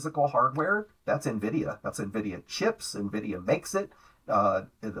 the physical hardware, that's NVIDIA. That's NVIDIA chips. NVIDIA makes it.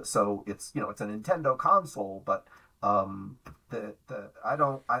 So it's a Nintendo console, but the I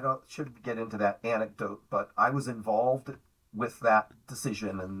don't should get into that anecdote, but I was involved with that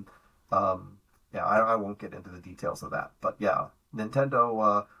decision, and yeah, I won't get into the details of that, but yeah,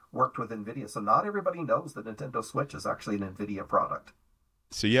 Nintendo worked with NVIDIA, so not everybody knows that Nintendo Switch is actually an NVIDIA product.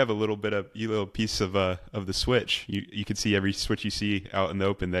 so you have a little bit of you little piece of the Switch. You can see every Switch you see out in the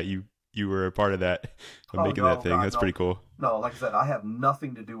open that you were a part of that of Oh making that no, thing. God, That's no, pretty cool. no. Like I said, I have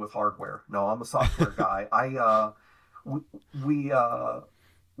nothing to do with hardware. No, I'm a software guy. We we uh,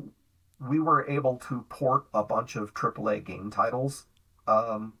 we were able to port a bunch of AAA game titles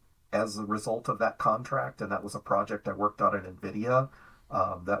um, as a result of that contract, and that was a project I worked on at NVIDIA.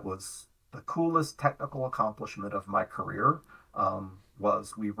 That was the coolest technical accomplishment of my career.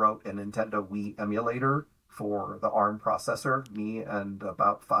 Was we wrote a Nintendo Wii emulator for the ARM processor, me and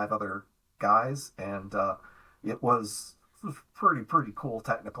about five other guys, and it was pretty cool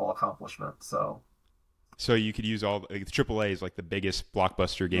technical accomplishment. So So you could use all like, the AAA is like the biggest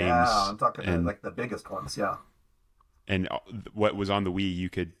blockbuster yeah, games, I'm talking about and like the biggest ones. Yeah. what was on the Wii, you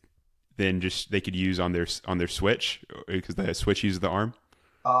could then just they could use on their Switch because the Switch uses the ARM.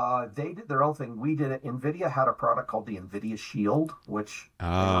 They did their own thing. We did it. NVIDIA had a product called the NVIDIA Shield, which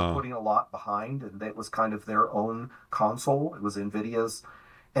they were Oh, putting a lot behind, and it was kind of their own console. It was NVIDIA's,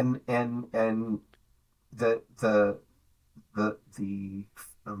 and the the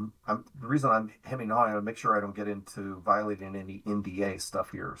reason I'm hemming on, I make sure I don't get into violating any NDA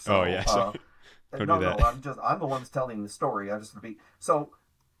stuff here. oh So, yeah. Sorry, don't do no, that. I'm the one telling the story. I just to be so.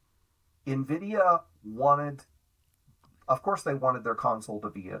 NVIDIA wanted, of course, they wanted their console to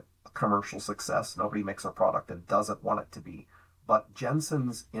be a commercial success. Nobody makes a product and doesn't want it to be. But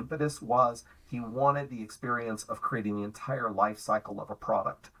Jensen's impetus was he wanted the experience of creating the entire life cycle of a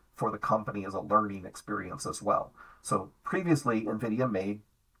product for the company as a learning experience as well. So previously, NVIDIA made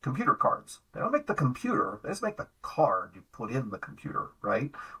computer cards. They don't make the computer, they just make the card you put in the computer,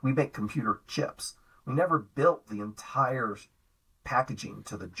 right? We make computer chips. We never built the entire packaging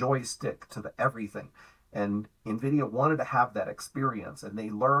to the joystick to the everything. And NVIDIA wanted to have that experience, and they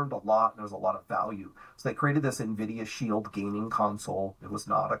learned a lot, and there was a lot of value. So they created this NVIDIA Shield gaming console. It was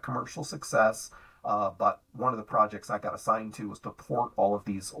not a commercial success, but one of the projects I got assigned to was to port all of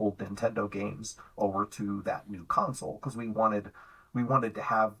these old Nintendo games over to that new console, because we wanted to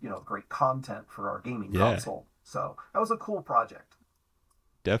have, great content for our gaming console. So that was a cool project.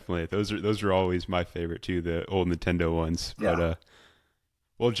 Definitely. Those are always my favorite too, the old Nintendo ones. Yeah. But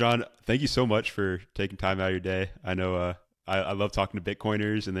well, John, thank you so much for taking time out of your day. I know I love talking to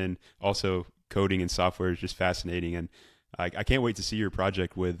Bitcoiners, and then also coding and software is just fascinating. And I can't wait to see your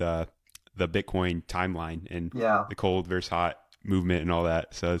project with the Bitcoin timeline and the cold versus hot movement and all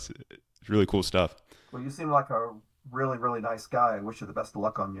that. So it's really cool stuff. Well, you seem like a really, really nice guy. I wish you the best of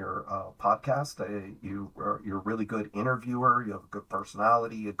luck on your podcast. You're a really good interviewer. You have a good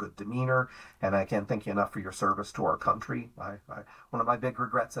personality, a good demeanor, and I can't thank you enough for your service to our country. One of my big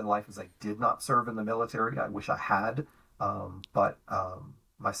regrets in life is I did not serve in the military. I wish I had, but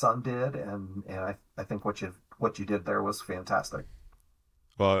my son did, and I think what you did there was fantastic.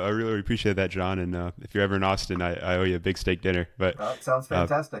 Well, I really appreciate that, John. And if you're ever in Austin, I owe you a big steak dinner. But it sounds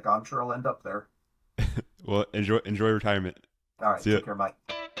fantastic. I'm sure I'll end up there. Well, enjoy retirement. All right, take care, Mike.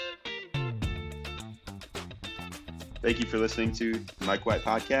 Thank you for listening to the Mike White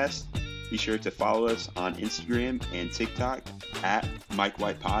Podcast. Be sure to follow us on Instagram and TikTok at Mike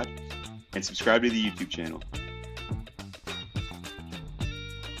White Pod, and subscribe to the YouTube channel.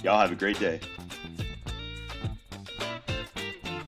 Y'all have a great day.